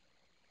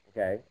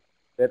 okay,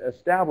 that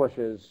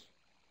establishes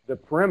the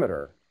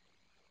perimeter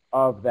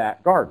of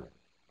that garden,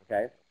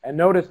 okay? And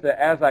notice that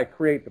as I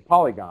create the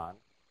polygon,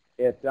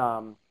 it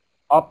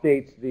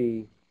updates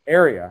the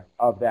area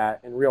of that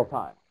in real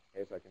time.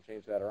 Okay, so I can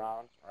change that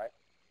around, all right?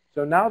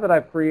 So now that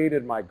I've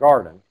created my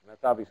garden, and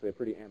that's obviously a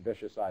pretty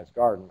ambitious sized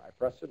garden, I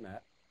press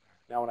submit.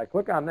 Now when I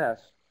click on this,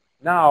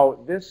 now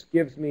this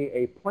gives me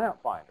a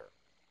plant finder,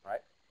 right?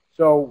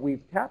 So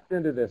we've tapped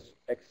into this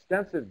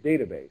extensive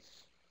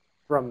database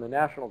from the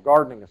National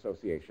Gardening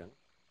Association,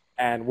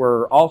 and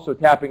we're also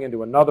tapping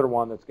into another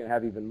one that's going to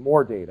have even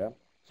more data.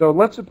 So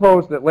let's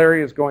suppose that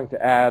Larry is going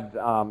to add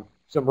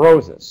some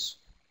roses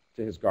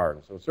to his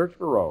garden. So search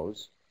for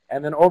rose,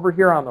 and then over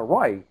here on the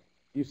right,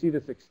 you see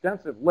this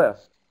extensive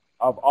list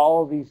of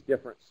all of these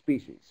different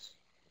species.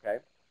 Okay,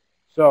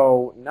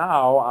 so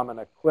now I'm going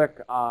to click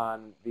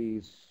on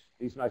these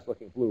nice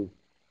looking blue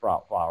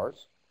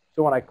flowers.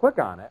 So when I click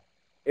on it,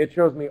 it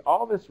shows me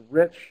all this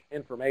rich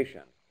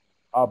information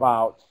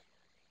about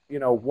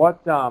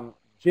what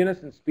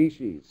genus and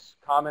species,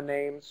 common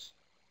names.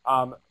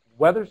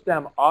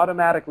 WeatherSTEM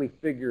automatically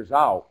figures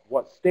out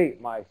what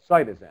state my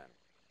site is in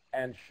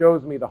and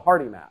shows me the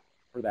hardy map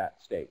for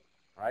that state,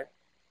 right?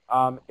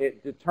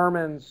 It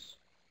determines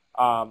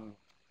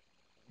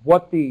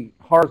what the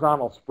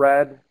horizontal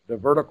spread, the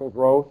vertical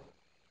growth,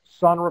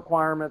 sun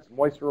requirements,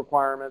 moisture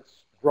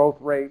requirements, growth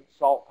rate,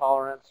 salt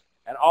tolerance,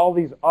 and all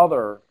these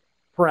other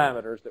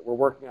parameters that we're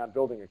working on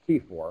building a key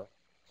for,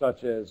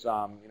 such as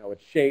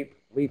its shape,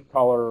 leaf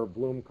color,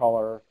 bloom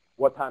color,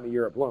 what time of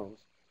year it blooms.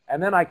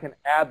 And then I can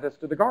add this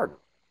to the garden.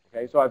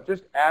 Okay, so I've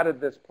just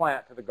added this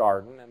plant to the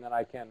garden, and then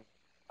I can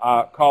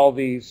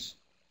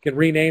can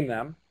rename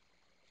them.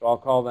 So I'll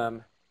call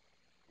them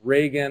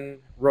Reagan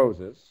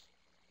roses.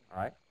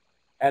 All right.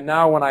 And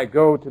now when I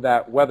go to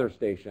that weather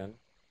station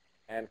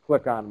and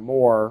click on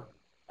more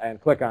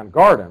and click on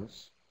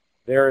gardens,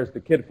 there is the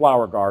kid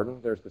flower garden.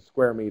 There's the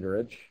square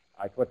meterage.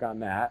 I click on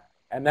that,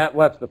 and that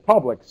lets the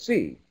public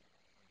see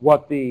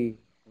what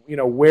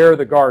where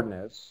the garden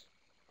is,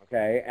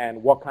 okay,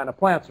 and what kind of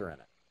plants are in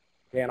it,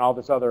 okay, and all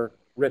this other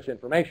rich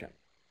information.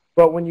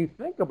 But when you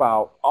think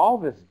about all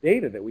this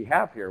data that we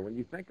have here, when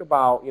you think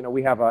about,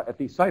 we have at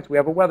these sites, we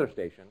have a weather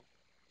station,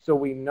 so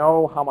we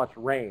know how much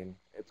rain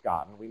it's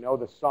gotten. We know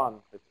the sun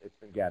it's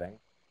been getting.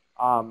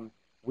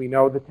 We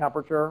know the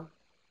temperature.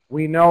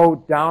 We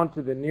know down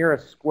to the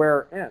nearest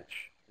square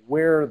inch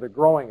where the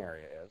growing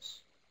area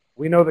is.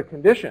 We know the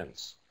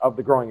conditions of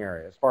the growing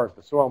area as far as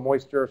the soil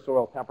moisture,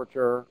 soil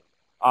temperature.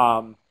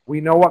 We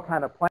know what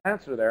kind of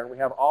plants are there, and we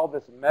have all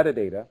this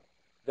metadata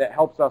that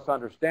helps us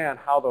understand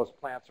how those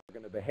plants are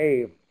going to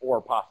behave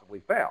or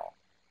possibly fail.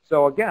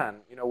 So again,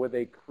 with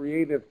a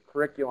creative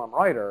curriculum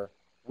writer,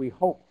 we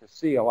hope to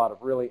see a lot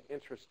of really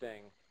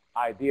interesting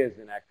ideas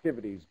and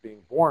activities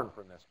being born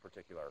from this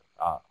particular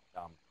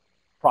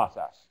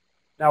process.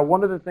 Now,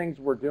 one of the things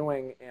we're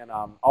doing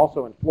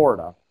also in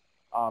Florida,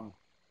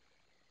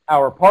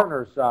 our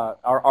partners,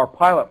 our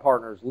pilot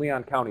partners,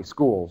 Leon County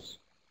Schools,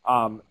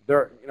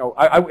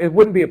 it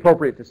wouldn't be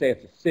appropriate to say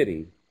it's a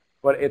city,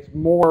 but it's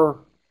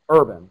more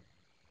urban.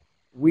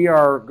 We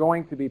are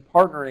going to be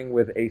partnering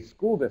with a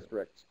school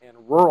district in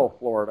rural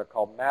Florida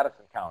called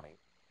Madison County,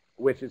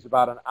 which is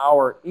about an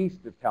hour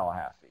east of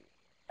Tallahassee.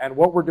 And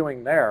what we're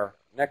doing there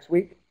next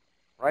week,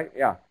 right?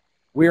 Yeah.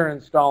 We are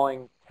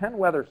installing 10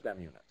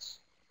 WeatherSTEM units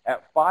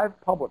at 5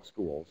 public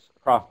schools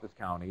across this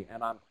county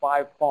and on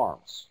 5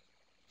 farms.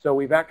 So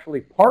we've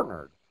actually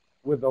partnered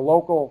with the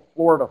local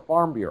Florida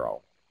Farm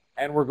Bureau,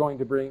 and we're going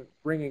to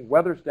bringing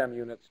WeatherSTEM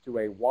units to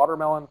a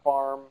watermelon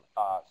farm,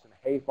 some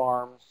hay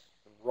farms,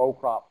 some row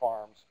crop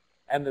farms.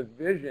 And the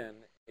vision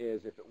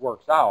is, if it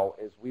works out,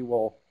 is we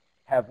will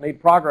have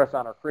made progress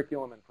on our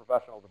curriculum and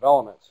professional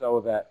development so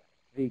that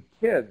the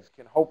kids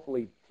can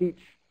hopefully teach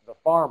the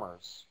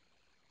farmers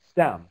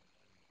STEM,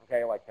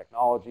 okay, like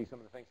technology, some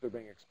of the things they're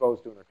being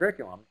exposed to in their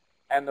curriculum,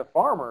 and the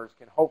farmers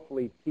can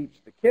hopefully teach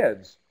the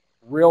kids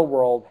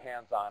real-world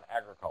hands-on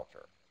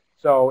agriculture.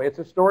 So it's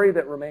a story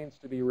that remains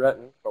to be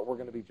written, but we're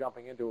going to be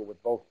jumping into it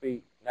with both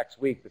feet next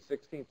week, the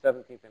 16th,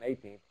 17th, and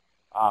 18th.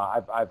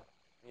 I've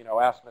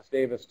asked Ms.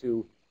 Davis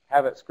to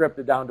have it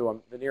scripted down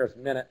to the nearest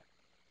minute,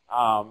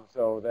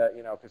 so that,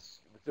 because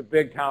it's a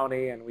big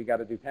county and we got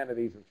to do 10 of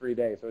these in 3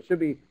 days, so it should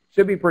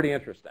be pretty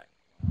interesting.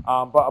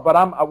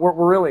 But we're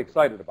really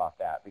excited about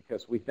that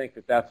because we think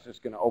that that's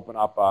just going to open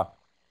up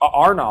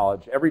our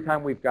knowledge. Every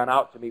time we've gone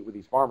out to meet with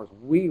these farmers,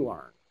 we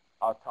learn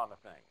a ton of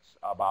things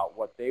about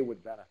what they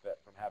would benefit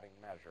from having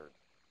measured,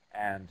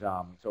 and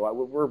so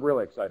we're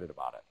really excited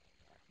about it.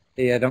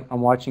 Yeah,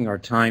 I'm watching our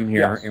time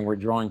here, yes. And we're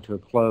drawing to a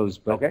close.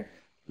 But okay.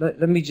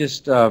 Let me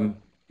just, one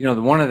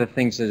of the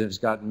things that has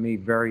gotten me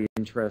very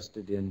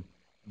interested in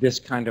this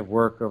kind of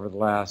work over the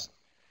last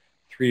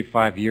 3 to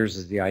 5 years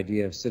is the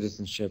idea of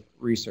citizen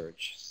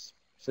research,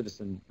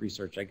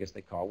 I guess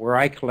they call it, where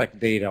I collect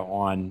data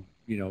on,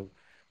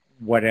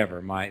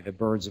 whatever, the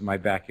birds in my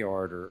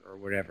backyard or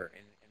whatever,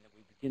 and then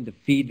we begin to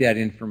feed that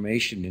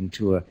information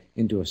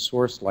into a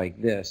source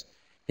like this.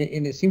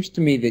 And it seems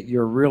to me that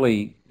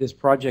this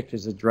project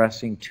is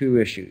addressing 2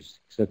 issues.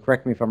 So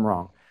correct me if I'm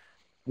wrong.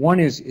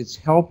 One is it's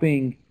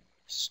helping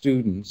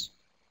students,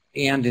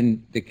 and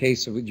in the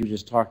case of what you're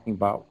just talking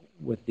about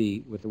with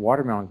the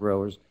watermelon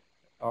growers,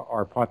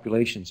 our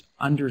populations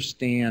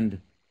understand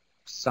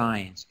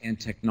science and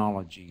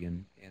technology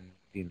and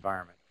the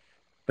environment.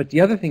 But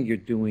the other thing you're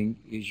doing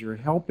is you're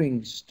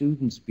helping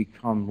students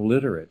become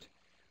literate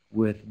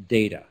with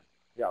data.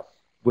 Yes.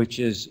 Which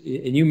is,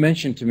 and you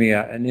mentioned to me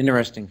an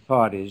interesting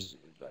thought is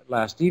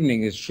last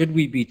evening is, should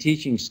we be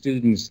teaching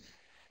students,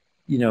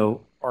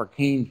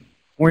 arcane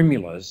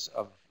formulas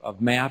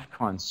of math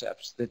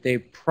concepts that they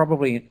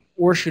probably,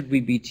 or should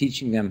we be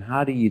teaching them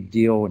how do you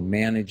deal and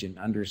manage and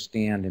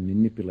understand and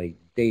manipulate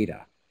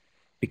data?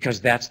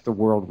 Because that's the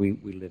world we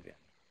live in.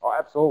 Oh,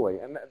 absolutely.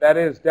 And that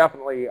is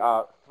definitely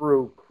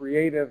through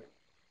creative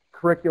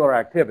curricular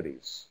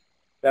activities.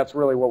 That's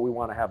really what we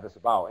want to have this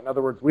about. In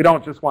other words, we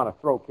don't just want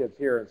to throw kids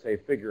here and say,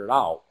 figure it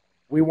out.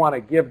 We want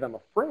to give them a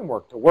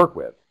framework to work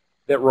with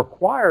that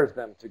requires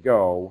them to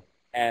go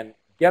and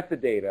get the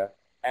data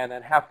and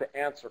then have to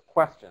answer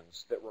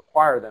questions that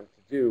require them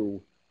to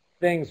do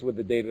things with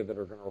the data that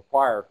are going to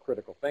require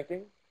critical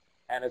thinking,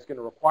 and it's going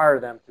to require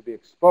them to be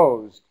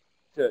exposed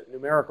to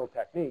numerical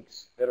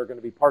techniques that are going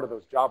to be part of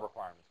those job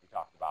requirements we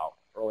talked about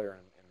earlier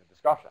in the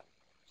discussion.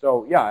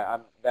 So yeah,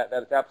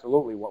 that's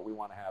absolutely what we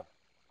want to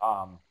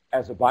have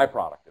as a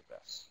byproduct of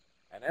this.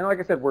 And like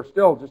I said, we're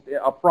still just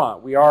up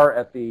front. We are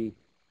at the,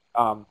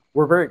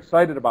 we're very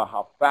excited about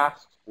how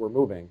fast we're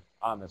moving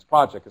on this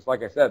project. Because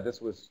like I said,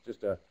 this was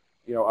just a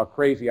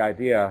crazy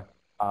idea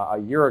a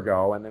year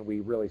ago, and then we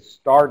really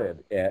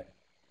started it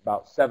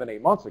about 7,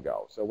 8 months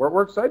ago. So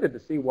we're excited to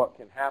see what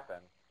can happen,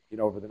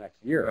 over the next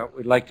year. Well,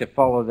 we'd like to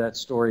follow that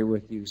story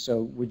with you.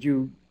 So would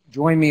you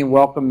join me in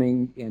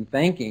welcoming and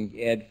thanking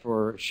Ed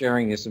for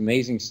sharing this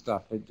amazing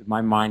stuff?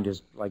 My mind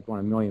is like going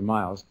a million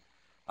miles.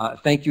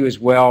 Thank you as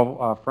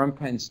well from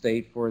Penn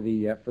State for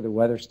the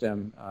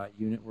WeatherSTEM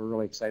unit. We're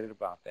really excited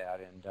about that,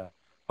 and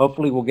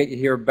hopefully we'll get you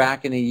here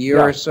back in a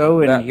year or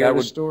so and hear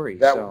the story.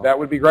 That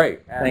would be great.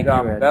 And thank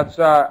you, Ed. That's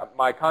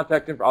my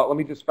contact info. Let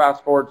me just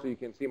fast forward so you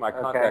can see my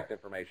contact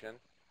information.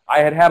 I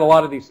had a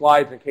lot of these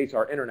slides in case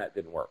our internet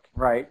didn't work.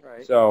 Right.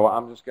 So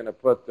I'm just going to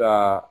put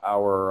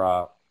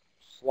our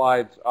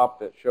slides up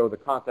that show the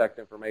contact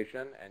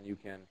information, and you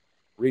can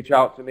reach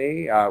out to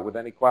me with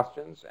any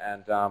questions.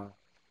 And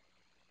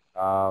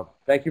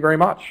thank you very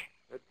much.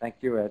 Thank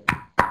you, Ed.